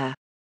tent there.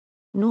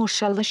 Nor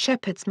shall the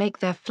shepherds make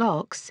their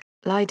flocks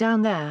lie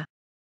down there.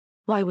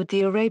 Why would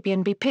the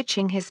Arabian be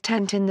pitching his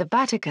tent in the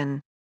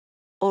Vatican?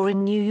 Or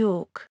in New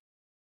York?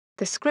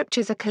 The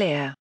scriptures are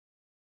clear.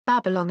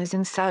 Babylon is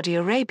in Saudi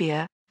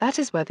Arabia, that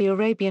is where the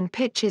Arabian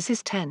pitches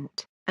his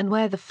tent, and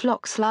where the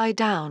flocks lie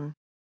down.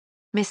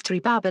 Mystery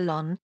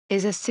Babylon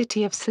is a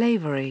city of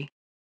slavery.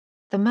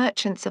 The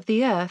merchants of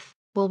the earth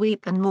will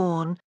weep and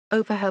mourn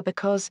over her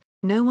because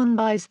no one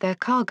buys their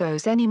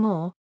cargoes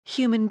anymore,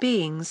 human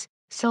beings,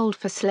 sold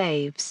for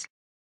slaves.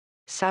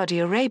 Saudi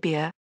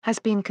Arabia has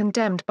been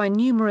condemned by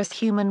numerous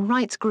human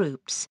rights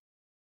groups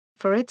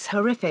for its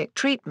horrific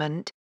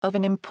treatment of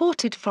an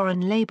imported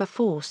foreign labor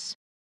force.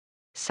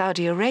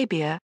 Saudi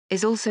Arabia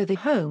is also the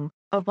home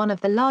of one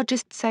of the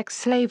largest sex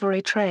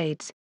slavery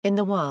trades in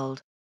the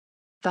world.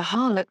 The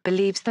harlot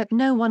believes that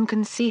no one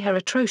can see her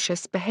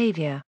atrocious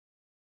behavior.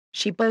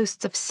 She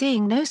boasts of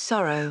seeing no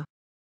sorrow.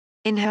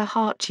 In her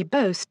heart she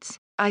boasts,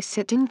 I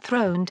sit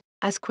enthroned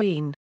as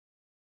queen.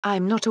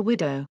 I'm not a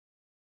widow.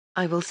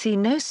 I will see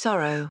no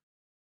sorrow.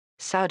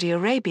 Saudi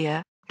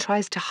Arabia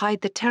tries to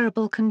hide the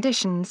terrible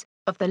conditions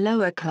of the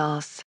lower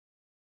class,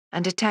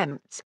 and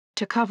attempts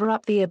to cover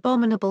up the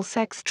abominable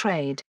sex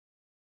trade,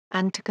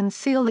 and to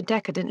conceal the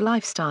decadent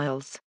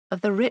lifestyles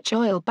of the rich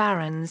oil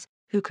barons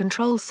who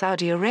control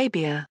Saudi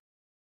Arabia.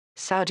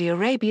 Saudi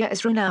Arabia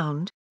is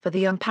renowned for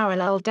the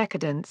unparalleled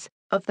decadence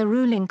of the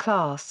ruling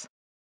class,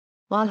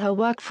 while her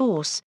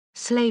workforce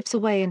slaves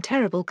away in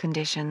terrible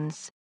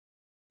conditions.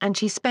 And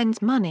she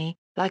spends money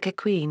like a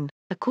queen,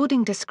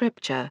 according to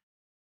scripture.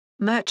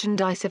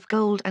 Merchandise of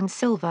gold and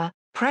silver,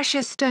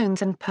 precious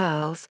stones and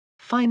pearls,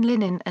 fine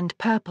linen and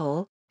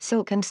purple,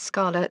 silk and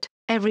scarlet,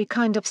 every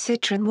kind of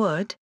citron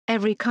wood,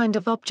 every kind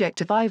of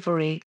object of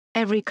ivory,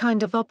 every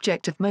kind of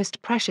object of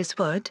most precious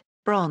wood,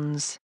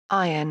 bronze,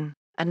 iron,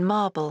 and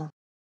marble.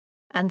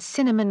 And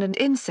cinnamon and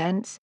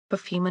incense,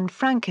 perfume and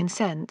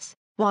frankincense,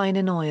 wine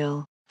and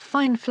oil,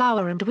 fine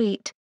flour and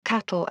wheat,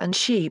 cattle and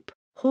sheep,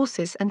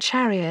 horses and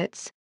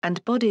chariots,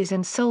 and bodies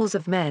and souls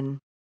of men.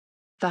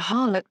 The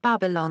harlot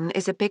Babylon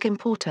is a big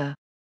importer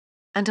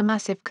and a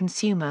massive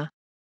consumer.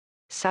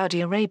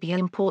 Saudi Arabia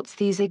imports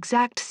these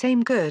exact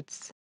same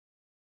goods.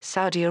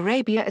 Saudi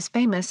Arabia is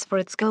famous for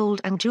its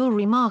gold and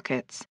jewelry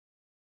markets.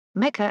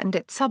 Mecca and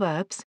its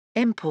suburbs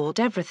import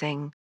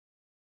everything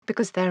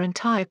because their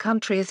entire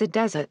country is a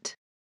desert.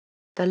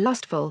 The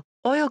lustful,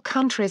 oil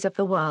countries of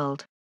the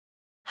world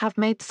have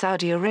made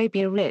Saudi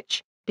Arabia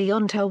rich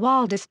beyond her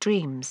wildest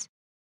dreams.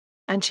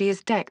 And she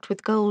is decked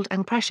with gold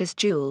and precious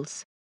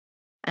jewels.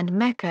 And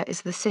Mecca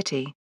is the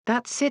city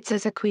that sits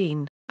as a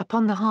queen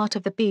upon the heart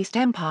of the Beast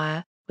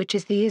Empire, which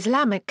is the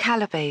Islamic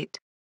Caliphate.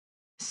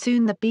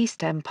 Soon the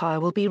Beast Empire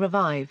will be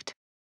revived.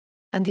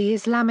 And the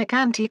Islamic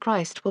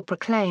Antichrist will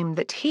proclaim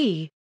that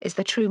he is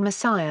the true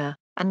Messiah,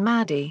 and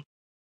Mahdi.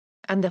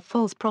 And the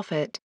false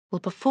prophet will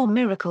perform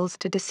miracles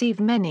to deceive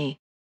many.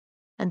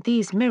 And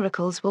these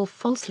miracles will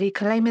falsely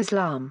claim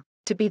Islam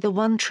to be the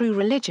one true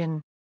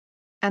religion.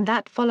 And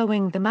that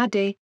following the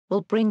Mahdi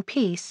will bring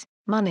peace,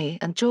 money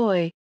and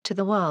joy to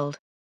the world.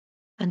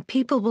 And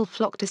people will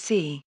flock to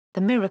see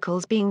the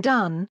miracles being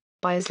done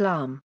by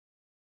Islam.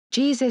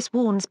 Jesus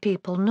warns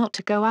people not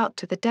to go out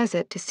to the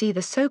desert to see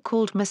the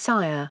so-called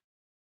Messiah.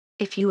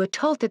 If you are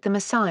told that the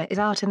Messiah is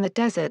out in the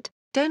desert,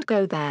 don't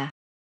go there.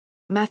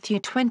 Matthew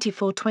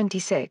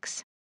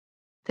 24:26.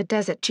 The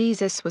desert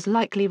Jesus was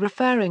likely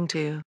referring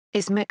to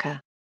is Mecca.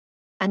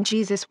 And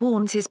Jesus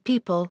warns his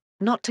people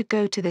not to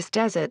go to this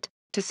desert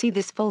to see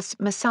this false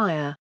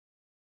Messiah.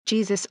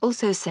 Jesus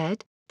also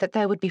said that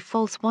there would be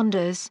false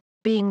wonders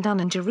being done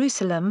in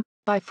Jerusalem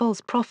by false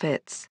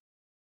prophets.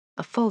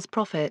 A false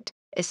prophet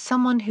is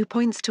someone who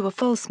points to a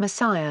false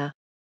Messiah.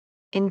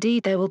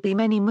 Indeed, there will be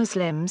many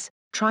Muslims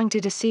trying to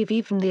deceive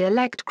even the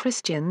elect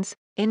Christians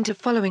into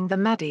following the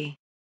Mahdi.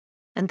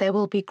 And there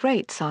will be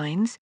great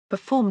signs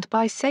performed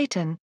by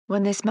Satan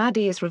when this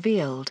Mahdi is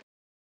revealed.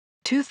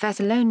 2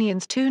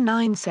 Thessalonians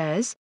 2:9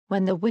 says,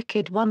 when the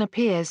wicked one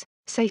appears,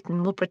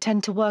 Satan will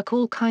pretend to work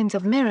all kinds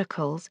of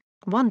miracles,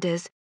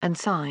 wonders, and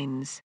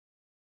signs.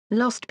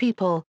 Lost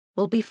people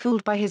will be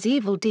fooled by his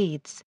evil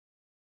deeds.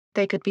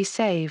 They could be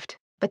saved,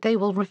 but they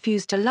will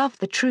refuse to love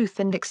the truth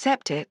and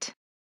accept it.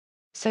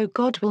 So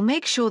God will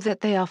make sure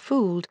that they are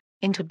fooled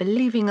into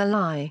believing a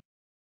lie.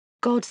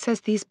 God says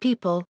these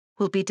people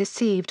will be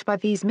deceived by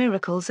these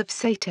miracles of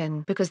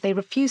Satan because they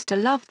refuse to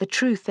love the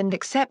truth and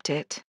accept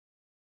it.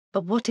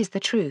 But what is the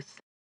truth?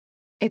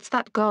 It's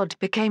that God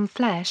became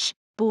flesh,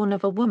 born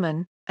of a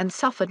woman, and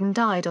suffered and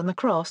died on the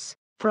cross,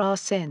 for our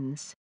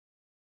sins.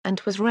 And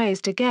was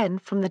raised again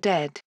from the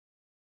dead.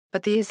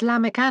 But the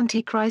Islamic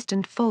Antichrist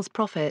and false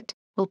prophet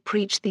will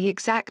preach the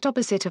exact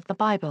opposite of the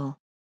Bible.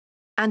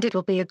 And it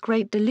will be a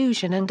great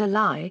delusion and a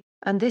lie,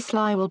 and this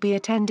lie will be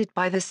attended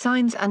by the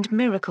signs and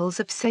miracles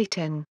of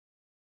Satan.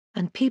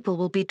 And people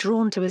will be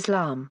drawn to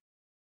Islam.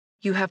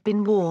 You have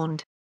been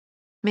warned.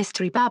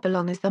 Mystery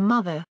Babylon is the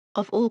mother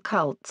of all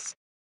cults.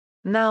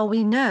 Now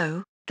we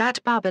know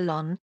that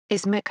Babylon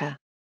is Mecca.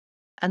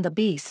 And the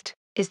beast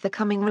is the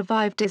coming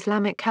revived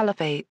Islamic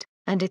Caliphate,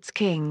 and its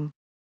king.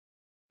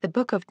 The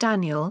Book of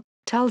Daniel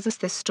tells us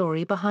the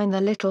story behind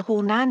the little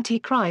horn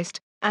Antichrist,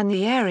 and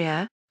the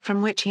area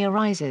from which he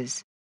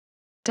arises.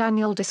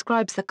 Daniel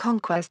describes the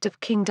conquest of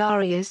King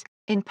Darius,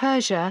 in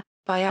Persia,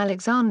 by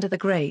Alexander the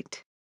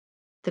Great.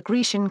 The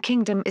Grecian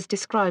kingdom is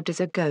described as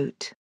a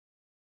goat.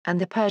 And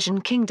the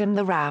Persian kingdom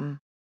the ram.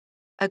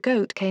 A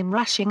goat came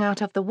rushing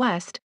out of the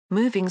west,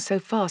 moving so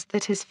fast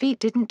that his feet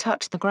didn't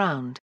touch the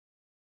ground.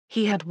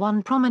 He had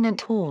one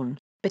prominent horn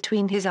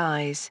between his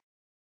eyes.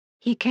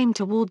 He came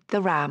toward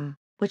the ram,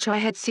 which I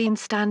had seen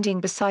standing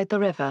beside the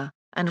river,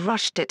 and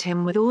rushed at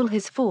him with all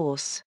his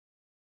force.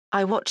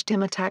 I watched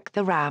him attack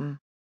the ram.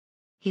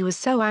 He was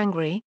so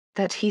angry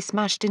that he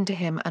smashed into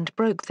him and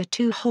broke the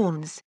two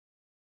horns.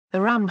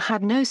 The ram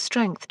had no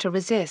strength to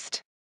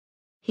resist.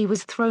 He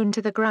was thrown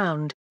to the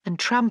ground and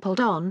trampled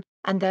on,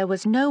 and there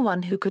was no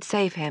one who could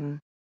save him.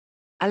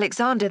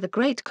 Alexander the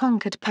Great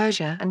conquered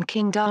Persia and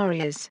King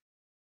Darius.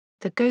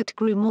 The goat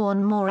grew more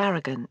and more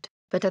arrogant,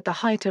 but at the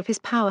height of his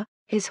power,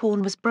 his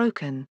horn was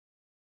broken.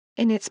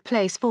 In its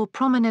place 4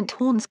 prominent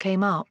horns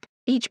came up,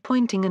 each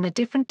pointing in a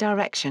different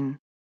direction.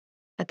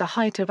 At the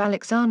height of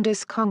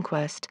Alexander's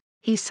conquest,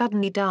 he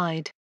suddenly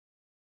died.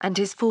 And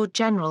his 4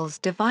 generals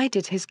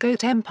divided his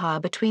goat empire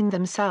between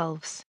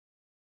themselves.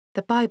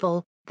 The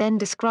Bible then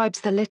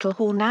describes the little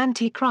horn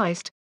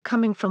Antichrist,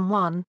 coming from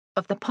one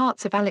of the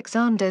parts of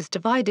Alexander's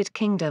divided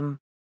kingdom.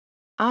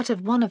 Out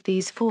of one of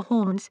these 4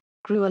 horns,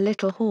 grew a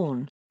little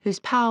horn, whose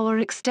power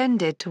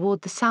extended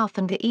toward the south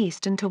and the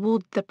east and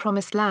toward the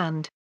Promised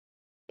Land.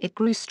 It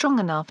grew strong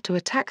enough to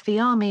attack the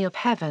army of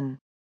heaven.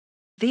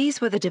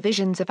 These were the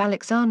divisions of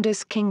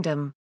Alexander's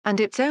kingdom, and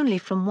it's only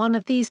from one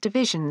of these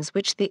divisions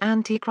which the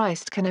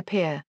Antichrist can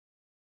appear.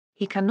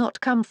 He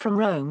cannot come from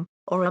Rome,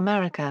 or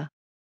America.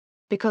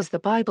 Because the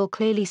Bible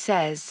clearly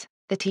says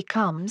that he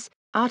comes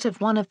out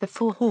of one of the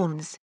 4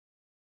 horns,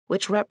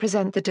 which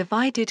represent the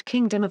divided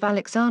kingdom of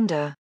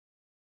Alexander.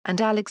 And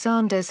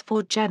Alexander's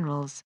 4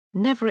 generals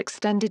never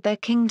extended their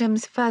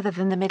kingdoms further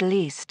than the Middle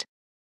East.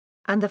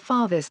 And the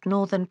farthest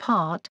northern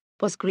part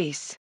was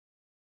Greece.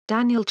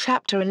 Daniel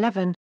chapter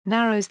 11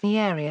 narrows the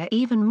area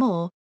even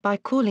more by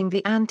calling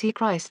the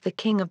Antichrist the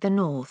king of the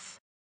north.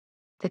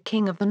 The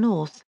king of the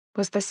north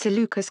was the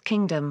Seleucus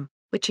kingdom,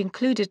 which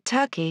included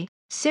Turkey,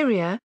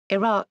 Syria,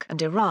 Iraq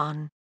and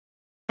Iran.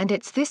 And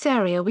it's this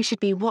area we should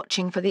be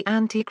watching for the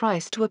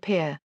Antichrist to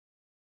appear.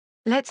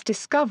 Let's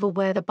discover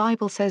where the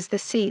Bible says the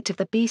seat of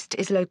the beast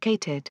is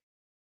located.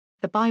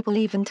 The Bible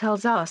even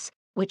tells us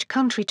which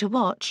country to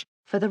watch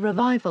for the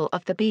revival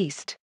of the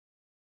beast.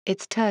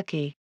 It's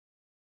Turkey.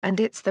 And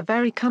it's the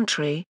very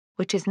country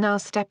which is now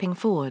stepping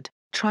forward,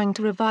 trying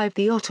to revive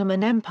the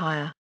Ottoman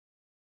Empire.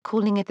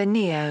 Calling it the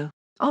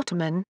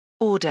Neo-Ottoman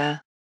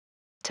Order.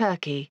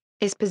 Turkey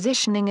is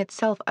positioning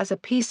itself as a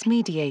peace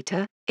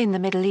mediator in the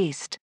Middle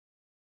East.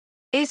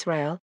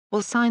 Israel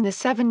will sign the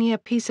 7-year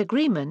peace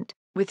agreement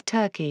with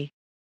Turkey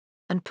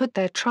and put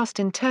their trust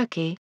in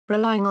Turkey,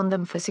 relying on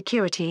them for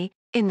security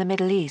in the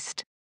Middle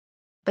East.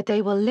 But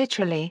they will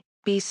literally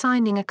be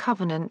signing a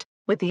covenant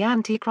with the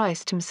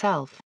Antichrist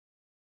himself,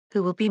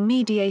 who will be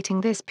mediating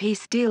this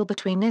peace deal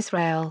between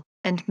Israel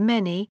and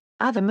many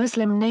other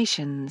Muslim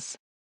nations.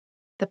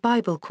 The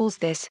Bible calls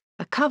this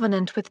a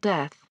covenant with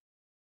death,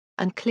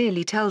 and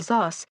clearly tells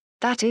us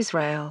that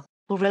Israel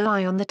will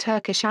rely on the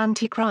Turkish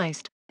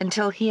Antichrist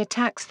until he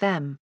attacks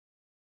them.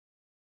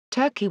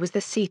 Turkey was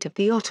the seat of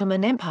the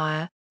Ottoman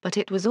Empire, but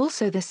it was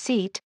also the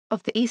seat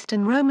of the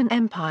Eastern Roman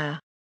Empire.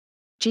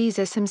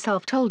 Jesus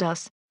himself told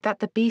us that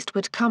the beast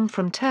would come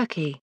from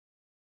Turkey.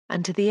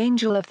 And to the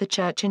angel of the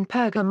church in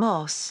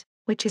Pergamos,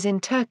 which is in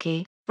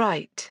Turkey,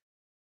 write: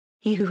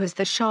 He who has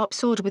the sharp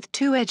sword with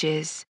 2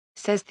 edges,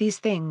 says these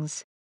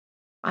things.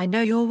 I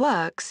know your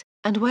works,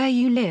 and where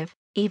you live,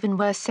 even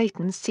where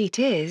Satan's seat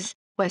is,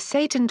 where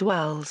Satan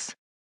dwells.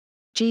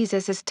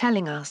 Jesus is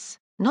telling us,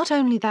 not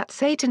only that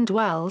Satan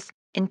dwells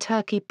in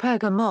Turkey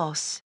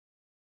Pergamos,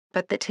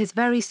 but that his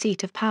very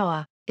seat of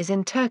power is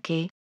in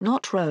Turkey,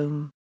 not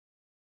Rome.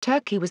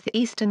 Turkey was the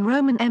Eastern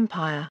Roman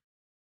Empire.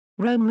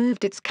 Rome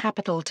moved its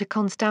capital to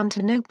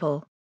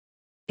Constantinople.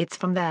 It's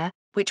from there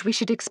which we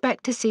should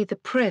expect to see the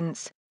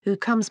prince, who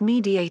comes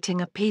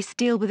mediating a peace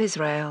deal with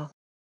Israel.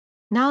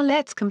 Now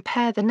let's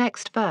compare the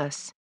next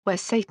verse, where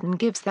Satan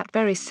gives that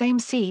very same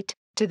seat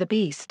to the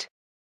beast.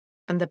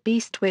 And the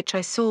beast which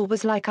I saw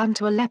was like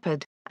unto a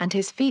leopard, and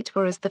his feet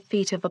were as the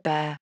feet of a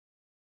bear,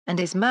 and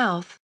his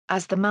mouth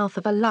as the mouth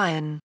of a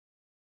lion.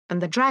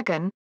 and the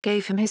dragon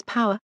gave him his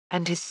power,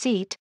 and his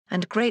seat,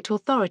 and great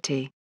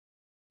authority.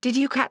 Did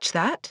you catch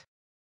that?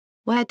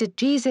 Where did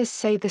Jesus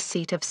say the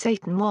seat of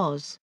Satan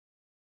was?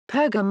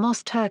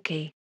 Pergamos,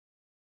 Turkey.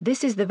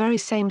 This is the very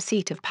same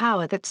seat of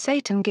power that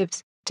Satan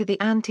gives to the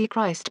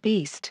Antichrist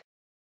beast.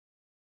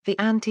 The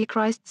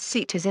Antichrist's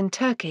seat is in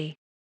Turkey.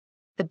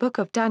 The book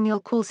of Daniel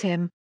calls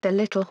him the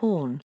little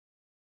horn.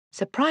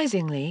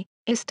 Surprisingly,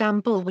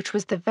 Istanbul, which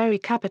was the very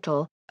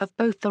capital of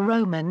both the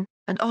Roman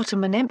and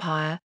Ottoman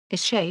Empire,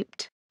 is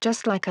shaped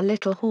just like a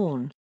little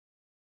horn.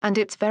 And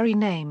its very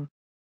name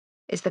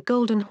is the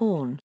Golden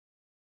Horn.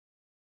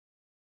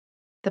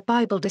 The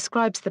Bible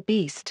describes the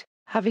beast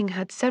having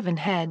had 7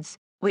 heads,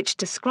 which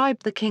describe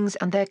the kings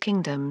and their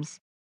kingdoms.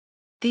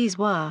 These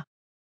were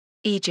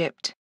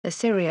Egypt,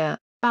 Assyria,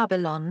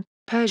 Babylon,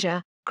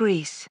 Persia,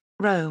 Greece,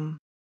 Rome.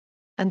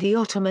 And the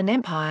Ottoman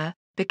Empire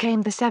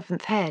became the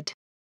 7th head.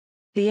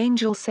 The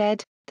angel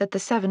said that the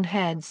 7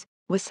 heads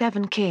were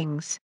 7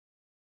 kings.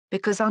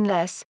 Because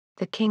unless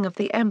the king of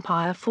the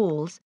empire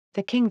falls,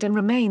 the kingdom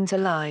remains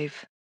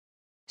alive.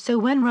 So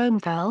when Rome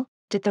fell,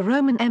 did the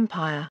Roman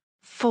Empire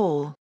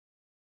fall?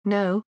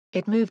 No,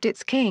 it moved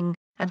its king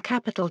and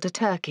capital to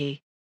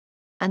Turkey.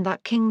 And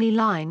that kingly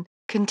line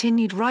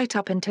continued right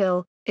up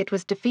until it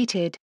was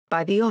defeated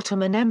by the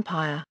Ottoman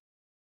Empire.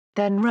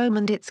 Then Rome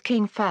and its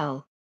king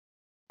fell.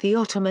 The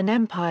Ottoman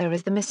Empire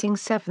is the missing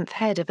 7th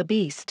head of a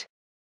beast.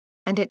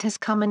 And it has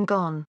come and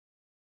gone,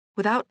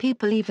 without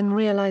people even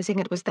realizing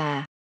it was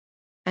there.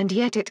 And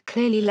yet it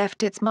clearly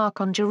left its mark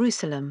on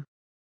Jerusalem.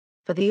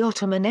 For the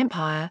Ottoman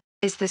Empire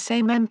is the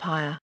same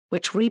empire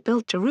which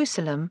rebuilt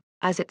Jerusalem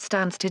as it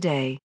stands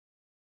today.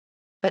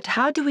 But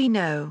how do we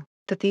know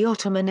that the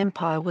Ottoman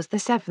Empire was the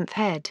 7th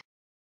head?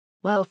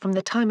 Well, from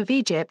the time of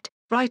Egypt,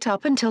 right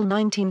up until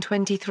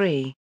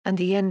 1923, and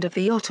the end of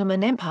the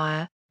Ottoman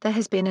Empire, there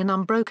has been an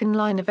unbroken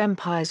line of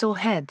empires or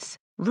heads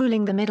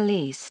ruling the Middle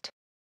East.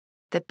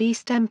 The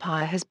Beast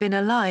Empire has been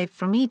alive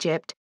from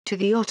Egypt to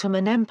the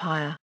Ottoman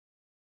Empire.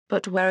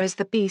 But where is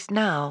the beast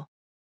now?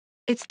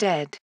 It's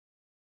dead.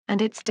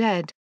 And it's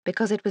dead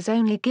because it was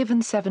only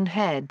given 7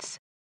 heads.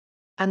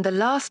 And the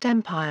last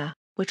empire,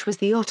 which was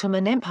the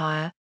Ottoman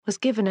Empire, was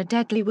given a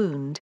deadly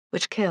wound,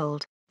 which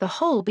killed the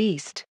whole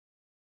beast.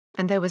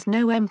 And there was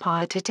no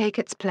empire to take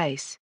its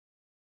place.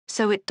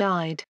 So it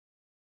died.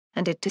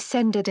 And it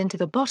descended into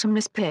the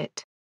bottomless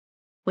pit.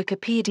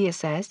 Wikipedia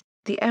says,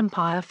 the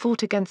empire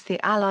fought against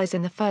the Allies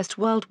in the First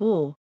World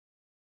War.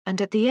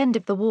 And at the end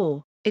of the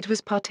war, it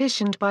was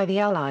partitioned by the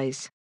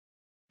Allies.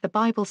 The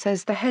Bible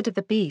says the head of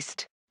the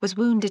beast was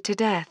wounded to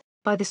death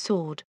by the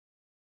sword.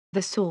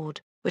 The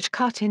sword, which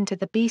cut into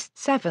the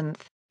beast's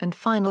 7th and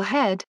final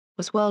head,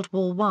 was World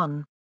War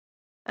I.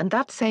 And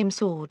that same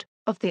sword,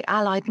 of the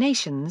Allied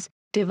nations,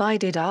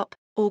 divided up,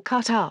 or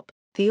cut up,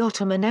 the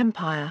Ottoman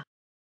Empire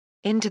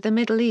into the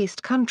Middle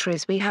East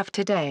countries we have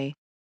today.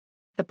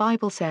 The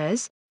Bible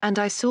says, and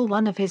I saw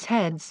one of his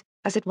heads,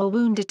 as it were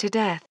wounded to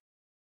death.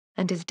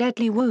 And his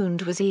deadly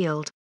wound was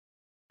healed.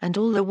 And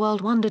all the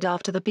world wondered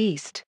after the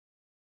beast.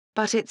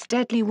 But its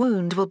deadly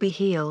wound will be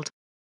healed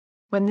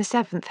when the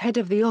 7th head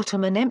of the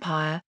Ottoman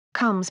Empire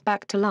comes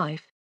back to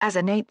life as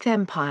an 8th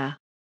empire.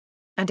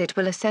 And it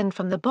will ascend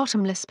from the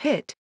bottomless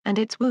pit, and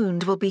its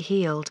wound will be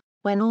healed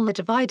when all the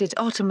divided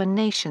Ottoman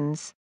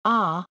nations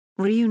are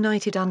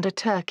reunited under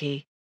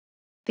Turkey.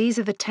 These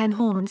are the 10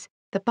 horns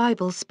the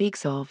Bible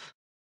speaks of,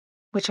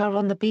 which are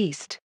on the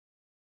beast.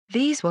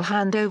 These will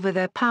hand over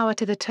their power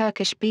to the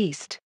Turkish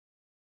beast,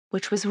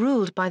 which was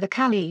ruled by the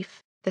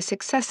Caliph, the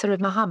successor of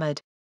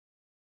Muhammad.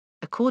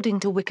 According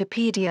to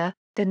Wikipedia,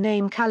 the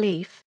name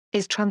Caliph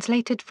is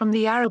translated from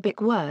the Arabic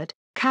word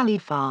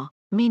khalifa,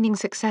 meaning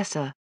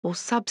successor or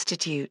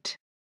substitute.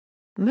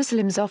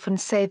 Muslims often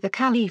say the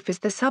Caliph is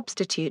the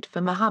substitute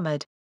for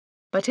Muhammad.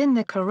 But in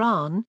the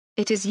Quran,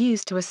 it is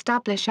used to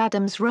establish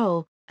Adam's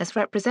role as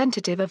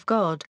representative of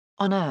God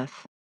on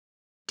earth.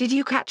 Did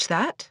you catch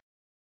that?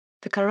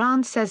 The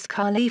Quran says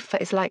Khalifa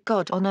is like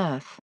God on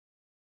earth.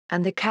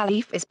 And the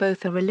Caliph is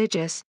both a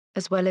religious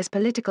as well as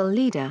political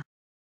leader.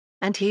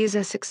 And he is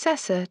a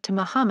successor to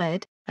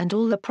Muhammad and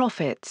all the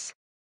prophets.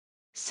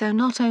 So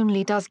not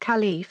only does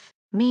Caliph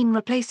mean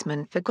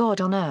replacement for God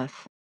on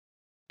earth,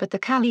 but the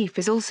Caliph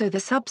is also the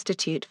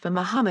substitute for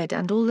Muhammad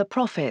and all the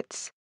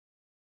prophets.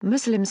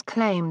 Muslims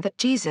claim that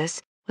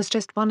Jesus was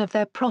just one of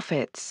their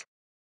prophets.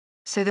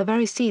 So the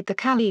very seat the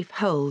Caliph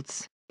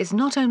holds is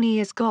not only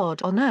as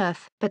God on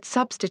earth but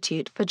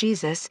substitute for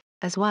Jesus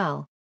as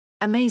well.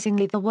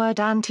 Amazingly, the word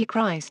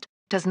Antichrist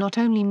does not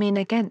only mean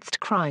against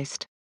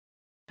Christ,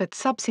 but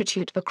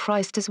substitute for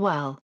Christ as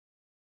well.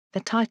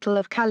 The title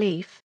of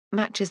Caliph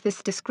matches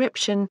this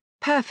description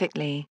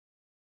perfectly.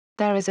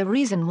 There is a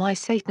reason why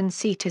Satan's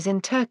seat is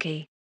in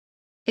Turkey.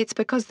 It's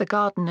because the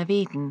Garden of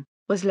Eden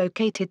was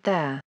located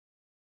there.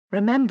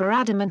 Remember,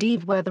 Adam and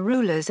Eve were the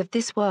rulers of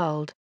this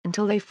world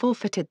until they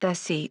forfeited their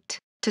seat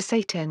to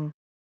Satan.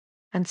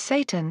 And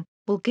Satan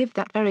will give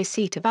that very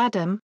seat of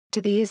Adam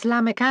to the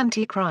Islamic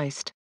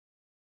Antichrist.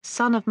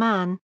 Son of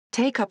man,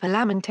 take up a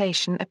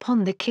lamentation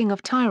upon the king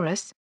of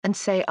Tyrus, and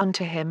say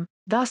unto him,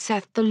 Thus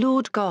saith the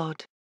Lord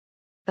God,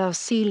 Thou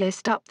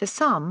sealest up the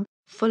sum,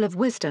 full of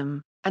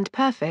wisdom, and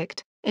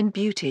perfect, in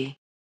beauty.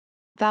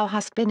 Thou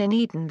hast been in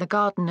Eden, the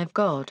garden of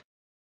God.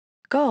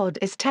 God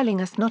is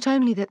telling us not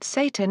only that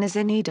Satan is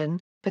in Eden,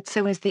 but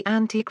so is the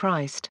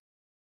Antichrist.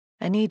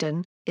 And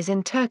Eden is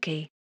in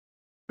Turkey.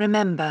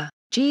 Remember,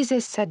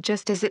 Jesus said,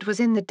 just as it was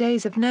in the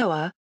days of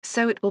Noah,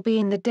 so it will be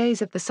in the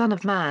days of the Son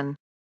of Man.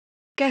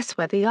 Guess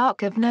where the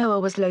Ark of Noah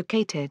was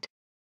located?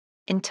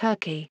 In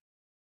Turkey.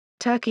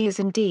 Turkey is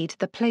indeed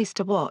the place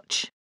to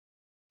watch.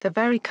 The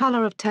very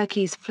color of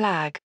Turkey's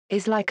flag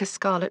is like a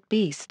scarlet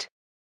beast.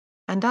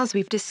 And as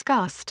we've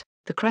discussed,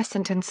 the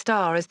crescent and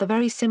star is the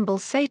very symbol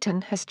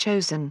Satan has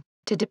chosen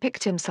to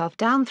depict himself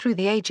down through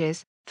the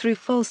ages, through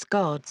false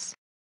gods.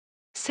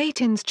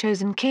 Satan's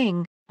chosen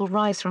king will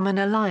rise from an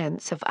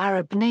alliance of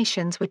Arab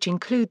nations which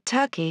include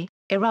Turkey,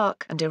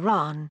 Iraq and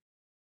Iran.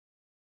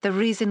 The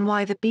reason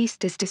why the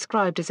beast is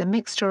described as a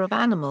mixture of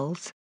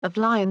animals, of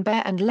lion,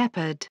 bear and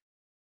leopard,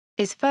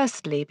 is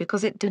firstly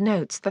because it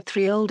denotes the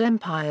three old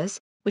empires,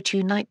 which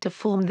unite to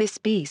form this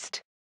beast.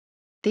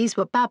 These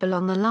were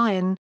Babylon the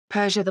lion,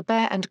 Persia the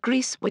bear and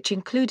Greece, which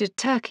included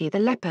Turkey the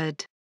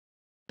leopard.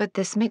 But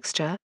this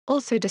mixture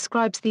also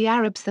describes the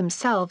Arabs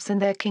themselves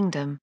and their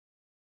kingdom.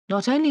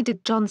 Not only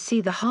did John see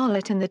the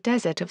harlot in the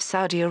desert of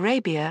Saudi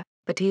Arabia,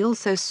 but he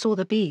also saw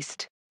the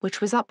beast,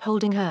 which was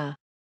upholding her.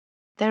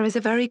 There is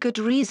a very good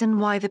reason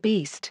why the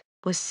beast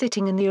was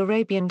sitting in the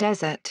Arabian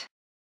desert,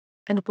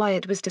 and why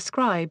it was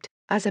described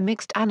as a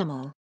mixed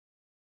animal.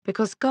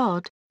 Because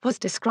God was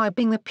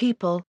describing the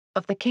people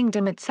of the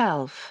kingdom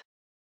itself.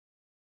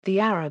 The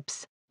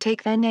Arabs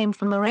take their name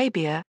from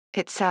Arabia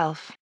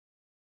itself.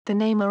 The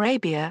name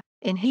Arabia,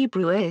 in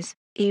Hebrew is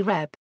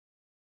Ereb,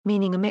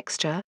 meaning a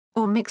mixture,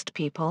 or mixed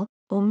people,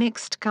 or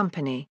mixed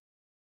company.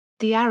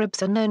 The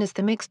Arabs are known as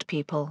the mixed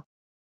people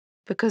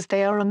because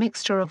they are a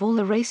mixture of all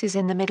the races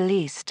in the Middle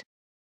East.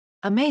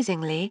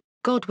 Amazingly,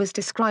 God was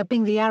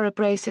describing the Arab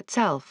race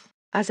itself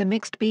as a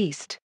mixed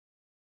beast.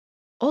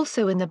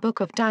 Also in the book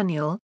of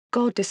Daniel,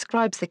 God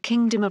describes the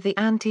kingdom of the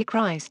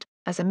Antichrist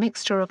as a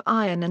mixture of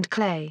iron and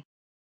clay.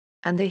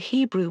 And the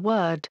Hebrew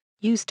word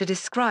used to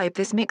describe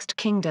this mixed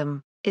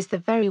kingdom is the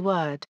very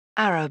word,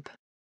 Arab,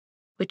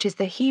 which is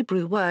the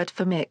Hebrew word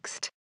for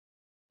mixed.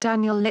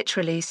 Daniel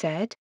literally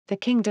said, the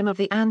kingdom of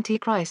the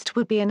Antichrist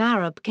would be an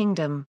Arab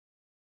kingdom.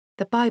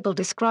 The Bible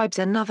describes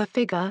another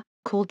figure,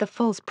 called the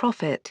false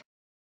prophet.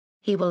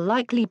 He will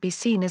likely be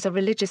seen as a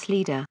religious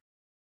leader.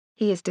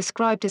 He is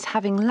described as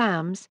having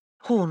lamb's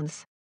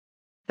horns.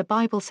 The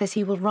Bible says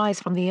he will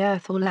rise from the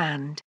earth or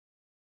land,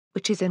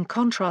 which is in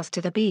contrast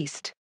to the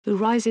beast, who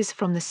rises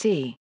from the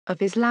sea,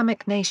 of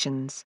Islamic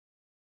nations.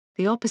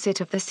 The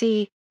opposite of the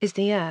sea is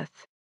the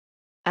earth.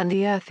 And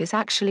the earth is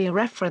actually a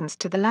reference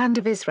to the land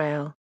of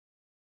Israel.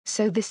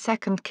 So this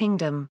second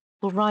kingdom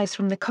will rise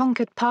from the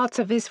conquered parts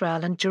of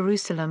Israel and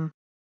Jerusalem,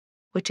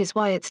 which is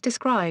why it's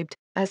described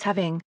as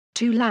having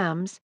two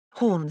lambs'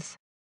 horns.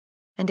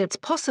 And it's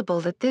possible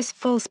that this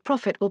false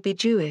prophet will be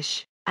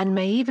Jewish, and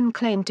may even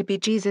claim to be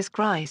Jesus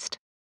Christ.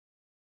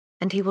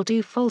 And he will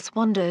do false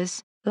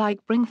wonders,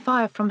 like bring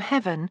fire from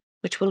heaven,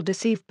 which will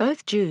deceive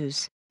both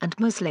Jews and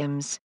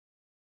Muslims.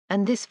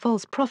 And this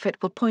false prophet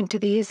will point to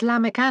the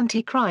Islamic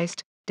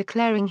Antichrist,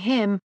 declaring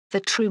him the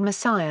true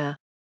Messiah.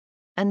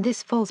 And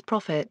this false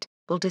prophet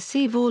will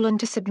deceive all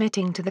into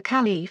submitting to the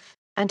Caliph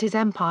and his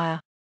empire.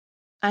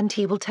 And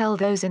he will tell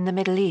those in the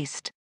Middle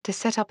East to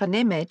set up an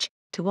image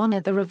to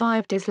honor the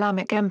revived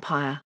Islamic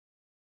empire.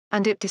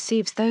 And it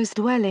deceives those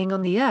dwelling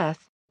on the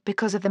earth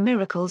because of the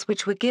miracles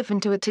which were given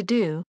to it to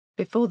do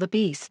before the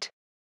beast,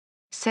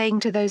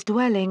 saying to those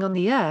dwelling on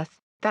the earth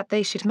that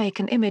they should make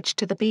an image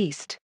to the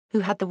beast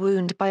who had the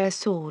wound by a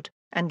sword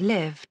and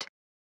lived.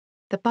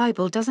 The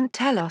Bible doesn't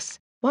tell us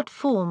what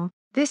form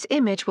this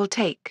image will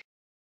take,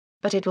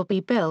 but it will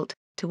be built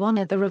to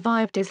honor the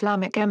revived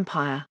Islamic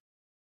empire.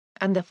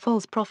 And the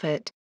false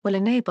prophet will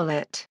enable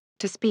it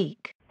to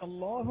speak.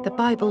 The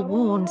Bible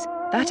warns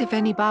that if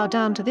any bow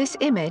down to this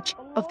image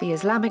of the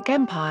Islamic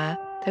empire,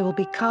 they will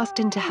be cast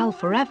into hell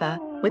forever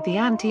with the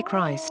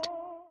Antichrist.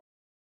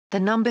 The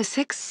number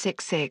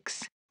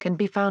 666 can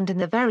be found in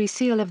the very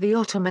seal of the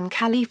Ottoman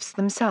caliphs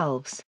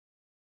themselves.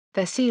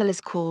 Their seal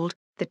is called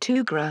the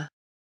Tugra.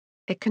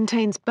 It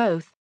contains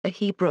both a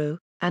Hebrew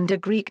and a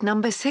Greek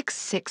number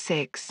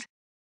 666.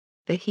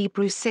 The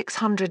Hebrew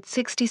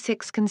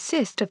 666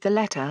 consists of the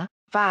letter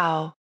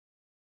Vav,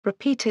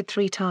 repeated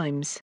 3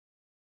 times.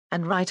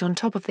 And right on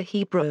top of the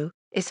Hebrew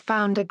is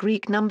found a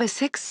Greek number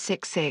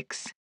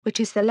 666, which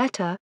is the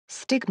letter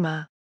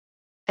Stigma,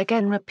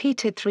 again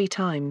repeated 3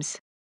 times.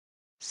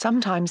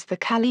 Sometimes the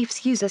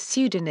caliphs use a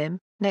pseudonym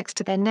next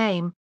to their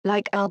name,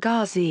 like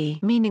Al-Ghazi,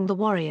 meaning the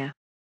warrior.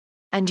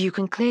 And you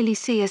can clearly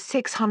see a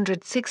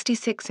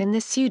 666 in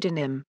this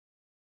pseudonym.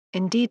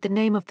 Indeed, the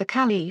name of the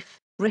caliph,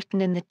 written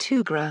in the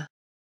Tugra,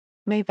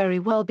 may very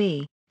well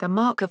be the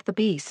mark of the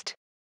beast.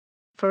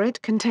 For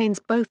it contains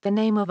both the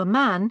name of a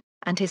man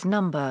and his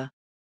number,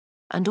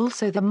 and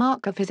also the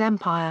mark of his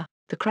empire,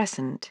 the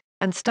crescent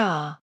and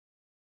star.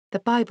 The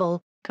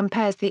Bible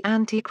compares the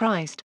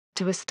Antichrist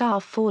to a star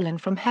fallen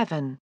from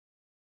heaven.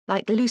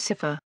 like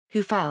Lucifer,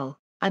 who fell,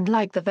 and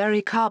like the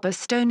very Kaaba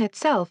stone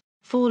itself,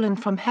 fallen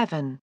from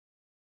heaven.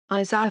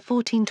 Isaiah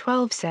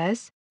 14:12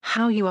 says,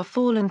 "How you are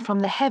fallen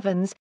from the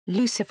heavens,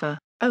 Lucifer,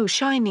 O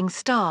shining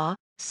star,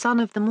 son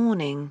of the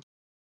morning.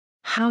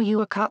 How you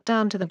are cut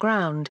down to the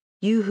ground,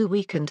 you who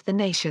weakened the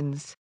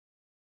nations."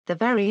 The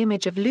very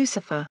image of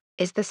Lucifer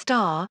is the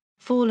star,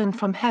 fallen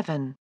from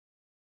heaven.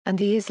 And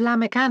the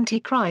Islamic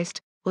Antichrist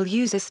will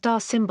use a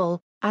star symbol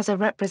as a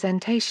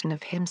representation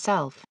of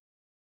himself.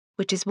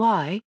 Which is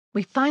why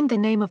we find the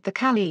name of the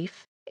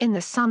Caliph in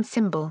the sun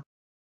symbol.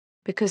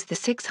 Because the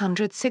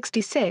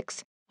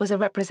 666 was a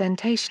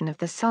representation of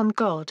the sun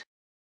god.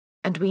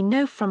 And we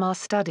know from our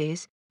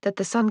studies that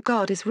the sun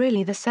god is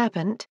really the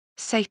serpent,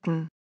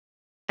 Satan.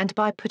 And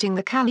by putting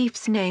the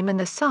Caliph's name in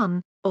the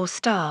sun, or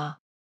star,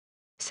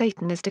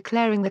 Satan is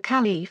declaring the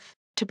Caliph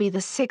to be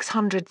the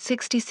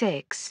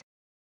 666.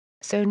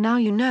 So now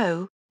you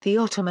know, the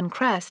Ottoman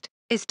crest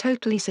is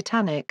totally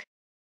satanic.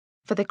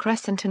 For the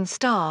crescent and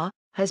star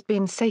has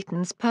been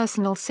Satan's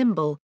personal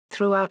symbol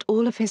throughout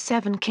all of his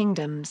 7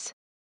 kingdoms.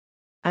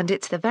 And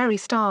it's the very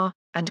star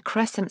and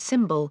crescent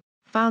symbol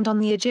found on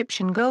the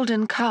Egyptian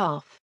golden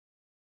calf,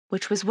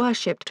 which was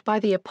worshipped by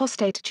the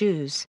apostate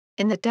Jews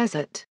in the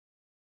desert.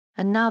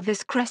 And now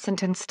this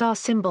crescent and star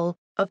symbol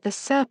of the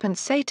serpent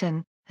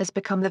Satan has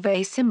become the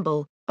very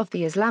symbol of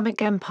the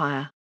Islamic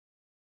Empire.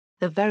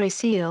 The very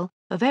seal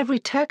of every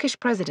Turkish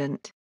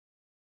president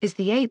is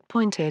the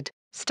 8-pointed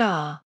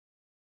star,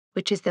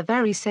 which is the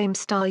very same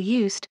star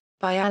used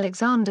by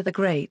Alexander the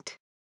Great.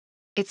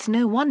 It's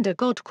no wonder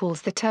God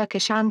calls the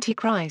Turkish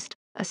Antichrist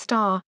a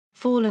star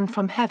fallen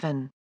from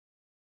heaven.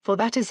 For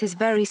that is his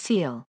very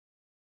seal.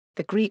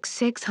 The Greek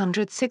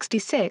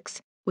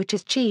 666, which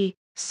is chi,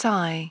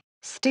 psi,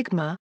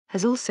 stigma,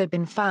 has also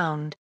been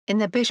found in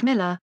the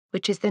Bismillah,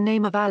 which is the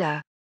name of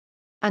Allah.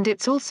 And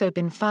it's also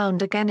been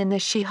found again in the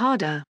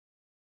Shahada,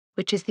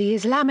 which is the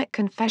Islamic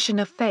confession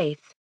of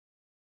faith,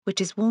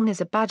 which is worn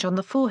as a badge on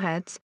the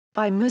foreheads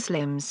by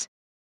Muslims.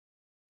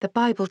 The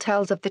Bible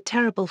tells of the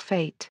terrible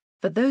fate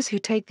for those who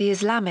take the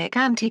Islamic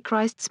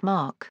Antichrist's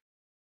mark.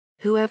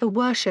 Whoever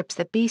worships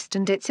the beast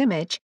and its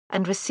image,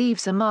 and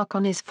receives a mark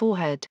on his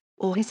forehead,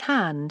 or his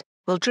hand,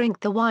 will drink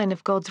the wine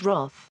of God's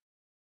wrath,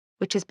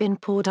 which has been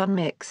poured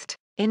unmixed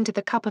into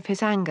the cup of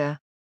his anger.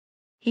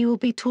 He will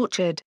be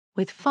tortured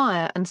with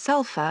fire and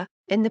sulfur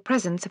in the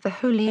presence of the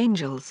holy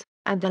angels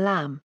and the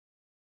Lamb.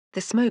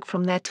 The smoke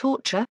from their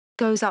torture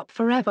goes up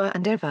forever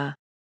and ever.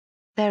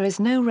 There is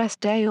no rest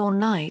day or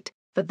night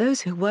for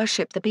those who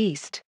worship the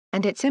beast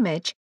and its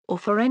image, or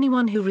for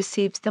anyone who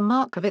receives the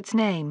mark of its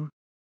name.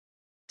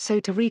 So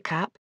to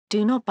recap,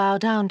 do not bow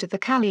down to the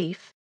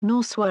Caliph,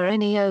 nor swear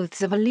any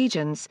oaths of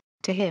allegiance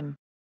to him.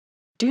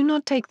 Do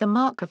not take the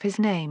mark of his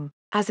name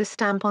as a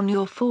stamp on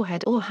your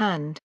forehead or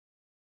hand,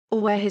 or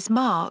wear his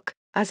mark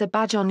as a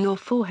badge on your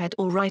forehead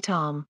or right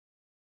arm.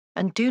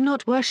 And do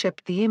not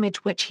worship the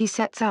image which he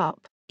sets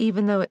up,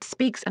 even though it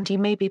speaks, and you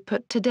may be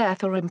put to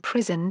death or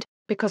imprisoned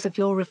because of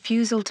your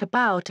refusal to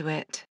bow to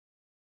it.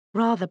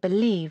 Rather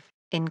believe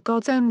in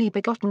God's only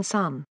begotten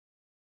Son,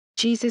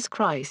 Jesus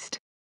Christ,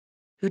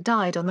 who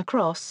died on the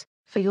cross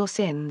for your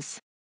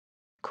sins.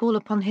 Call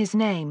upon his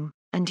name,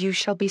 and you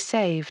shall be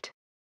saved.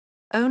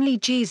 Only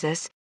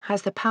Jesus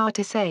has the power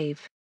to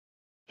save.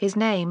 His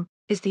name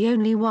is the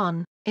only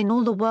one in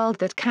all the world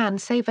that can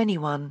save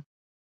anyone.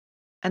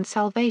 And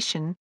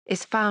salvation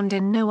is found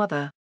in no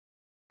other.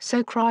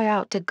 So cry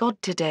out to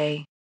God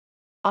today.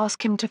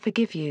 Ask him to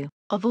forgive you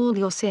of all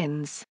your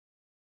sins.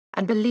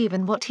 And believe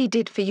in what he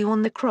did for you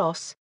on the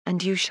cross,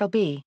 and you shall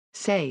be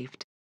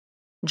saved.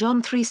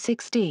 John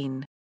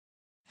 3:16.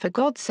 For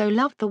God so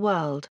loved the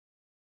world,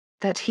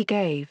 that he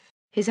gave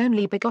his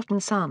only begotten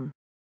Son,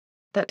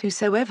 that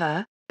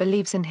whosoever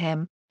believes in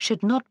him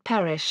should not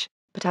perish,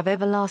 but have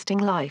everlasting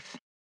life.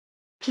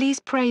 Please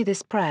pray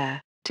this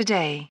prayer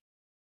today.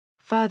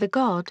 Father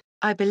God,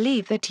 I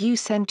believe that you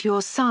sent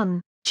your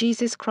Son,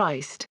 Jesus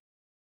Christ,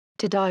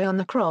 to die on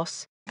the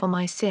cross for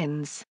my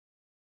sins.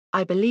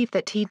 I believe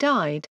that he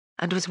died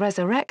and was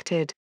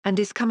resurrected and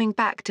is coming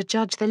back to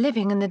judge the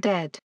living and the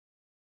dead.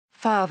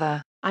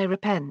 Father, I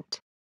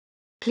repent.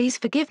 Please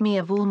forgive me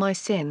of all my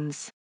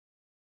sins.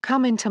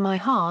 Come into my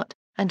heart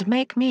and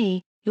make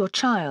me your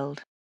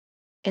child.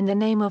 In the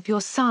name of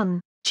your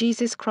Son,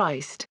 Jesus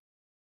Christ.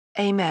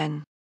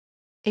 Amen.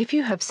 If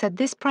you have said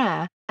this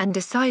prayer and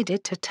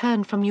decided to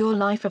turn from your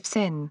life of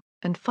sin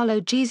and follow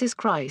Jesus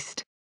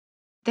Christ,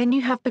 then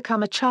you have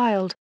become a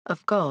child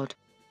of God.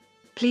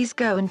 Please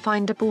go and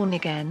find a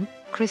born-again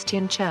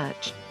Christian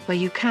church where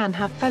you can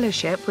have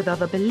fellowship with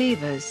other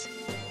believers.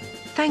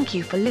 Thank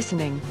you for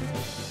listening.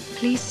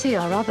 Please see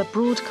our other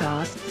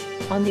broadcasts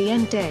on the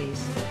end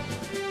days.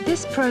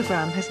 This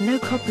program has no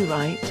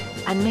copyright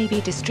and may be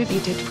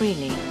distributed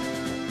freely.